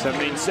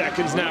 17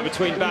 seconds now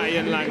between Batty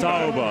and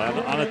Langvad.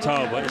 Tauber, Anna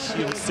Tauber. Is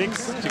she on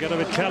 6 together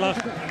with Keller?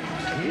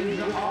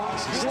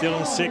 She's still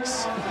on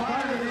 6.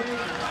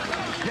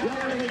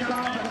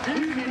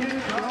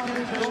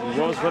 She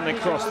was when they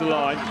crossed the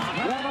line.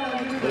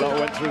 The lot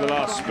went through the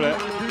last split.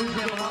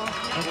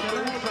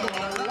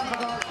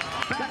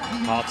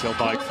 Hardtail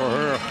bike for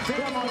her.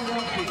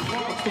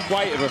 What's the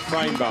weight of a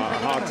frame bar, a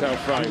hardtail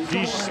frame?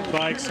 These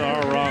bikes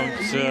are around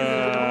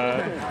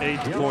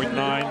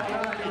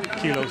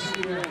 8.9 kilos.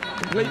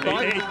 Complete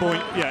bike?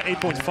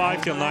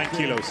 8.5 till 9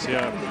 kilos,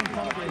 yeah.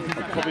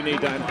 I'd probably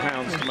need that in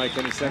pounds to make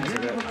any sense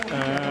of it.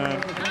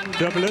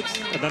 Double it,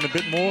 and then a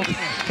bit more.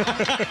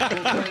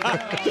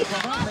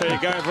 There you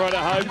go, right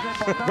at home.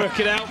 Work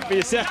it out for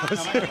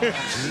yourselves.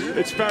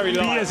 It's very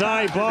light.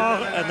 PSI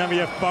bar, and then we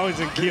have pounds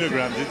and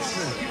kilograms.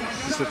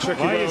 It's a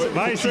tricky world.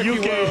 Why is the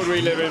UK world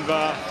we live in,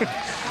 Bart?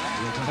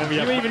 And we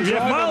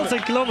have miles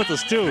and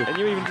kilometers too. And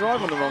you even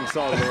drive on the wrong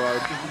side of the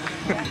road.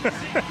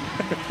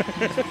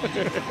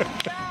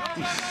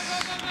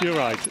 You're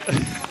right.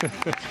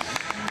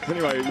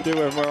 Anyway, you do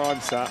where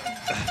I'm sat.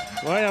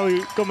 Why are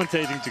we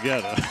commentating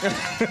together?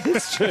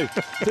 It's true.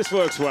 This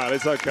works well.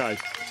 It's okay.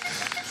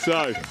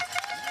 So,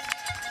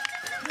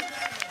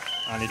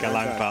 Annika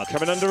Langvaart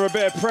coming under a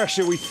bit of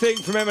pressure, we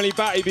think, from Emily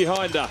Batty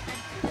behind her.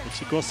 If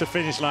she crossed the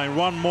finish line,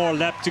 one more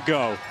lap to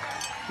go.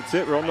 That's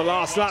it. We're on the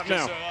last lap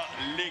now.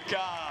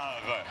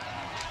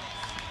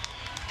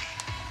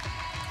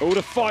 All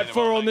to fight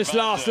for on this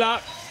last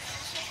lap.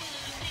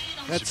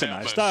 That's a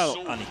nice style,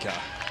 Annika.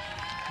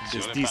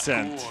 This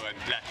descent. So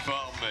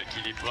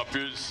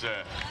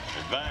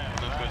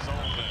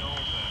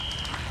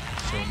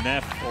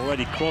Neff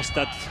already crossed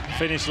that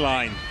finish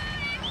line.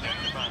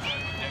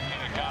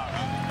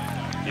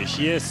 Here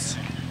she is.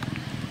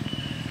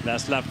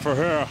 Last lap for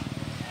her.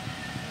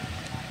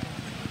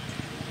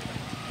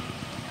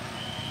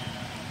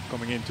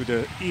 Coming into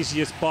the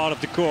easiest part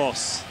of the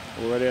course.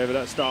 Already over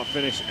that start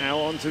finish. Now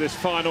on to this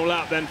final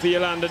lap then for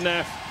Jolanda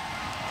Neff.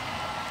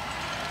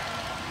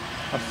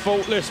 A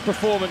faultless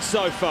performance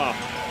so far.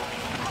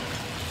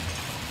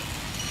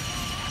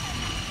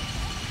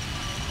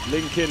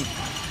 Linking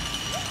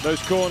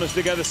those corners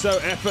together so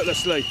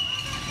effortlessly.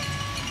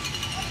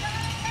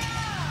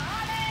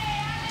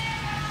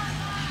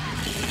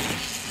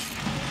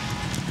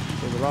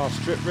 So the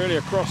last trip really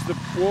across the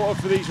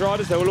water for these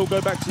riders. They will all go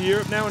back to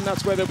Europe now, and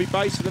that's where they'll be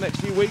based for the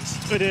next few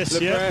weeks. It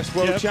is, yeah.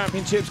 World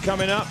Championships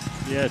coming up.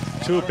 Yeah,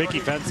 2 big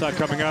events are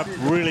coming up.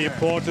 Really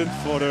important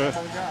for the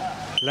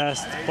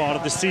last part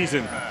of the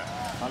season.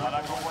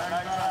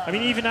 I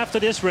mean, even after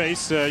this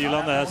race,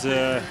 Jolanda has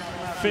a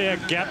fair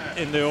gap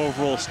in the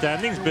overall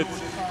standings, but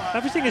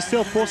everything is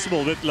still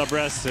possible with La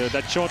Bresse.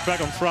 That short track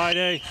on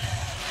Friday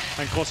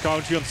and cross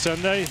country on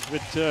Sunday,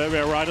 with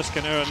where riders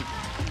can earn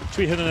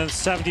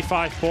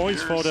 375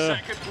 points for the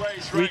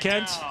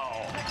weekend.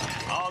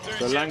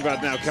 So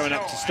Langvaart now coming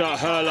up to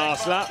start her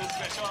last lap.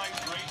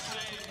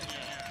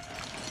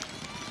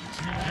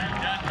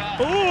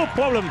 Oh,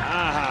 problem.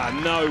 Ah,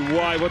 no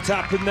way. What's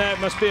happened there? It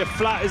must be a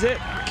flat, is it?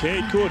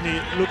 Kate Courtney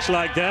looks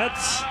like that.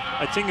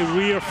 I think a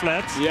rear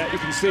flat. Yeah, you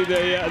can see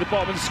at the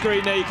bottom of the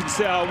screen there, you can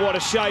see, oh, what a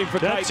shame for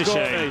Kate Courtney.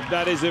 Shame.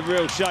 That is a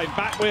real shame.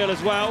 Back wheel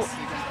as well.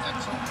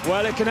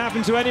 Well, it can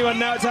happen to anyone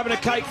now. It's happened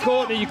to Kate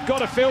Courtney. You've got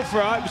to feel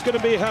for her. It was going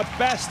to be her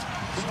best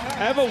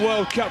ever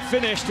World Cup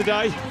finish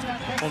today.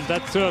 On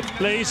that 3rd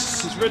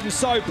place. She's ridden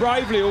so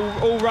bravely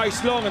all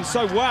race long and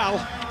so well.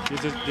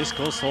 This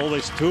costs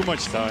always too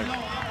much time.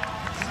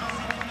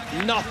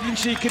 Nothing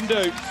she can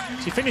do.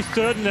 She finished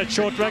 3rd in that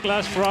short track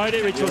last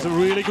Friday, which was a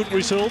really good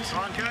result. She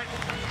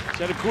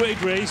had a great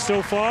race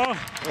so far.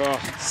 Oh.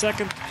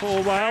 2nd for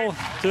a while,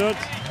 3rd.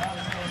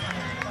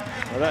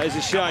 Well, that is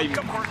a shame.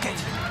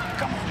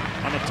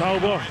 Anna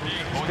Tauber.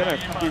 She's going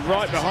to be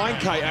right behind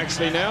Kate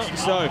actually now.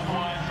 So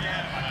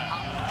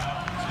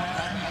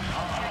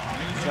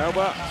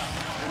Tauber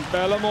and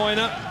Bella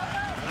Moina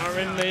are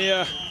in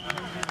the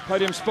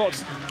podium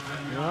spots.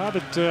 Yeah,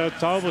 but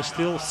Tauber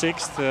still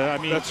 6th. I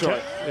mean, that's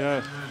right.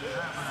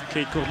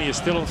 Kate Courtney is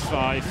still on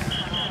 5.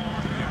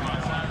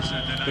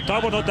 But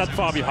Tauber not that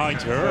far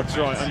behind her. That's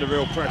right, under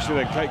real pressure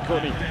then, Kate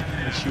Courtney.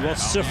 And she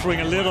was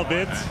suffering a little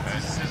bit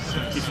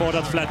before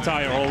that flat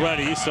tire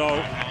already,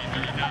 so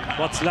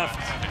what's left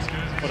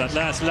for that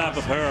last lap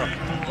of her?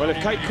 Well,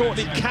 if Kate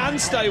Courtney can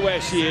stay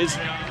where she is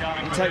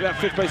and take that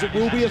 5th place, it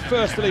will be her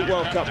first Elite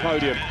World Cup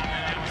podium.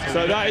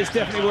 So that is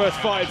definitely worth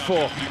fighting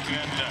for.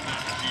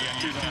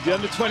 The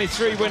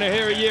under-23 winner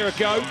here a year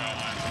ago.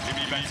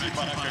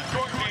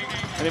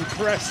 An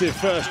impressive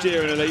first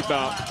year in Elite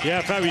Bar.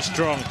 Yeah, very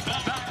strong.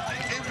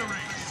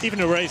 Even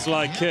a race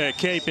like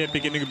Cape at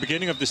the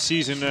beginning of the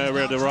season,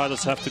 where the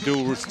riders have to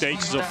do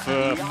stages of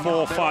 4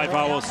 or 5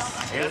 hours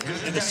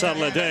in the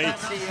saddle a day.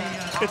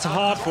 It's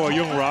hard for a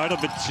young rider,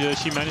 but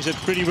she managed it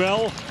pretty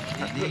well.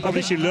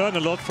 Obviously, she learned a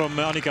lot from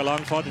Annika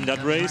Langvaart in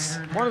that race.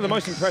 One of the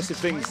most impressive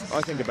things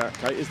I think about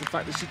Kate is the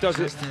fact that she does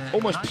it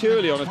almost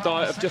purely on a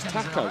diet of just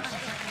tacos.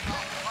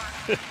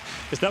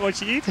 Is that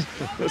what you eat?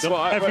 That's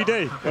what every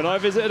day. When I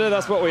visited her,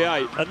 that's what we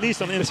ate. At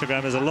least on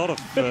Instagram, there's a lot of...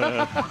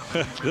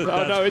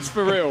 Oh, no, it's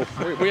for real.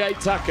 We ate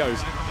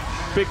tacos.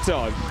 Big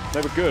time.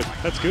 They were good.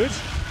 That's good.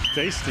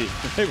 Tasty.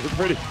 They were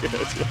pretty good,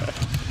 yeah.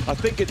 I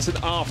think it's an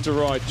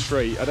after-ride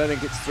treat. I don't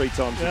think it's 3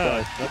 times a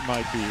day. That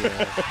might be.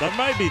 That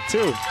might be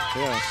too.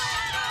 Yeah.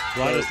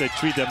 Riders, they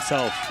treat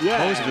themselves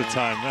most of the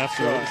time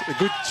after a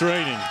good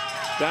training.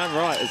 Damn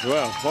right as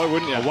well. Why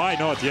wouldn't you? Why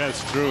not? Yeah,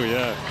 it's true.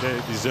 Yeah, they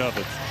deserve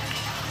it.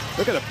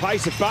 Look at the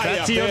pace of Batty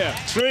up here.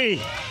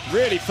 3.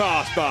 Really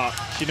fast, Bart.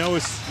 She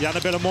knows Jana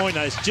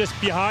Moina is just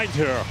behind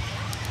her.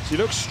 She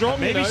looks strong,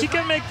 Maybe she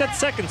can make that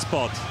 2nd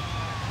spot.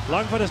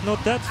 Langvaart is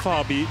not that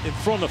far in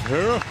front of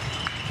her.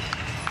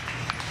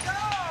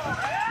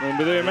 And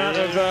with the amount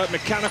of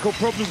mechanical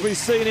problems we've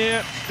seen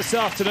here this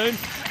afternoon,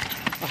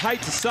 I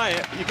hate to say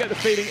it, you get the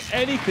feeling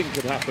anything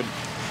could happen.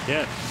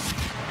 Yeah.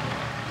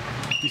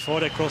 Before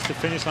they cross the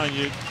finish line,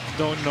 you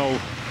don't know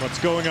what's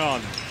going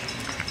on.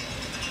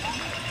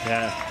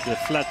 Yeah, the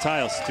flat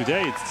tires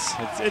today,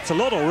 it's a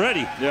lot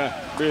already. Yeah,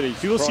 really.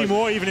 You will see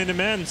more even in the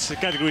men's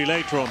category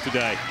later on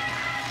today.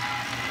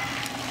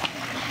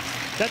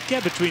 That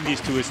gap between these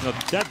two is not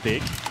that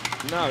big.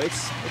 No,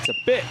 it's a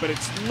bit, but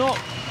it's not.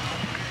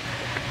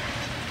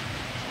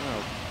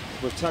 Well,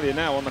 we'll tell you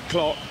now on the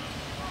clock.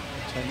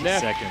 20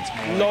 seconds.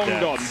 Long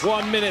gone.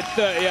 1 minute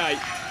 38.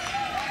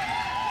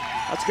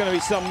 That's going to be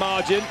some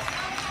margin.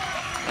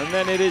 And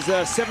then it is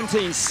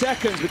 17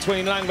 seconds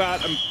between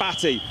Langvad and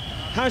Batty.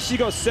 Has she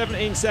got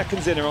 17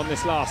 seconds in her on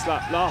this last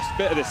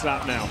bit of this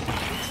lap now?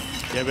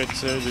 Yeah, but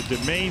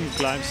the main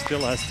climb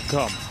still has to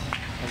come.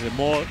 And the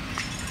more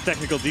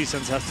technical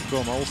descents has to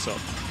come also.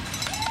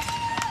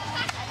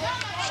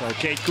 So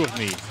Kate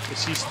Courtney,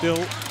 is she still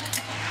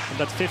on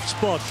that 5th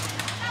spot?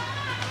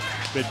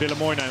 With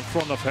Villamoina in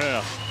front of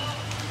her.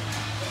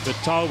 The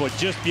Tauber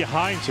just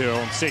behind her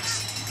on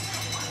 6th.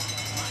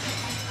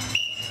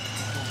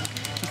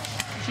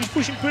 She's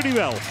pushing pretty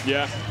well.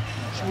 Yeah.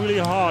 It's really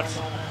hard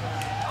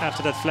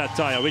after that flat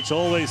tire, which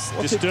always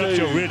disturbs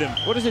your rhythm.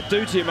 What does it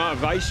do to your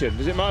motivation?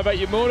 Does it motivate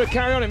you more to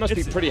carry on? It must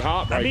be pretty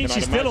heartbreaking. I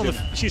mean,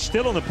 she's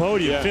still on the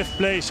podium, yeah. 5th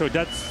place, so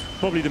that's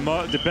probably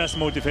the best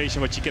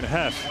motivation what she can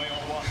have.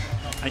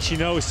 And she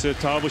knows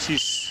Tauber,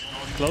 she's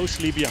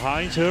closely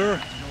behind her.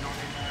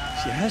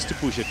 She has to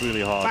push it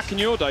really hard. Back in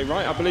your day,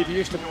 right? I believe you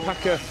used to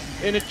pack a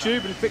inner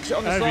tube and fix it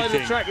on the side of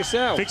the track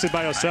yourself. Fix it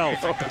by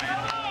yourself.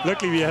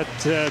 Luckily, we had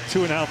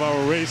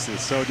 2.5-hour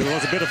races, so there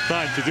was a bit of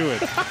time to do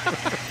it.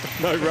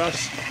 No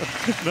rush.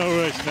 No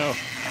rush, no.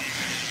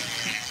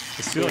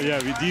 But still, yeah,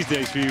 these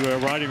days we were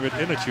riding with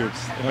inner tubes.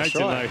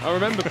 Imagine, right. I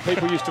remember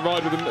people used to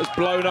ride with them as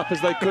blown up as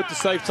they could to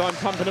save time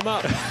pumping them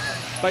up.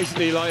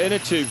 Basically, like inner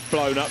tubes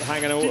blown up,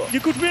 hanging all.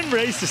 You could win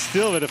races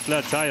still with a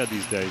flat tire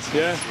these days.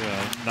 Yeah.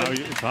 Now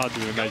it's hard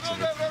to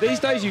imagine it. These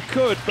days you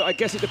could, but I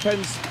guess it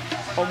depends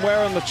on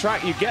where on the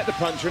track you get the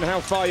puncture and how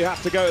far you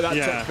have to go at that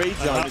top speed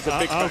zone. It's a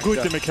big how factor.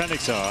 good the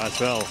mechanics are as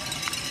well.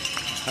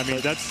 I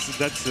mean,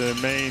 that's the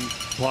main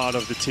part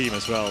of the team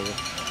as well.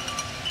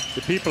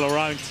 The people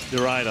around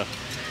the rider.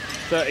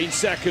 13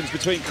 seconds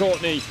between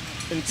Courtney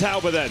and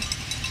Tauber then.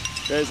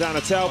 There's Anna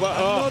Tauber.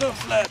 Not a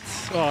flat.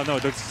 Oh no,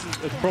 that's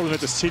a problem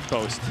with the seat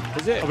post.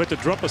 Is it? Or with the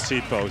dropper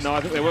seat post. No,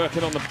 I think they're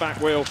working on the back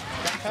wheel.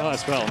 Oh,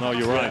 as well. No,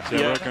 you're right.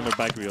 They're working on the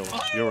back wheel.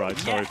 You're right.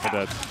 Sorry for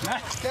that.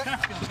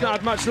 She's not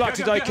had much luck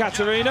today,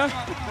 Katarina.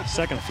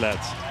 2nd flat.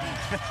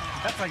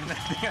 That's like the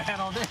thing I had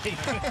all day.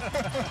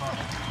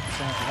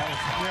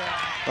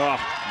 Oh,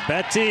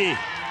 Betty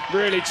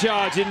really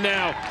charging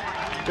now.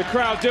 The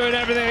crowd doing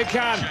everything it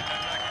can.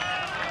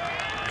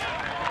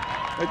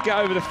 They'd get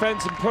over the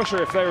fence and push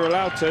her if they were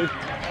allowed to.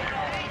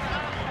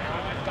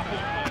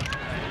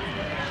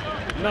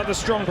 Another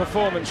strong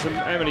performance from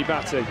Emily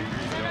Batty.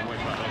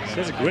 She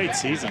has a great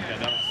season.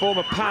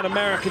 Former Pan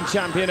American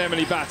champion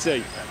Emily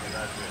Batty.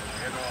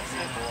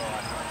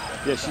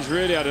 Yeah, she's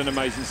really had an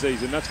amazing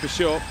season, that's for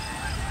sure.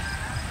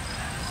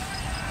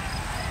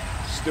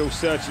 Still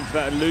searching for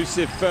that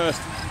elusive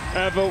first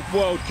ever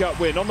World Cup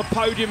win. On the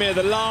podium here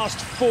the last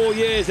 4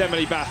 years,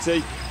 Emily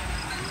Batty.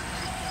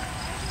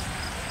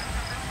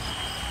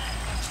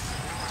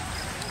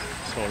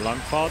 So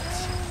Langvad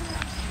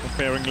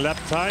comparing lap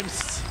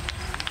times.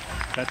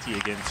 Batty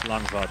against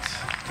Langvad.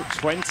 Took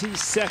 20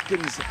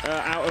 seconds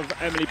out of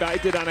Emily Batty,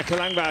 did Annika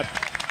Langvad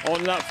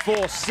on lap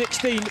 4.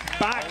 16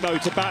 back though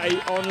to Batty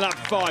on lap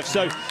 5.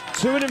 So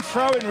to-ing and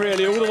fro-ing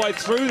really all the way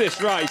through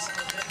this race.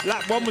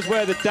 Lap 1 was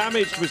where the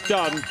damage was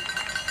done.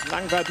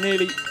 Langvad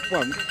nearly,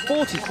 well,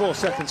 44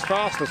 seconds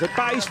faster. So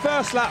Batty's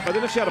first lap, I don't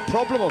know if she had a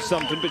problem or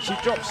something, but she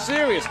dropped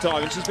serious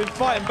time and she's been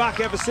fighting back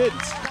ever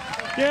since.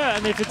 Yeah,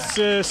 and if it's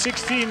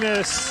 16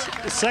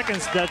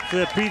 seconds that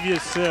the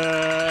previous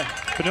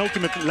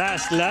penultimate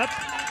last lap,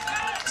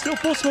 still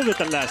possible with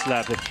the last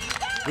lap with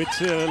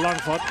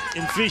Langvad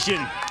in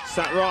vision.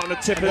 Sat right on the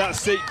tip of that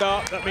seat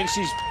bar. That means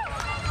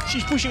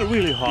she's pushing it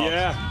really hard.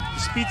 Yeah. The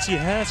speed she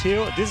has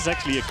here, this is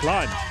actually a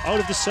climb. Out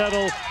of the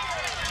saddle.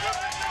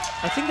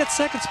 I think that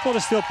 2nd spot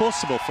is still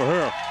possible for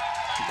her.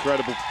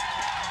 Incredible.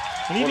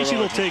 And even she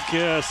will take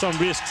some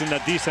risks in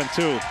that descent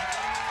too.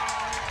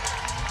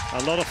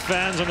 A lot of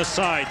fans on the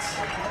sides.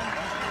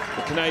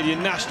 The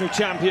Canadian national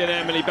champion,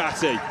 Emily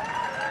Batty.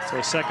 So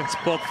a 2nd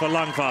spot for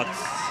Langvad.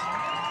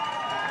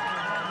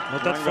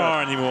 Not that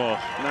far anymore.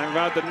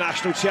 Langvad, the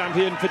national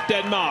champion for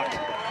Denmark.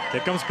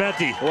 There comes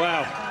Batty.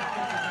 Wow.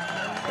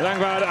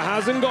 Langvad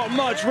hasn't got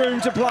much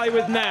room to play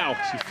with now.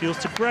 She feels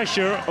the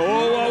pressure.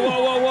 Oh, whoa,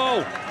 whoa, whoa,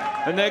 whoa.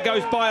 And there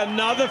goes by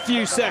another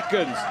few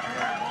seconds.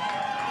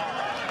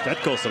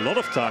 That cost a lot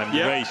of time, the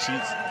way she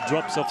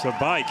drops off her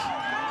bike.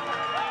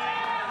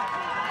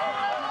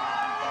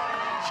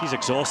 She's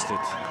exhausted.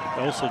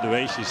 Also the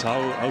way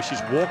how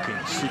she's walking.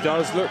 She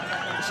does look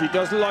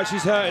like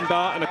she's hurting,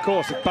 Bart. And of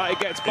course, if Batty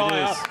gets by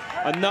her,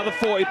 another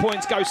 40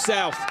 points go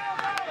south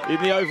in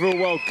the overall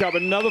World Cup.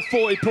 Another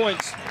 40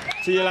 points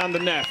to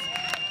Jolanda Neff.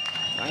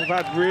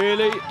 Langvad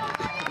really,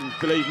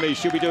 believe me,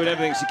 she'll be doing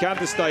everything she can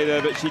to stay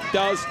there, but she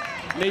does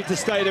need to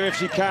stay there if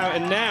she can.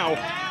 And now,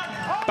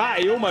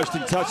 Batty almost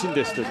in touching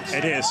distance.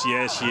 It is,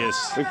 yes, she is.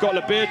 We've got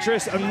La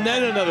Beatrice and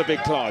then another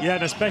big climb. Yeah,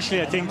 and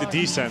especially I think the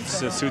descent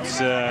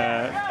suits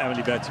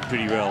Emily Batty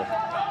pretty well.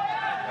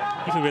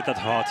 Even with that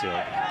hard hill.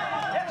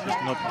 She's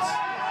not,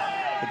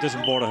 it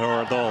doesn't bother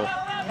her at all.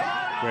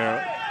 Where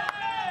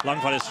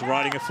Langvaart is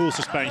riding a full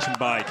suspension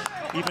bike.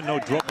 Even no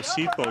drop of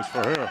seat post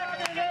for her.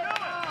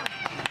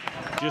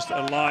 Just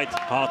a light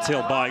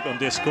hardtail bike on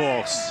this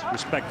course.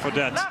 Respect for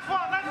that.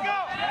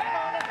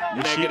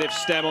 Negative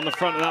stem on the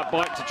front of that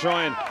bike to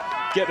try and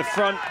get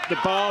the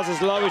bars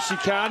as low as she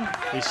can.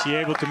 Is she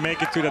able to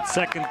make it to that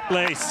second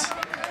place?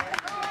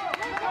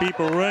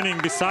 People running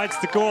besides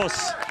the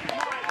course.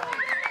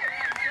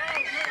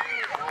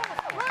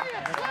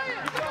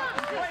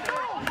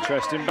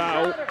 Interesting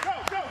battle.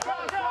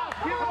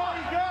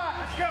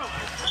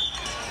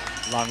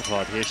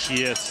 Langvaart, here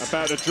she is.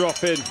 About to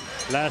drop in.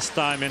 Last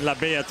time in La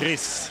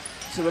Beatrice.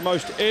 To the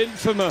most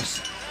infamous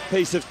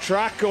piece of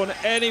track on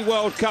any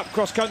World Cup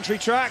cross-country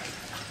track.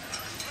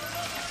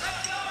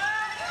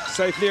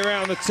 Safely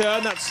around the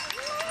turn. That's,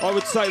 I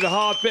would say, the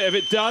hard bit of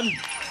it done.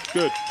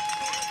 Good.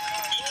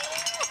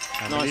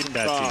 Nice and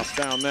fast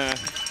down there.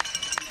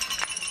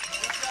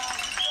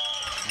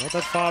 Not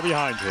that far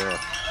behind her.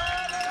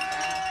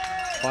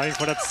 Fighting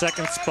for that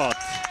second spot.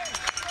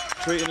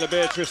 Treating La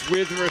Beatrice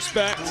with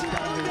respect.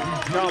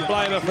 Can't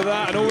blame her for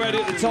that. And already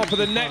at the top of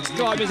the next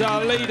climb is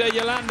our leader,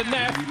 Jolanda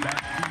Neff.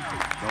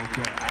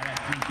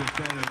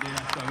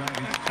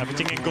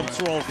 Everything in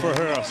control for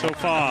her so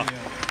far.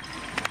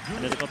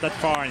 And it's not that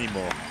far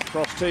anymore.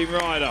 Cross-team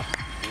rider.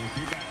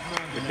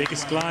 The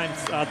biggest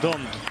climbs are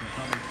done.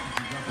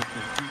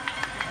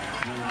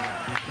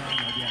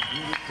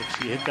 If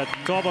she hit that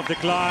top of the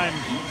climb,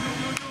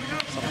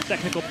 some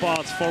technical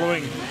parts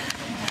following.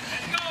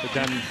 But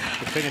then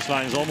the finish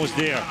line is almost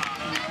there.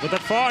 Not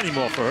that far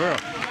anymore for her.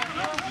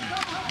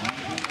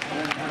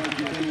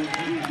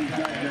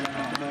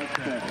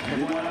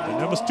 The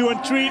numbers 2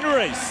 and 3 in the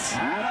race.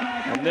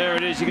 And there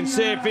it is, you can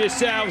see it for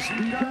yourselves.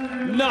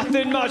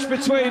 Nothing much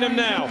between them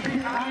now.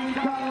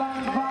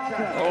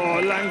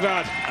 Oh,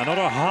 Langvaart.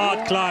 Another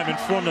hard climb in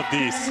front of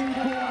these.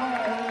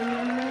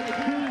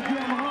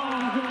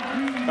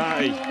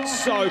 Batty,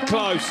 so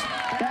close.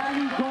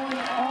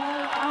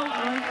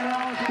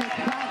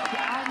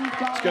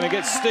 It's going to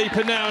get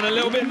steeper now and a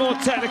little bit more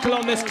technical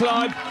on this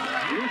climb.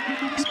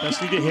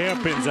 Especially the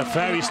hairpins are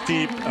very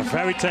steep, are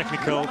very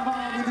technical.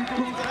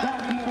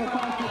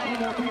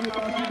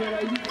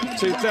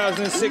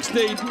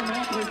 2016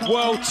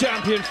 world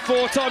champion,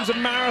 4 times a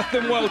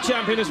marathon world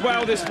champion as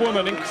well, this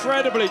woman.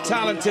 Incredibly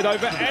talented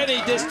over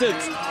any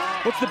distance.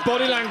 What's the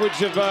body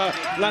language of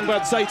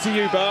Langvaart say to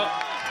you, Bart?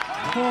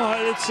 Oh,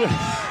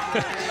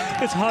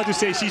 it's hard to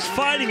say. She's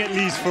fighting at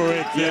least for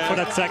it, for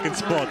that second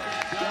spot.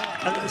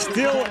 And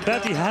still,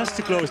 Batty has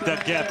to close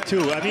that gap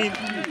too. I mean,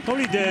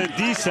 probably the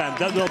descent,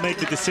 that will make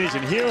the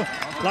decision. Here,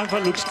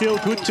 Langvaart looks still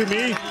good to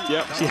me.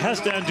 Yep. She has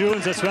the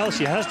endurance as well.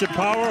 She has the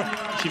power.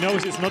 She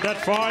knows it's not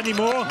that far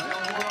anymore.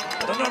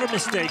 But another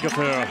mistake of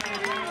her.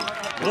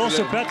 But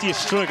also Batty is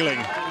struggling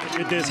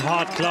with this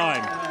hard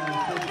climb.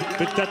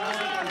 But that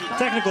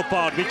technical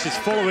part, which is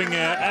following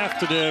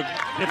after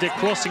if they're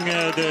crossing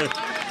the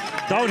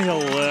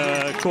downhill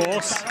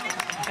course,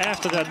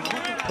 after that,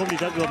 probably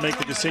that will make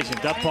the decision,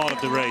 that part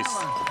of the race.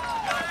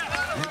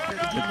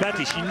 But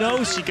Batty, she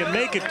knows she can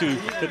make it to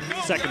the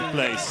second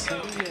place.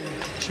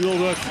 She will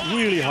work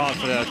really hard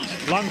for that.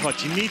 Langvaart,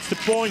 she needs the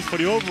point for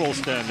the overall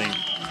standing.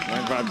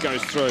 Langvaart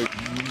goes through.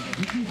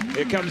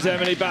 Here comes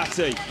Emily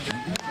Batty.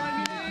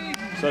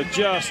 So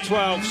just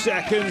 12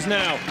 seconds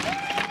now.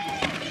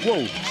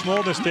 Whoa,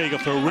 small mistake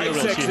of her rear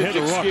as she hit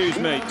a rock. Excuse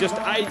me, just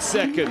 8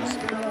 seconds.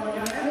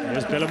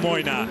 There's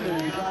Bellemoyna.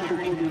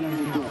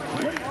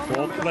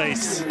 4th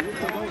place.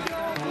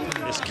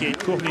 This Kate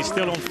Courtney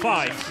still on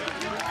 5.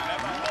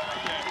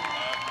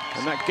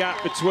 And that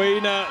gap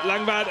between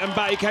Langvaart and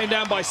Batty came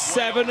down by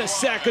 7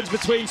 seconds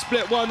between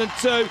split 1 and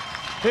 2.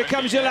 Here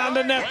comes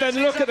Jolanda Neff, then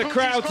look at the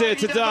crowd here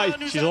today.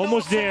 She's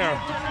almost there,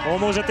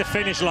 almost at the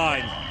finish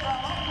line.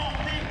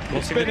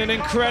 It's been an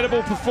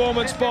incredible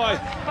performance by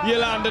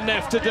Jolanda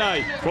Neff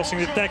today. Crossing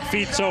the tech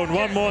feed zone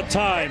one more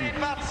time.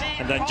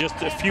 And then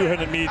just a few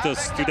hundred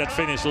meters to that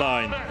finish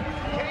line.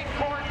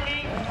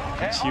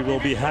 She will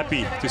be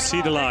happy to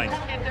see the line.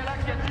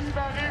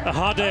 A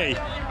hard day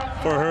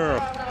for her,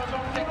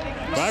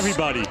 for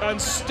everybody. And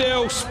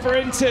still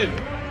sprinting.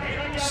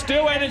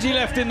 Still energy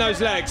left in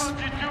those legs.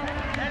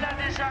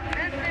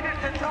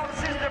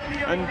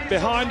 And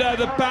behind her,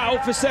 the battle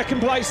for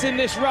second place in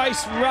this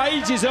race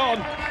rages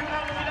on.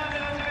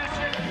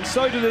 And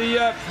so do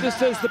this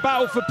does the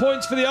battle for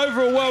points for the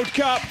overall World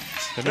Cup.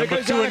 The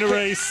number 2 in the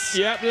race.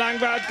 Yep,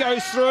 Langvaart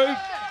goes through.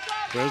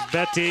 There's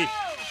Batty.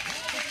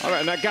 I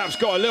reckon that gap's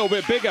got a little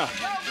bit bigger.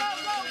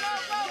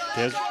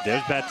 There's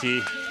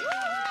Batty.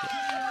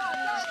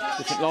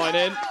 Different line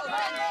in.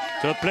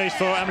 3rd place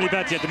for Emily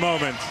Batty at the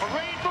moment.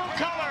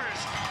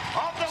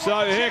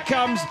 So here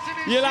comes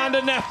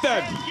Jolanda Neff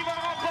then.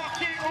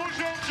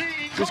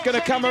 Just going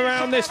to come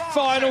around this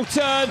final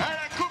turn.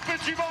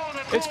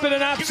 It's been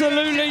an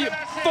absolutely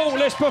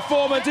faultless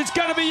performance. It's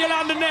going to be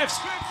Jolanda Neff's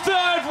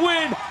third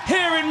win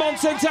here in Mont,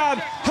 her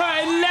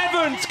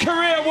 11th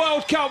career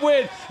World Cup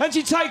win, and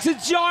she takes a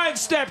giant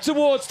step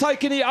towards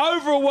taking the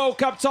overall World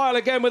Cup title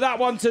again with that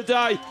one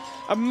today.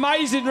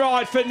 Amazing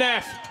ride for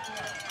Neff.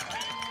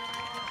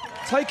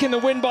 Taking the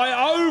win by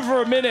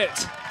over a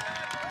minute.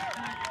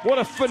 What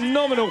a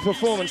phenomenal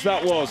performance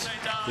that was.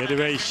 Yeah, the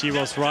way she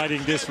was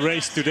riding this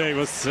race today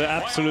was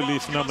absolutely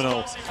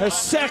phenomenal. Her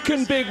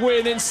second big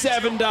win in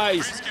 7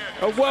 days.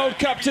 A World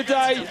Cup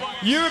today,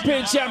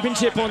 European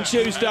Championship on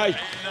Tuesday.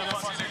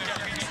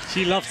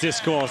 She loves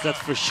this course, that's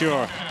for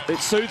sure. It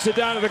suits her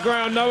down to the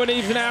ground, no one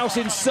even else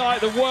in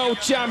sight, the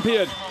world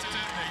champion.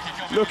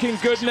 Looking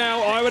good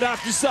now, I would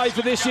have to say,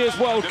 for this year's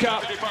World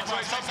Cup.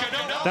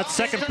 That's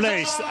second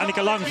place,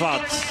 Annika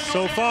Langvaart,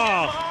 so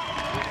far.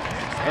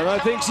 And I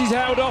think she's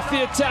held off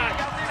the attack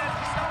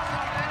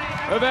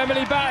of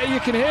Emily Batty.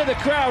 You can hear the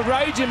crowd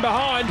raging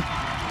behind.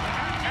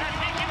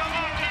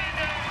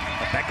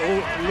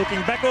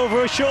 Looking back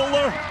over her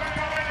shoulder.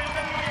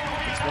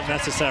 It's not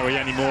necessary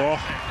anymore.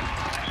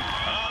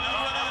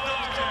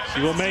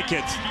 She will make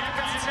it.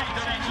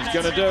 She's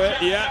going to do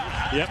it, yeah.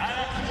 Yep.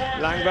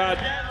 Langvaart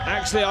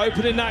actually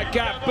opening that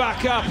gap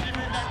back up.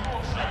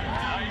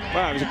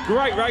 Wow, it was a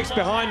great race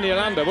behind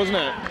Jolanda, wasn't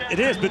it? It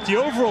is, but the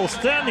overall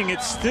standing,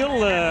 it's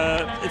still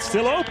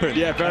open.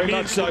 Yeah, very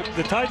much so.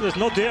 The title is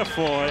not there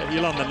for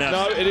Jolanda Neff.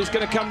 No, it is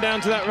going to come down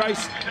to that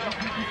race.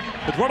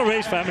 But what a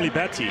race for Emily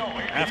Batty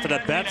after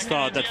that bad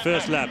start, that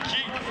first lap.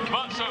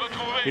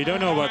 We don't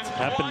know what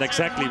happened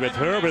exactly with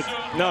her, but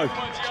no,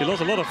 she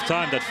lost a lot of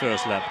time that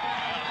first lap.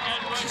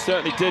 She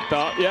certainly did,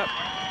 Bart, yep.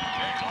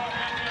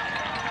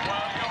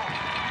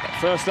 That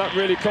first lap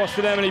really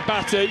costed Emily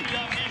Batty.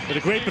 But a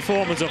great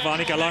performance of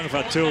Annika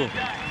Langvaart too.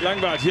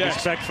 Langvaart, yes.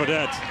 Respect for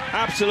that.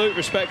 Absolute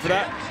respect for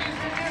that.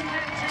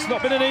 It's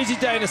not been an easy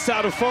day in the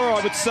saddle for her,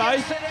 I would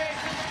say.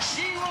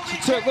 She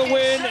took the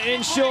win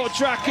in short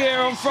track here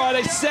on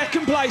Friday.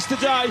 Second place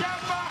today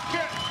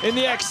in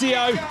the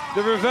XCO.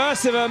 The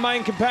reverse of her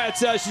main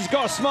competitor. She's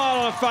got a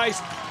smile on her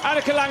face.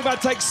 Annika Langvaart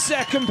takes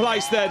second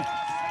place then.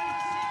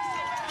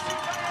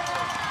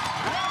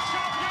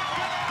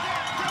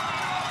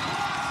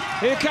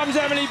 Here comes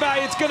Emily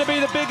Batty. It's going to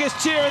be the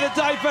biggest cheer of the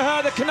day for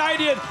her. The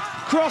Canadian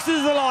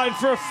crosses the line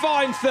for a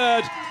fine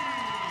third.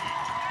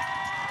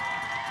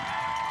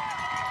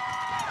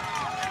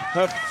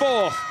 Her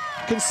fourth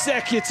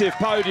consecutive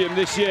podium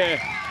this year.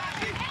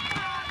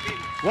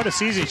 What a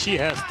season she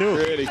has too.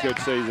 Really good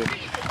season.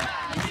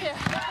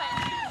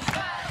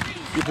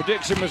 Your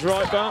prediction was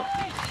right, Bart?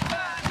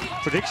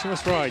 Prediction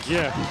was right,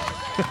 yeah.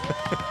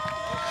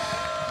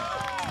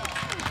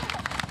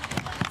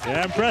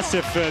 Yeah,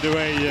 impressive the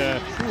way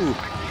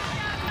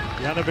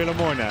Jana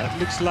Belomoina. It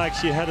looks like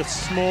she had a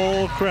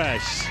small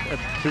crash. A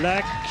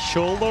black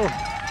shoulder,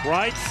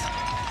 right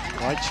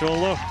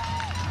shoulder.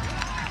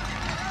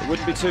 It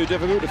wouldn't be too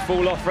difficult to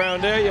fall off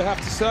round here, you have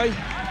to say.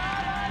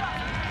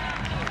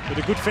 With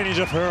a good finish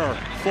of her,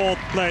 fourth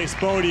place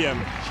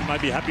podium. She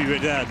might be happy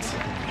with that.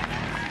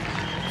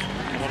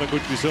 Not a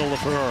good result of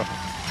her.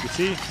 You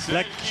see,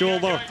 black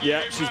shoulder.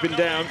 Yeah, she's been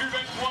down.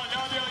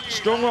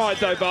 Strong ride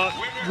though, but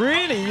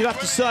really, you'd have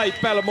to say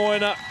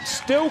Belomoina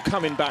still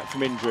coming back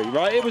from injury,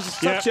 right? It was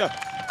such a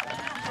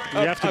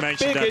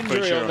big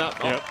injury on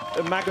that,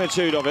 the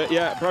magnitude of it.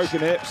 Yeah, broken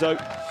hip. So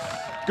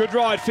good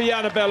ride for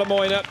Jana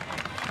Belomoina.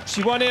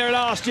 She won here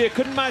last year,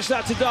 couldn't match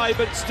that today,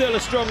 but still a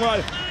strong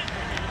ride.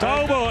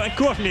 Taubo and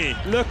Courtney.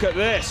 Look at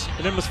this.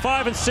 Numbers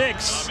 5 and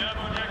 6.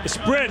 A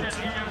sprint.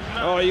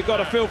 Oh, you've got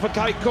to feel for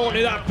Kate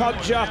Courtney, that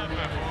puncher.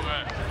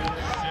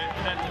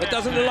 It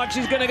doesn't look like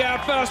she's going to get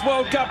her first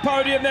World Cup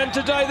podium then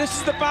today. This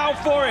is the battle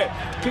for it.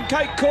 Can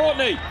Kate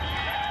Courtney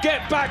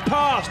get back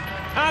past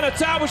Anna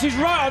Tauber? She's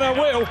right on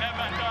her wheel.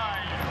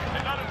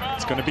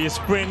 It's going to be a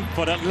sprint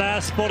for that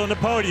last spot on the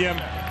podium.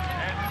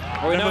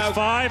 Well, Numbers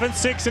 5 and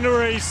 6 in the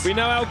race. We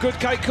know how good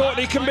Kate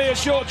Courtney can be at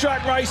short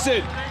track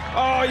racing.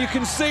 Oh, you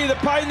can see the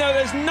pain though.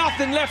 There's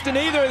nothing left in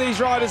either of these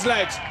riders'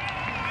 legs.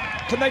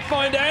 Can they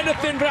find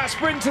anything for that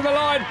sprint to the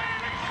line?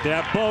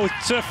 They're both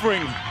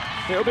suffering.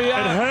 It'll be it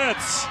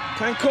hurts.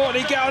 Can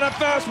Courtney get on her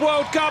first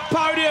World Cup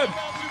podium?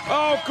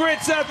 Oh,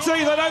 grits her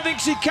teeth. I don't think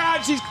she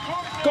can. She's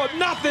got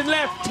nothing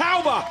left.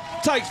 Tauber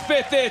takes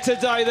 5th here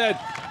today then.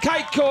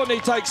 Kate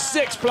Courtney takes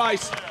 6th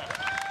place.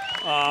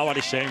 Oh, what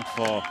a shame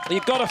for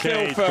You've got to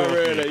feel for her,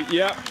 really.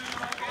 Yeah.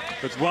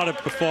 But what a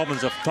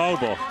performance of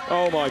Tauber.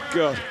 Oh, my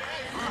God.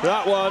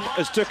 That one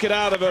has took it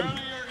out of him.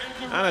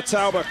 Anna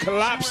Tauber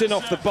collapsing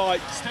off the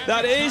bike.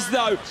 That is,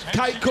 though,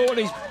 Kate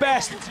Courtney's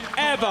best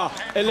ever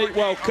Elite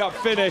World Cup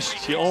finish.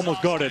 She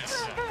almost got it.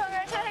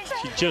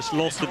 She just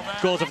lost it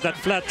because of that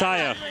flat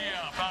tire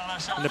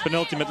in the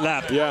penultimate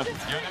lap. Yeah.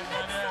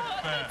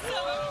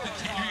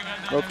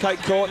 Well,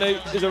 Kate Courtney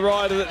is a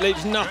rider that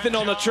leaves nothing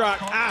on the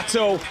track at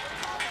all.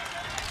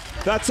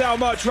 That's how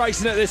much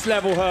racing at this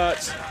level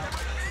hurts.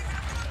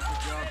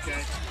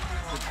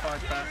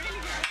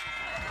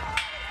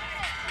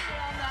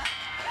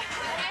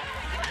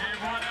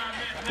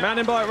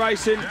 Mountain bike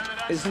racing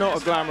is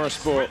not a glamorous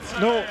sport.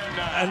 No,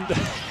 and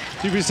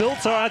The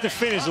results are at the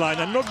finish line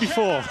and not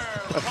before.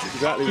 That's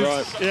exactly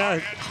right. Yeah.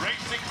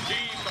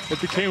 It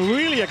became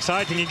really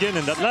exciting again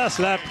in that last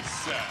lap.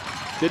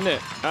 Didn't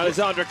it?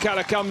 Alexandra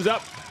Keller comes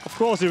up. Of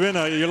course, the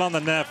winner, Jolanda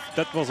Neff,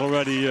 that was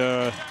already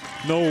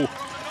no.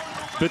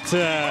 But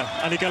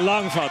Annika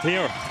Langvaart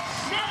here.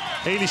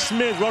 Haley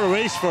Smith, what a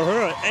race for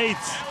her.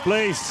 8th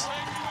place.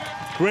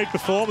 Great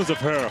performance of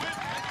her.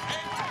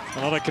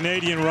 Another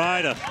Canadian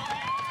rider.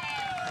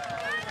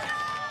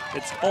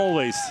 It's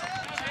always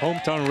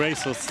hometown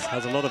racers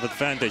has a lot of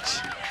advantage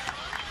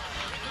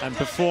and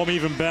perform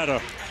even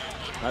better.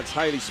 That's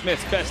Haley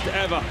Smith's best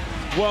ever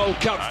World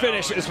Cup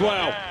finish as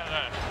well.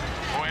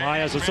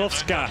 Maja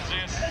Zozowska.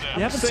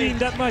 You haven't seen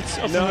that much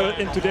of her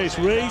in today's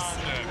race.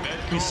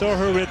 We saw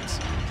her with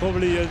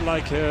probably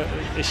like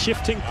a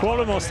shifting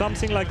problem or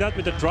something like that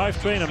with the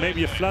drivetrain, or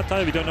maybe a flat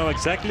tire, we don't know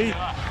exactly.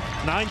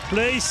 9th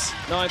place.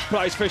 9th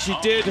place, for she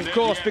did, of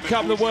course,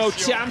 become the world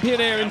champion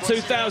here in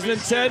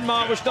 2010,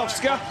 Maja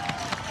Zozowska.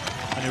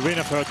 And a win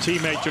of her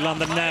teammate,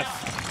 Jolanda Neff.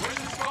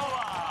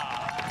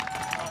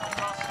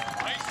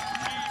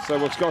 So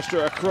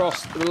Zozowska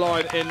across the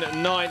line in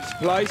 9th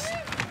place.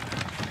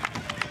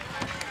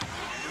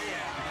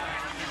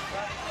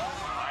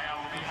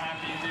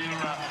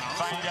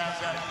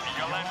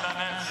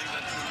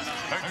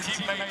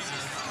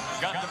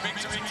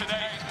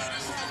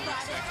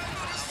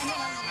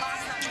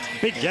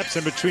 Big gaps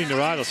in between the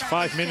riders,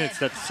 5 minutes.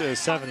 That's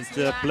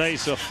 7th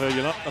place of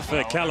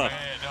Keller.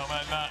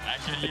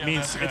 It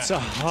means it's a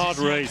hard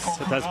race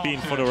that has been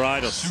for the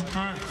riders.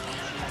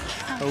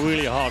 A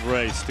really hard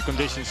race. The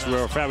conditions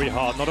were very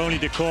hard. Not only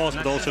the course,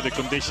 but also the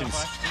conditions.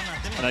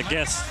 And I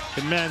guess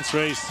the men's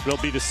race will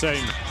be the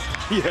same.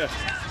 Yeah,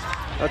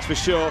 that's for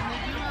sure.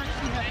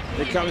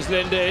 Here comes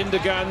Linda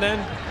Indergan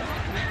then.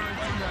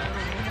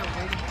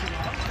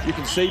 You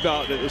can see,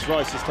 Bart, that this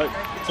race has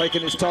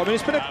taken its time. And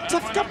it's been a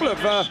tough couple of...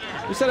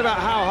 we said about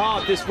how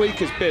hard this week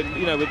has been,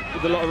 you know,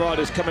 with a lot of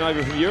riders coming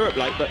over from Europe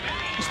late, but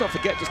let's not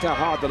forget just how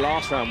hard the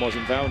last round was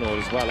in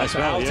Velnord as well. As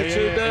well,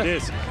 altitude there. It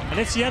is. And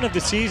it's the end of the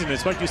season.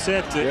 It's what you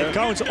said. It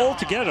counts all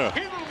together.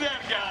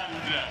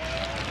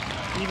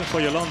 Even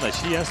for Jolanda,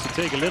 she has to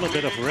take a little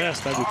bit of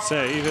rest, I would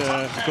say,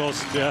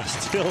 because there are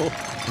still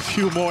a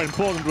few more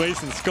important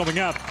races coming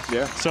up.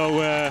 Yeah.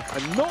 So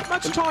and not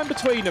much time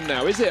between them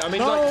now, is it? I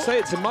mean, like you say,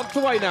 it's a month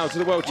away now to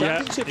the World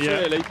Championships,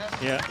 really.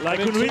 Yeah, like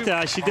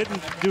Unrita, she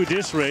didn't do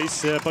this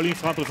race. Pauline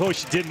van Prevot,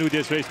 she didn't do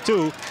this race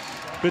too.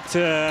 But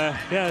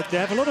yeah, they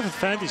have a lot of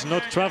advantage,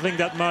 not traveling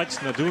that much,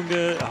 not doing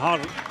the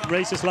hard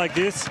races like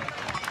this,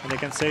 and they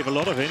can save a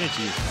lot of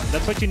energy.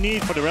 That's what you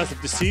need for the rest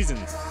of the season.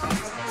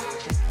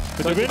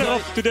 But the winner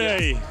of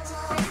today,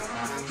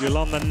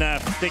 Jolanda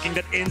Neff, taking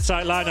that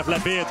inside line of La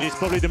Beatrice,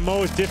 probably the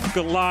most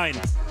difficult line.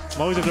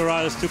 Most of the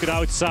riders took it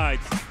outside.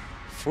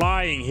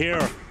 Flying here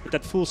with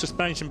that full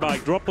suspension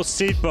bike, drop of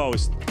seat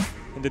post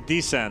in the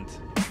descent.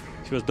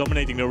 She was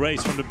dominating the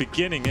race from the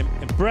beginning.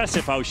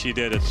 Impressive how she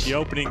did it. She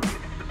opening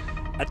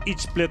at each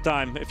split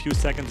time a few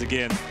seconds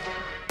again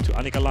to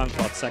Annika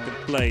Langvaart, 2nd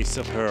place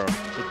of her.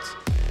 But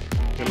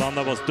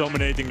Jolanda was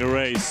dominating the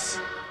race.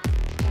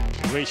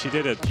 The way she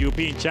did it,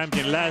 European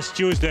champion last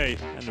Tuesday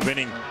and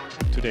winning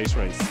today's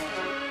race.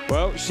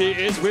 Well, she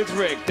is with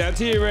Rick. Down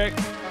to you, Rick.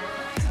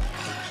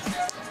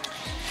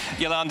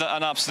 Jolanda,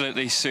 an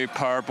absolutely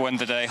superb win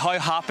today. How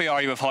happy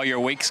are you with how your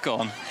week's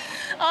gone?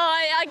 Oh,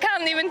 I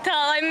can't even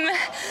tell.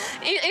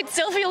 It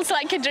still feels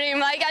like a dream.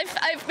 Like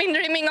I've been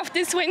dreaming of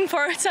this win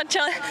for such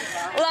a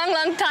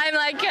long time.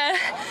 Like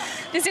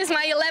this is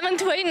my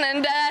 11th win,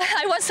 and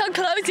I was so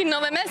close in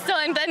Nove Mesto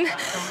and then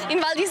in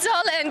Val di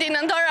Sole and in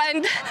Andorra,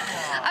 and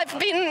I've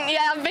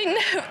been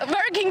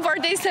working for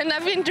this, and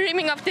I've been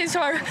dreaming of this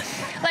for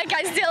like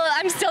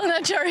I'm still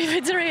not sure if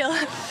it's real.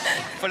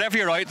 Whenever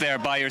you're out there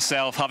by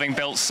yourself, having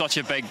built such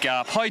a big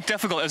gap, how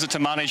difficult is it to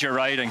manage your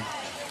riding?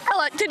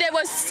 Today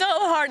was so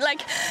hard.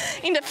 Like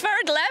in the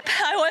 3rd lap,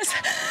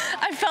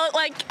 I felt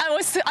like I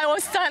was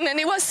done, and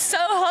it was so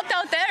hot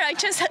out there. I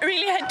just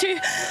really had to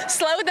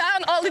slow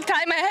down all the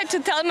time. I had to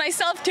tell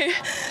myself to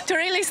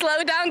really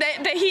slow down.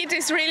 The heat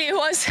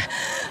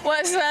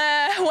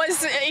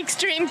was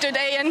extreme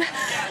today, and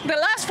the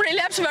last 3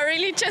 laps were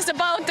really just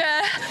about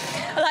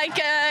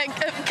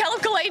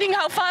calculating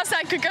how fast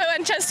I could go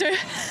and just to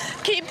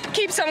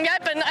keep some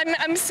gap. And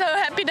I'm so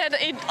happy that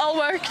it all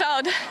worked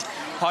out.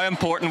 How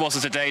important was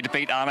it today to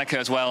beat Annika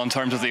as well in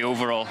terms of the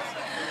overall?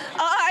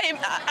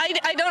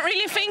 I don't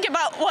really think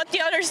about what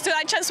the others do.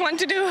 I just want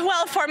to do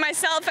well for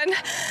myself,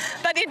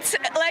 but it's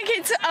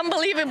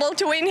unbelievable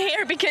to win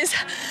here, because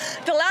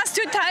the last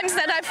 2 times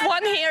that I've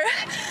won here,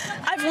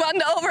 I've won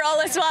the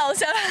overall as well.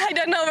 So I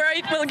don't know where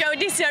it will go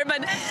this year,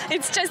 but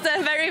it's just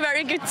a very,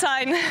 very good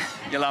sign.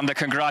 Jolanda,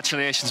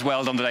 congratulations,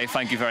 well done today.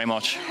 Thank you very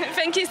much.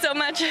 Thank you so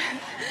much.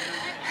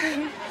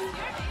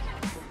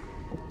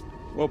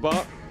 Well,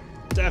 Bart,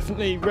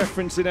 definitely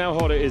referencing how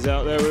hot it is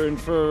out there. We're in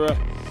for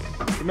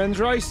the men's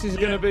race is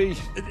going to be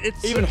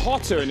even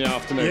hotter in the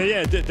afternoon.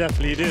 Yeah,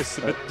 definitely it is.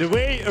 But the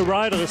way a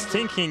rider is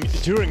thinking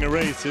during a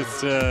race is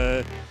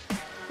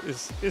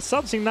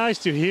something nice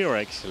to hear,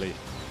 actually.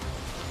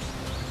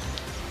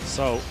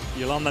 So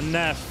Jolanda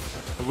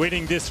Neff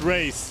winning this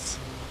race.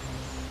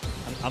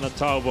 And Anna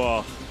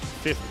Tauber,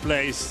 5th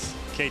place.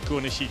 Kate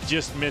Koenen, she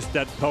just missed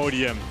that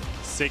podium,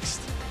 6th.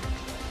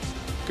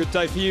 Good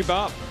day for you,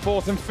 Bart.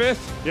 4th and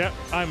 5th. Yeah,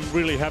 I'm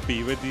really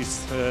happy with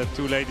these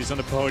 2 ladies on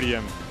the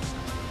podium.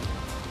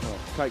 Oh,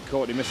 Kate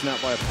Courtney missing out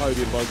by a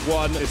podium by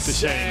 1 It's a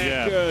shame,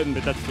 yeah, second.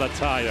 with that flat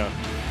tire.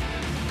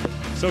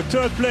 So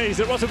 3rd place,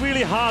 it was a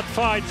really hard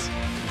fight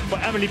for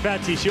Emily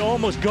Batty. She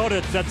almost got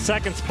it, that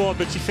 2nd spot,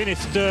 but she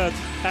finished 3rd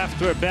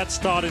after a bad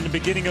start in the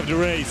beginning of the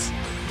race.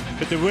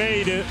 But the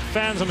way the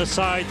fans on the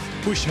side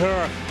pushed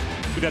her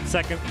to that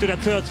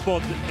 3rd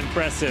spot,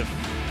 impressive.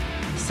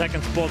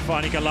 2nd spot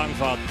for Annika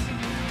Langvaart.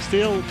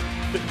 Still,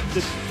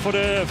 for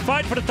the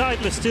fight for the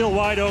title is still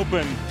wide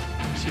open.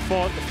 She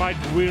fought the fight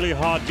really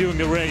hard during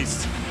the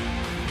race.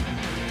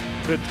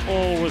 But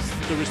always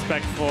the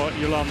respect for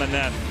Jolanda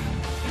Neff.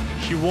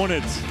 She won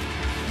it.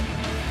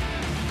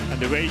 And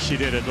the way she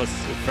did it was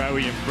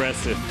very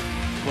impressive,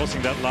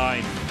 crossing that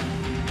line.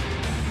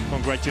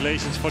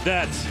 Congratulations for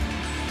that.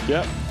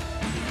 Yep.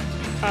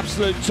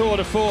 Absolute tour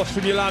de force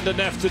from Jolanda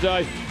Neff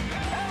today.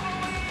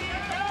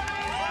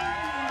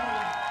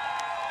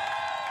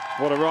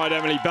 What a ride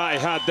Emily Batty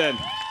had then.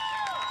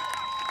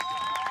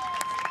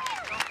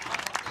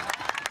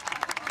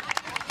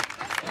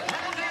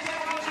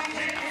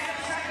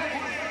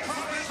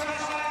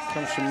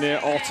 Comes from near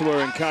Ottawa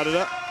in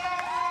Canada.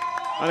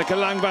 Annika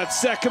Langvaart,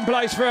 2nd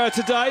place for her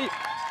today.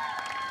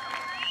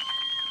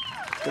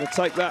 Going to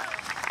take that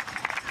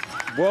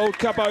World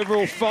Cup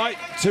overall fight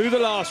to the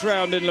last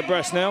round in Le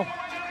Bresse now.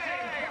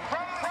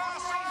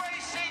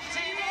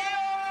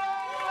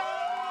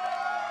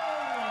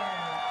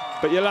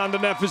 But Jolanda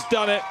Neff has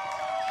done it.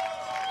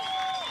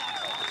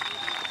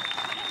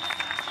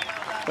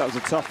 That was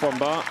a tough one,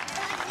 Bart.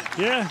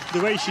 Yeah,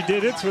 the way she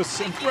did it was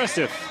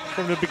impressive.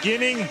 From the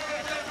beginning,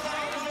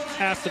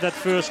 after that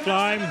first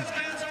climb,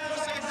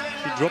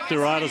 she dropped the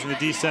riders in the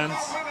descent,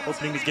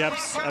 opening the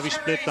gaps every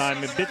split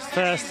time a bit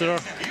faster.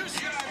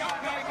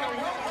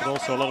 But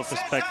also a lot of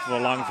respect for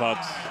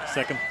Langvaart.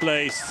 2nd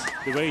place,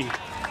 the way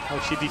how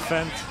she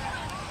defends.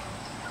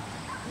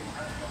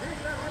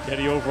 Yeah,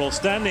 the overall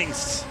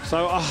standings.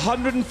 So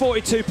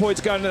 142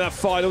 points going to that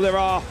final. There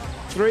are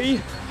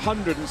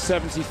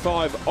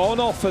 375 on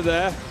offer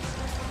there.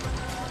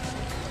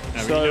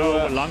 And we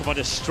know Langvaart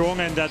is strong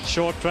in that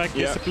short track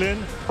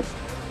discipline.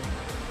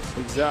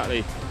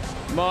 Exactly.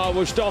 Mara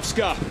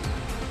Wojtowska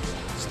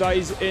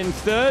stays in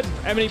 3rd.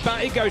 Emily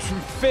Batty goes from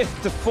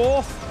 5th to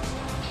 4th.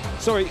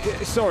 Sorry,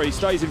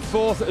 stays in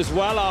 4th as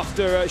well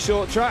after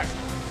short track.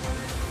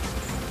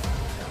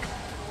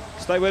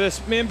 Stay with us.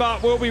 Me and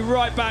Bart will be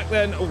right back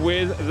then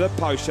with the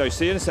post show.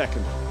 See you in a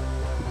second.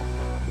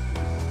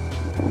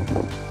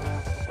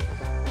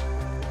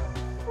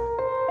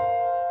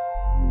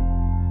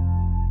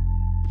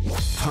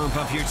 Pump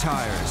up your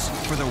tires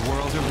for the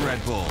world of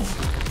Red Bull.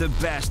 The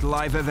best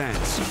live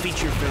events,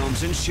 feature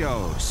films, and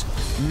shows.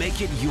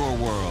 Make it your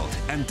world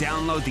and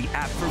download the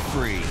app for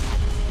free.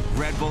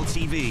 Red Bull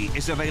TV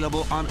is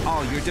available on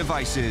all your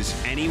devices,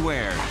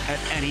 anywhere, at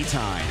any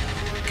time.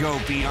 Go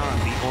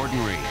beyond the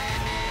ordinary.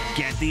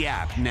 Get the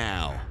app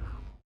now.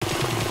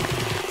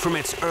 From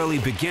its early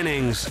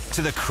beginnings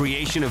to the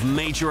creation of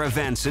major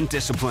events and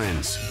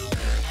disciplines.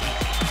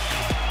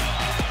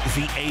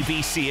 The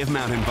ABC of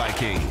mountain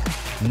biking.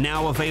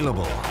 Now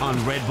available on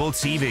Red Bull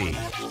TV.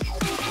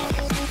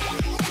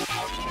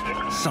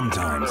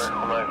 Sometimes,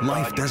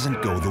 life doesn't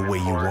go the way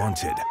you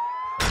wanted.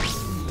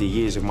 The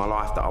years of my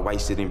life that I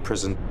wasted in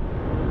prison,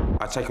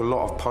 I take a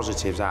lot of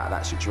positives out of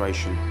that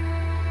situation.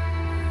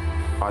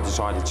 I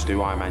decided to do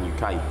Ironman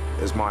UK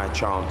as my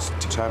chance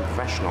to turn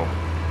professional.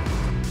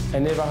 I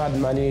never had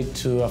money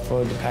to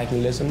afford the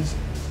kayaking lessons.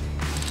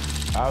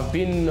 I've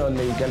been on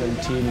the Ghana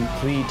team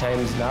 3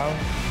 times now.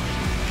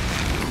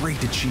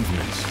 Great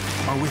achievements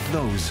are with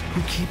those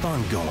who keep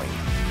on going.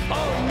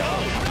 Oh no!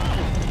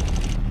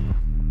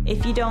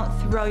 If you don't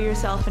throw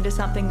yourself into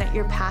something that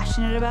you're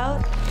passionate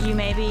about, you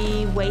may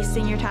be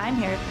wasting your time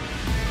here.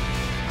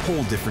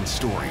 Whole different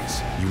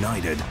stories,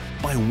 united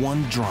by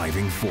one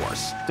driving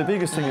force. The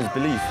biggest thing is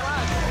belief.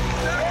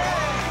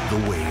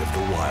 The way of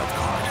the wild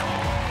card.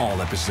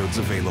 All episodes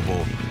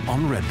available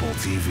on Red Bull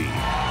TV.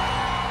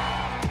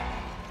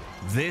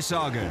 This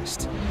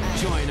August,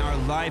 join our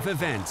live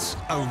events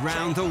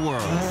around the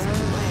world.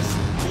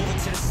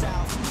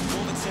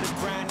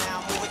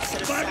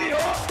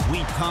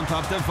 We pump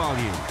up the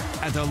volume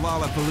at the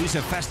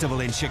Lollapalooza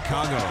Festival in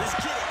Chicago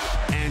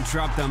and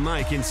drop the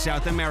mic in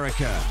South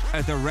America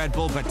at the Red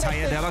Bull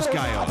Batalla de los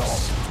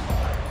Gallos.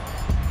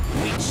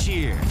 We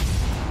cheer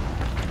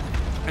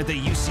at the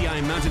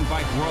UCI Mountain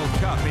Bike World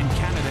Cup in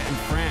Canada and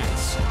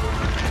France.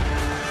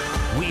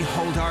 We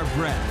hold our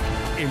breath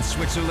in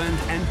Switzerland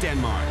and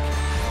Denmark.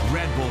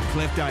 Red Bull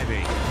cliff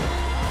diving.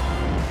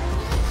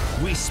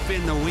 We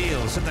spin the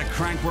wheels at the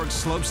Crankworx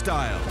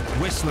Slopestyle,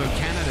 Whistler,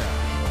 Canada.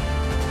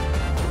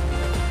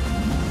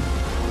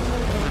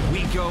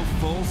 We go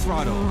full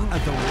throttle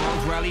at the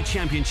World Rally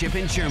Championship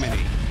in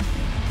Germany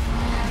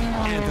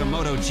and the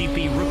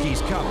MotoGP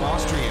Rookies Cup,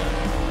 Austria.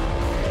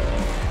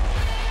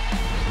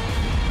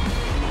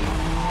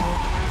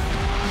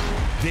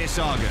 this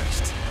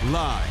August,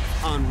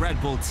 live on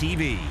Red Bull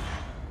TV.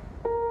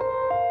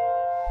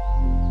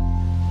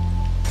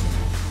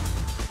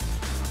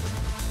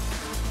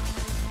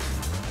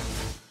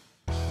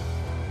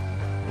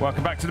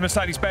 Welcome back to the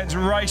Mercedes-Benz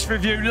race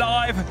review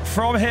live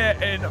from here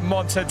in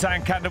Mont,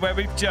 Canada, where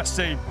we've just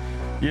seen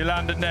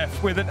Jolanda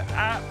Neff with an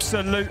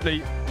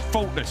absolutely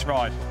faultless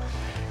ride.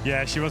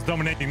 Yeah, she was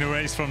dominating the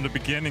race from the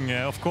beginning.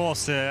 Of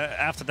course,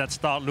 after that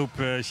start loop,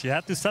 she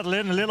had to settle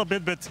in a little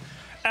bit, but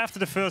after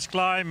the first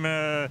climb,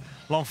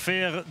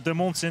 L'Enfer, de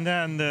Mont,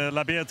 and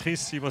La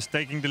Béatrice, she was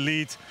taking the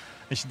lead.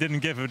 And she didn't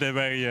give it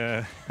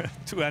away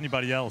to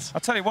anybody else.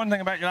 I'll tell you one thing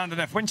about Jolanda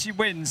Neff. When she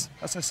wins,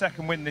 that's her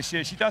second win this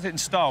year, she does it in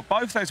style.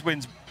 Both those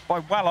wins by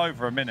well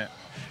over a minute.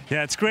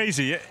 Yeah, it's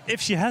crazy.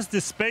 If she has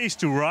the space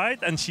to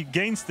ride and she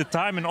gains the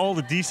time in all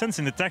the descents,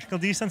 in the technical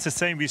descents, the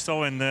same we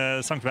saw in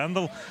St.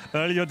 Wendel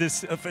earlier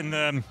this,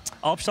 in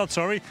Alpstad,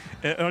 sorry,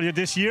 earlier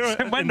this year.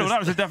 St. Wendel, that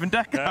was a Devon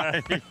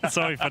Decker.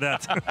 Sorry for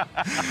that.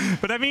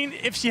 But I mean,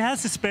 if she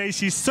has the space,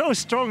 she's so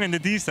strong in the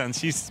descents.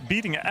 She's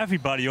beating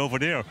everybody over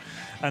there.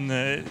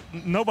 And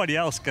nobody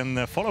else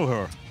can follow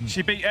her.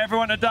 She beat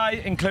everyone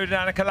today, including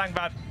Annika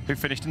Langvad, who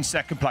finished in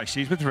second place.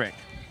 She's with Rick.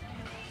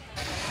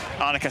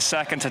 Annika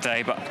second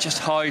today, but just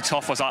how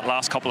tough was that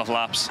last couple of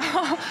laps?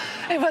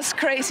 It was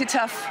crazy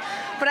tough.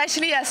 But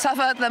actually I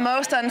suffered the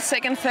most on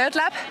second, third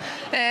lap.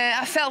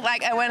 I felt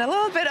like I went a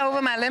little bit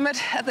over my limit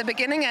at the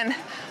beginning, and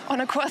on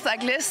a course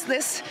like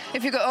this,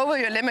 if you go over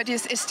your limit,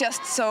 it's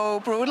just so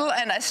brutal,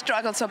 and I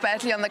struggled so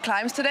badly on the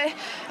climbs today.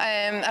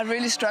 I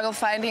really struggled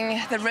finding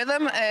the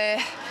rhythm.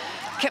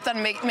 Kept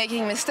on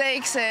making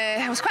mistakes.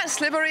 It was quite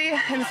slippery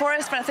in the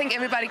forest, but I think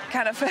everybody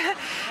kind of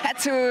had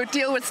to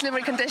deal with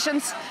slippery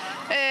conditions.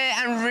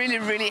 I'm really,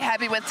 really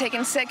happy with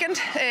taking second.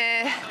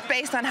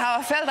 Based on how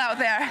I felt out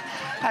there,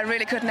 I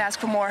really couldn't ask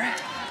for more.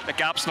 The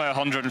gap's now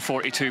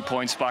 142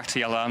 points back to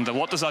Jolanda.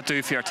 What does that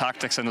do for your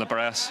tactics in Le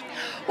Bresse?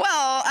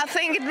 Well, I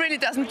think it really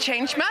doesn't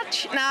change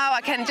much. Now I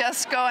can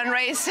just go and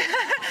race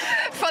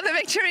for the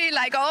victory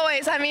like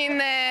always. I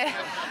mean,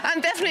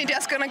 I'm definitely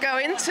just going to go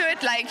into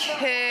it like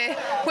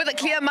with a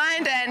clear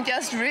mind and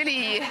just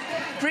really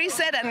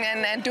reset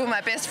and do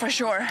my best for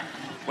sure.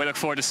 We look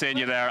forward to seeing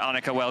you there.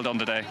 Annika, well done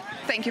today.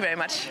 Thank you very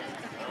much.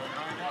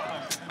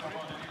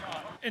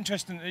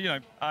 Interesting, you know,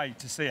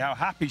 to see how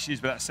happy she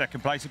is with that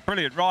second place. A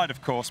brilliant ride,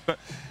 of course, but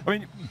I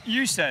mean,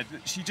 you said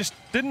that she just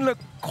didn't look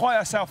quite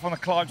herself on the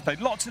climb today.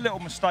 Lots of little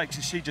mistakes,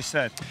 as she just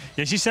said.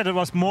 Yeah, she said it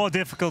was more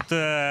difficult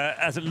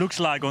as it looks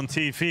like on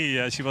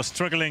TV. She was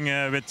struggling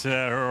with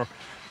her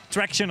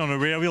traction on the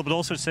rear wheel, but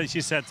also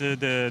she said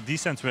the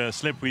descents were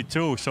slippery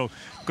too. So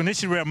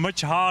conditions were much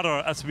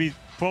harder, as we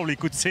probably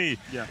could see.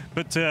 Yeah.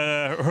 But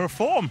her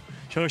form,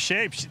 her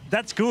shape,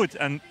 that's good,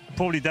 and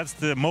probably that's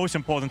the most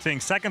important thing.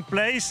 Second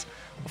place,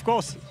 of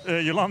course,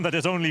 Jolanda,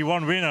 there's only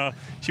one winner.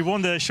 She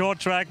won the short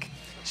track.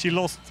 She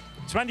lost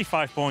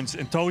 25 points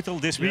in total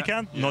this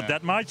weekend, not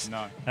that much.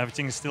 No.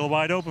 Everything is still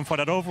wide open for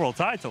that overall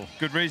title.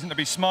 Good reason to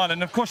be smiling.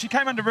 And of course, she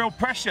came under real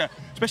pressure,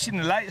 especially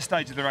in the later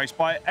stage of the race,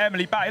 by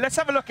Emily Batty. Let's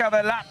have a look how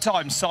their lap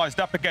times sized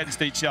up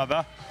against each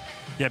other.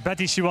 Yeah,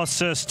 Batty, she was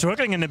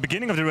struggling in the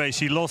beginning of the race.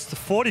 She lost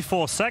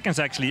 44 seconds,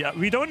 actually.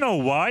 We don't know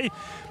why,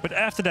 but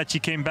after that she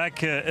came back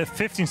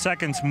 15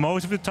 seconds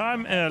most of the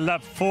time.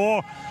 Lap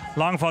 4,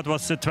 Langvad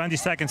was 20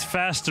 seconds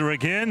faster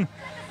again.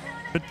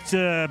 But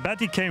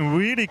Batty came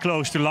really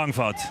close to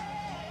Langvad.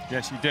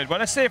 Yes, she did. Well,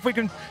 let's see if we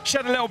can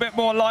shed a little bit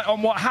more light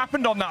on what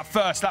happened on that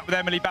first lap with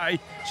Emily Batty.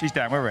 She's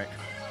down with Rick.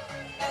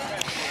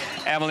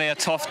 Emily, a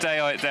tough day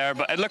out there,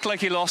 but it looked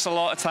like you lost a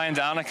lot of time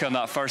to Annika on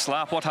that first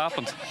lap. What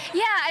happened?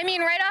 Yeah, I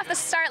mean, right off the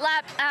start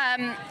lap,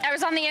 I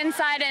was on the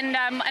inside, and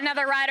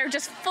another rider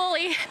just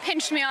fully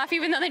pinched me off,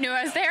 even though they knew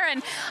I was there,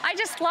 and I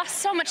just lost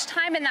so much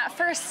time in that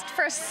first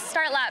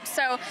start lap.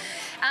 So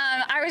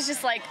I was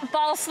just like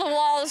balls to the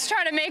walls,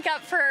 trying to make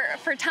up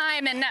for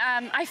time, and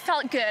I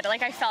felt good.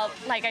 Like I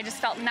just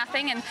felt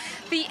nothing, and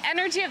the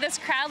energy of this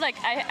crowd, like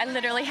I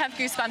literally have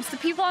goosebumps. The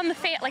people on the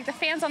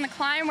fans on the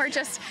climb were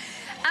just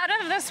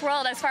out of this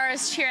world as far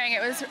as cheering. It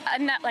was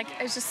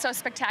it was just so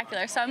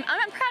spectacular. So I'm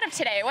proud of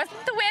today. It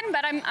wasn't the win,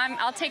 but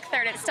I'll take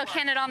third. It's still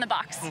Canada on the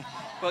box.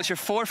 Well, it's your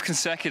 4th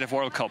consecutive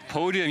World Cup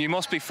podium. You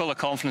must be full of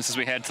confidence as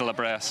we head to Le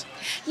Bresse.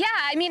 Yeah,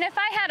 I mean, if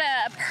I had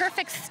a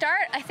perfect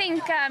start, I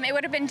think it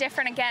would have been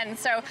different again.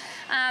 So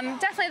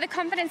definitely the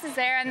confidence is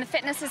there and the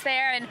fitness is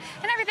there, and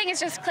everything is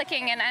just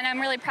clicking, and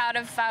I'm really proud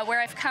of where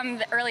I've come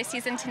the early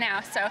season to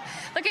now. So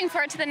looking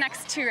forward to the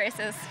next 2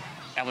 races.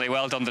 Emily,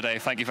 well done today.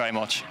 Thank you very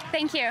much.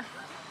 Thank you.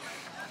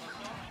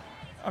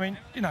 I mean,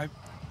 you know,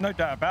 no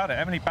doubt about it.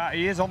 Emily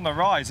Batty is on the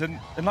rise, and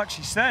like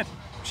she said,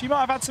 she might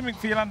have had something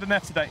for Jolanda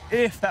Neff today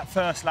if that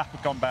first lap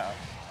had gone better.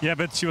 Yeah,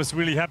 but she was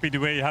really happy the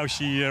way how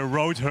she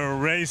rode her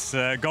race,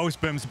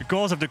 goosebumps,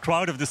 because of the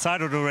crowd of the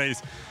side of the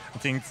race. I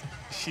think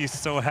she's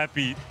so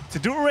happy to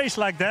do a race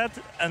like that,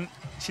 and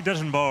she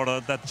doesn't bother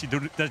that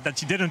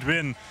she didn't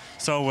win.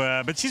 So,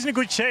 but she's in a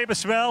good shape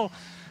as well,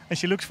 and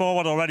she looks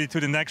forward already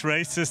to the next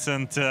races.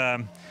 And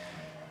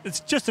it's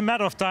just a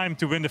matter of time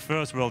to win the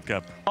first World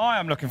Cup. I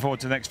am looking forward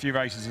to the next few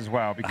races as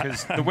well,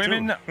 because the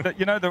women,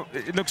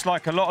 it looks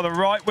like a lot of the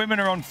right women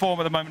are on form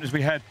at the moment as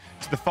we head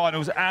to the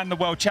finals and the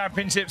World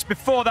Championships.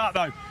 Before that,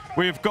 though,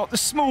 we've got the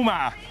small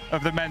matter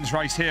of the men's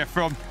race here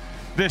from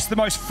the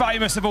most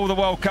famous of all the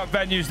World Cup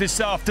venues this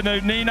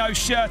afternoon. Nino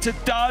Schurter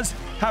does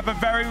have a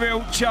very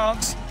real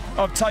chance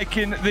of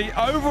taking the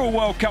overall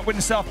World Cup win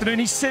this afternoon.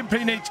 He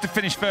simply needs to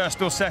finish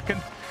first or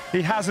second.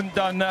 He hasn't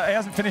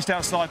finished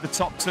outside the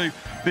top 2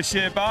 this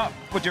year, but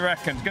what do you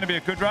reckon? It's going to be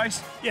a good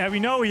race? Yeah, we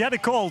know he had a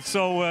cold,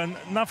 so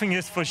nothing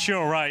is for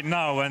sure right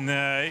now, and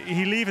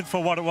he leave it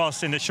for what it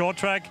was in the short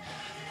track.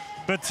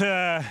 But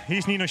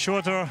he's Nino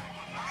Schurter.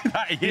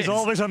 He's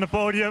always on the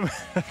podium,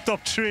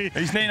 top 3.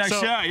 He's Nino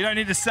Schurter. You don't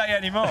need to say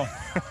any more.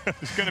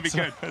 It's going to be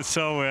good.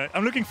 So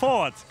I'm looking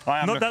forward.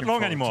 Not that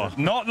long anymore.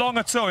 Not long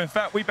at all. In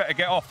fact, we better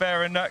get off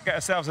there and get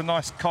ourselves a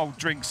nice cold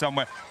drink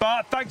somewhere.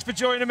 But thanks for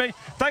joining me.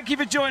 Thank you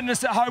for joining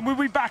us at home. We'll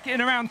be back in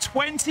around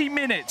 20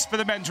 minutes for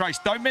the men's race.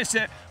 Don't miss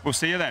it. We'll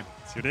see you then.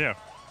 See you there.